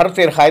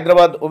 ভারতের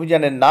হায়দ্রাবাদ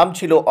অভিযানের নাম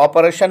ছিল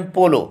অপারেশন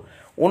পোলো।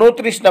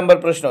 29 নম্বর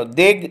প্রশ্ন,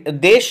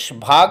 দেশ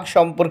ভাগ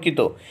সম্পর্কিত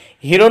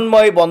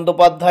হিরণময়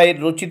বন্দ্যোপাধ্যায়ের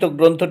রচিত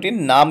গ্রন্থটির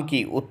নাম কি?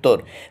 উত্তর,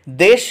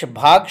 দেশ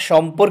ভাগ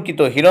সম্পর্কিত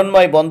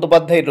হিরণময়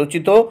বন্দ্যোপাধ্যায়ের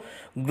রচিত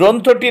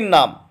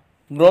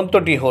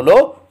গ্রন্থটি হল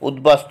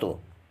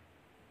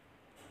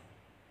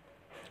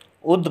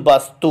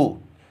উদ্বাস্তু।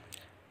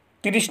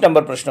 30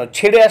 নম্বর প্রশ্ন,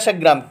 ছেড়ে আসা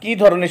গ্রাম কী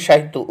ধরনের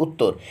সাহিত্য?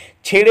 উত্তর,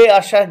 ছেড়ে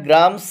আসা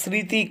গ্রাম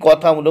স্মৃতি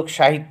কথামূলক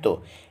সাহিত্য।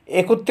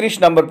 31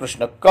 নম্বর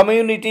প্রশ্ন,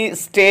 কমিউনিটি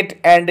স্টেট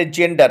অ্যান্ড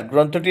জেন্ডার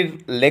গ্রন্থটির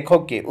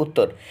লেখক কে?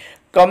 উত্তর,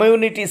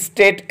 কমিউনিটি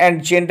স্টেট অ্যান্ড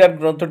জেন্ডার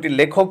গ্রন্থটির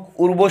লেখক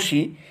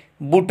উর্বশী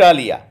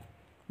বুটালিয়া।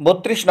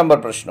 32 নম্বর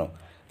প্রশ্ন,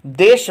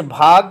 দেশ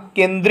ভাগ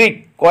কেন্দ্রিক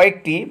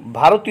কয়েকটি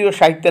ভারতীয়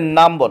সাহিত্যের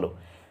নাম বলো।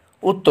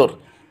 উত্তর,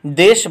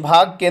 দেশ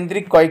ভাগ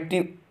কেন্দ্রিক কয়েকটি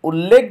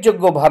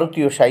উল্লেখযোগ্য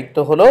ভারতীয় সাহিত্য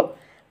হল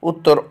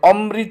উত্তর,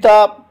 অমৃতা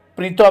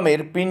প্রীতমের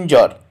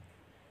পিঞ্জর,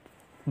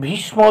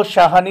 ভীষ্ম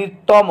সাহানির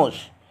তমস,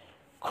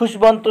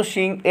 খুশবন্ত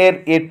সিং এর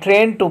এ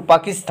ট্রেন টু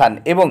পাকিস্তান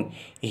এবং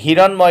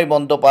হিরণময়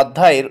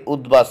বন্দ্যোপাধ্যায়ের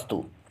উদ্বাস্তু।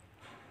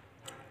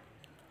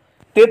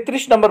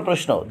 33 নম্বর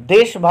প্রশ্ন,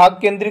 দেশ ভাগ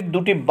কেন্দ্রিক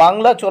দুটি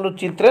বাংলা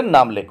চলচ্চিত্রের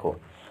নাম লেখো।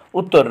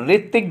 উত্তর,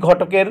 ঋত্বিক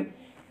ঘটকের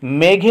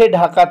মেঘে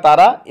ঢাকা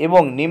তারা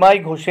এবং নিমাই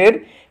ঘোষের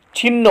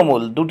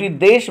ছিন্নমূল দুটি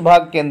দেশ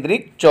ভাগ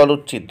কেন্দ্রিক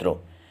চলচ্চিত্র।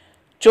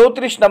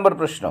 34 নম্বর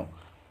প্রশ্ন,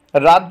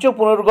 রাজ্য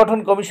পুনর্গঠন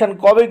কমিশন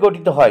কবে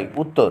গঠিত হয়?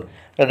 উত্তর,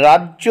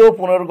 রাজ্য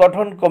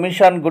পুনর্গঠন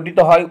কমিশন গঠিত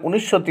হয়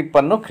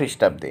 1953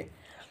 খ্রিস্টাব্দে।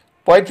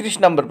 35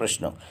 নম্বর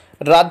প্রশ্ন,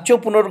 রাজ্য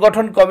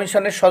পুনর্গঠন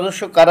কমিশনের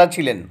সদস্য কারা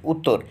ছিলেন?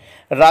 উত্তর,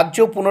 রাজ্য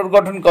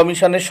পুনর্গঠন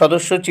কমিশনের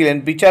সদস্য ছিলেন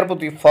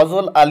বিচারপতি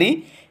ফজল আলী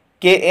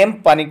কে এম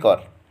পানিকর।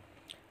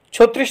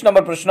 36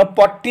 নম্বর প্রশ্ন,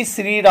 পট্টি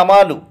শ্রী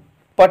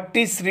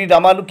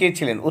রামালু কে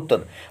ছিলেন? উত্তর,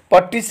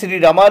 পট্টি শ্রী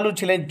রামালু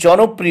ছিলেন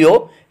জনপ্রিয়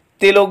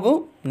তেলুগু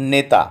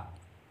নেতা।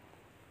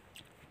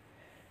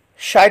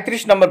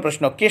 37 নম্বর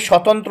প্রশ্ন, কে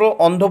স্বতন্ত্র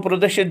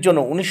অন্ধ্রপ্রদেশের জন্য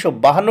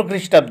 1952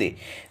 খ্রিস্টাব্দে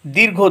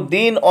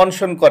দীর্ঘদিন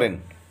অনশন করেন?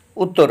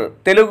 উত্তর,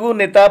 তেলুগু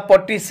নেতা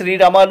পট্টি শ্রী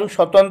রামালু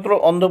স্বতন্ত্র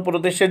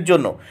অন্ধ্রপ্রদেশের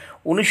জন্য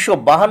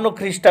 1952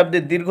 খ্রিস্টাব্দে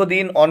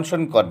দীর্ঘদিন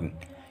অনশন করেন।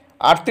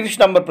 38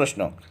 নম্বর প্রশ্ন,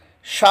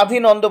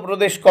 স্বাধীন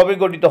অন্ধ্রপ্রদেশ কবে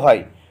গঠিত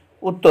হয়?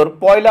 উত্তর,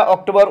 1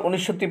 অক্টোবর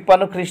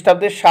 1953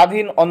 খ্রিস্টাব্দে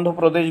স্বাধীন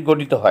অন্ধ্রপ্রদেশ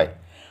গঠিত হয়।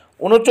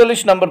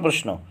 39 নম্বর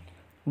প্রশ্ন,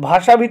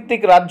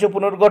 ভাষাভিত্তিক রাজ্য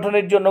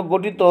পুনর্গঠনের জন্য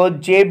গঠিত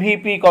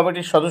জেভিপি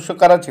কমিটির সদস্য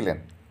কারা ছিলেন?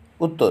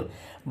 উত্তর,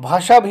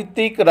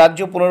 ভাষাভিত্তিক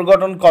রাজ্য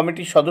পুনর্গঠন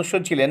কমিটির সদস্য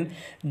ছিলেন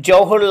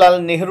জওহরলাল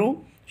নেহরু,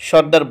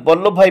 সর্দার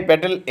বল্লভভাই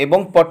প্যাটেল এবং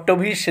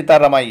পট্টভি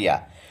সীতারামাইয়া।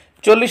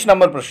 40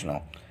 নম্বর প্রশ্ন,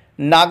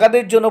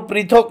 নাগাদের জন্য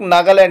পৃথক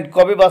নাগাল্যান্ড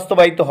কবে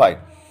বাস্তবায়িত হয়?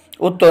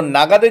 উত্তর,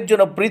 নাগাদের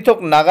জন্য পৃথক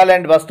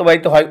নাগাল্যান্ড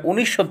বাস্তবায়িত হয়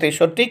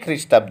 1963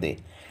 খ্রিস্টাব্দে।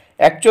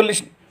 41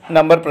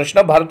 নম্বর প্রশ্ন,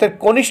 ভারতের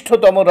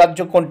কনিষ্ঠতম রাজ্য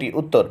কোনটি?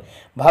 উত্তর,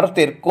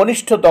 ভারতের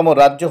কনিষ্ঠতম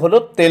রাজ্য হল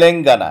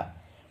তেলেঙ্গানা।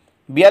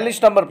 42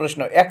 নম্বর প্রশ্ন,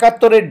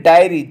 71-এর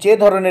ডায়েরি যে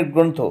ধরনের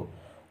গ্রন্থ?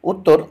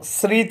 উত্তর,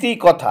 স্মৃতি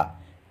কথা।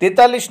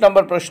 43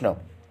 নম্বর প্রশ্ন,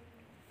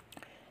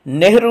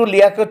 নেহেরু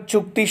লিয়াকত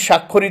চুক্তি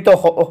স্বাক্ষরিত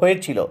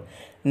হয়েছিল?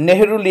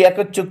 নেহেরু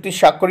লিয়াকত চুক্তি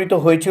স্বাক্ষরিত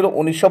হয়েছিল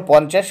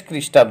 1950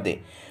 খ্রিস্টাব্দে।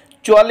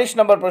 44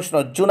 নম্বর প্রশ্ন,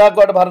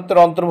 জুনাগড় ভারতের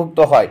অন্তর্ভুক্ত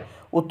হয়?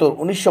 উত্তর,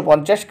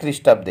 1950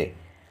 খ্রিস্টাব্দে।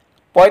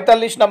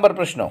 45 নম্বর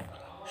প্রশ্ন,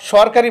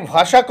 সরকারি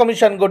ভাষা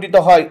কমিশন গঠিত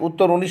হয়?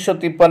 উত্তর,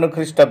 1953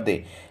 খ্রিস্টাব্দে।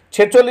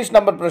 46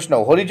 নম্বর প্রশ্ন,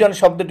 হরিজন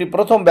শব্দটি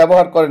প্রথম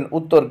ব্যবহার করেন?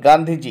 উত্তর,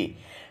 গান্ধীজি।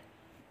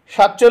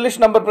 47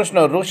 নম্বর প্রশ্ন,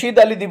 রশিদ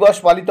আলী দিবস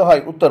পালিত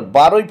হয়? উত্তর,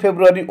 12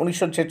 ফেব্রুয়ারি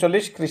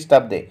 1946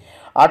 খ্রিস্টাব্দে।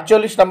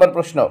 48 নম্বর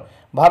প্রশ্ন,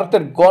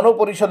 ভারতের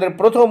গণপরিষদের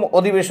প্রথম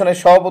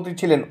অধিবেশনের সভাপতি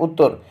ছিলেন?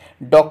 উত্তর,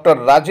 ডক্টর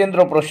রাজেন্দ্র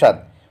প্রসাদ।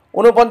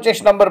 49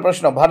 নম্বর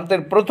প্রশ্ন,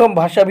 ভারতের প্রথম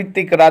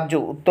ভাষাভিত্তিক রাজ্য?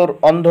 উত্তর,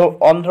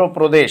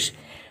 অন্ধ্রপ্রদেশ।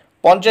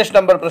 50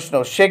 নম্বর প্রশ্ন,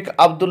 শেখ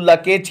আবদুল্লাহ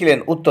কে ছিলেন?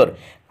 উত্তর,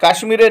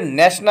 কাশ্মীরের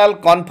ন্যাশনাল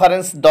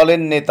কনফারেন্স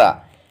দলের নেতা।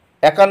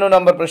 51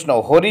 নম্বর প্রশ্ন,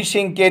 হরি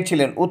সিং কে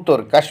ছিলেন? উত্তর,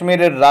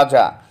 কাশ্মীরের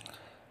রাজা।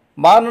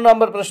 52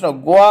 নম্বর প্রশ্ন,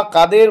 গোয়া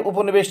কাদের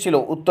উপনিবেশ ছিল?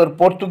 উত্তর,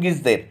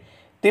 পর্তুগিজদের।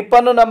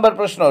 53 নম্বর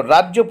প্রশ্ন,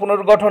 রাজ্য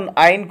পুনর্গঠন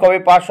আইন কবে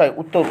পাশ হয়?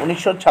 উত্তর,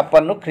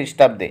 1956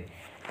 খ্রিস্টাব্দে।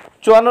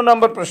 54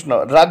 নম্বর প্রশ্ন,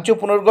 রাজ্য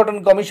পুনর্গঠন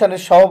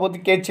কমিশনের সভাপতি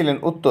কে ছিলেন?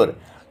 উত্তর,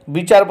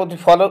 বিচারপতি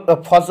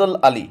ফজল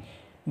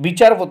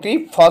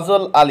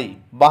আলী।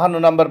 52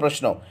 নম্বর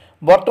প্রশ্ন,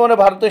 বর্তমানে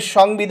ভারতের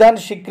সংবিধান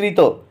স্বীকৃত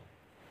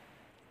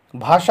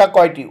ভাষা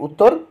কয়টি?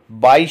 উত্তর,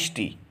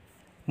 22টি।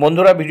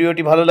 বন্ধুরা,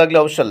 ভিডিওটি ভালো লাগলে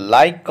অবশ্যই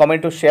লাইক,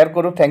 কমেন্ট ও শেয়ার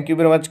করো। Thank you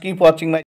very much. Keep watching my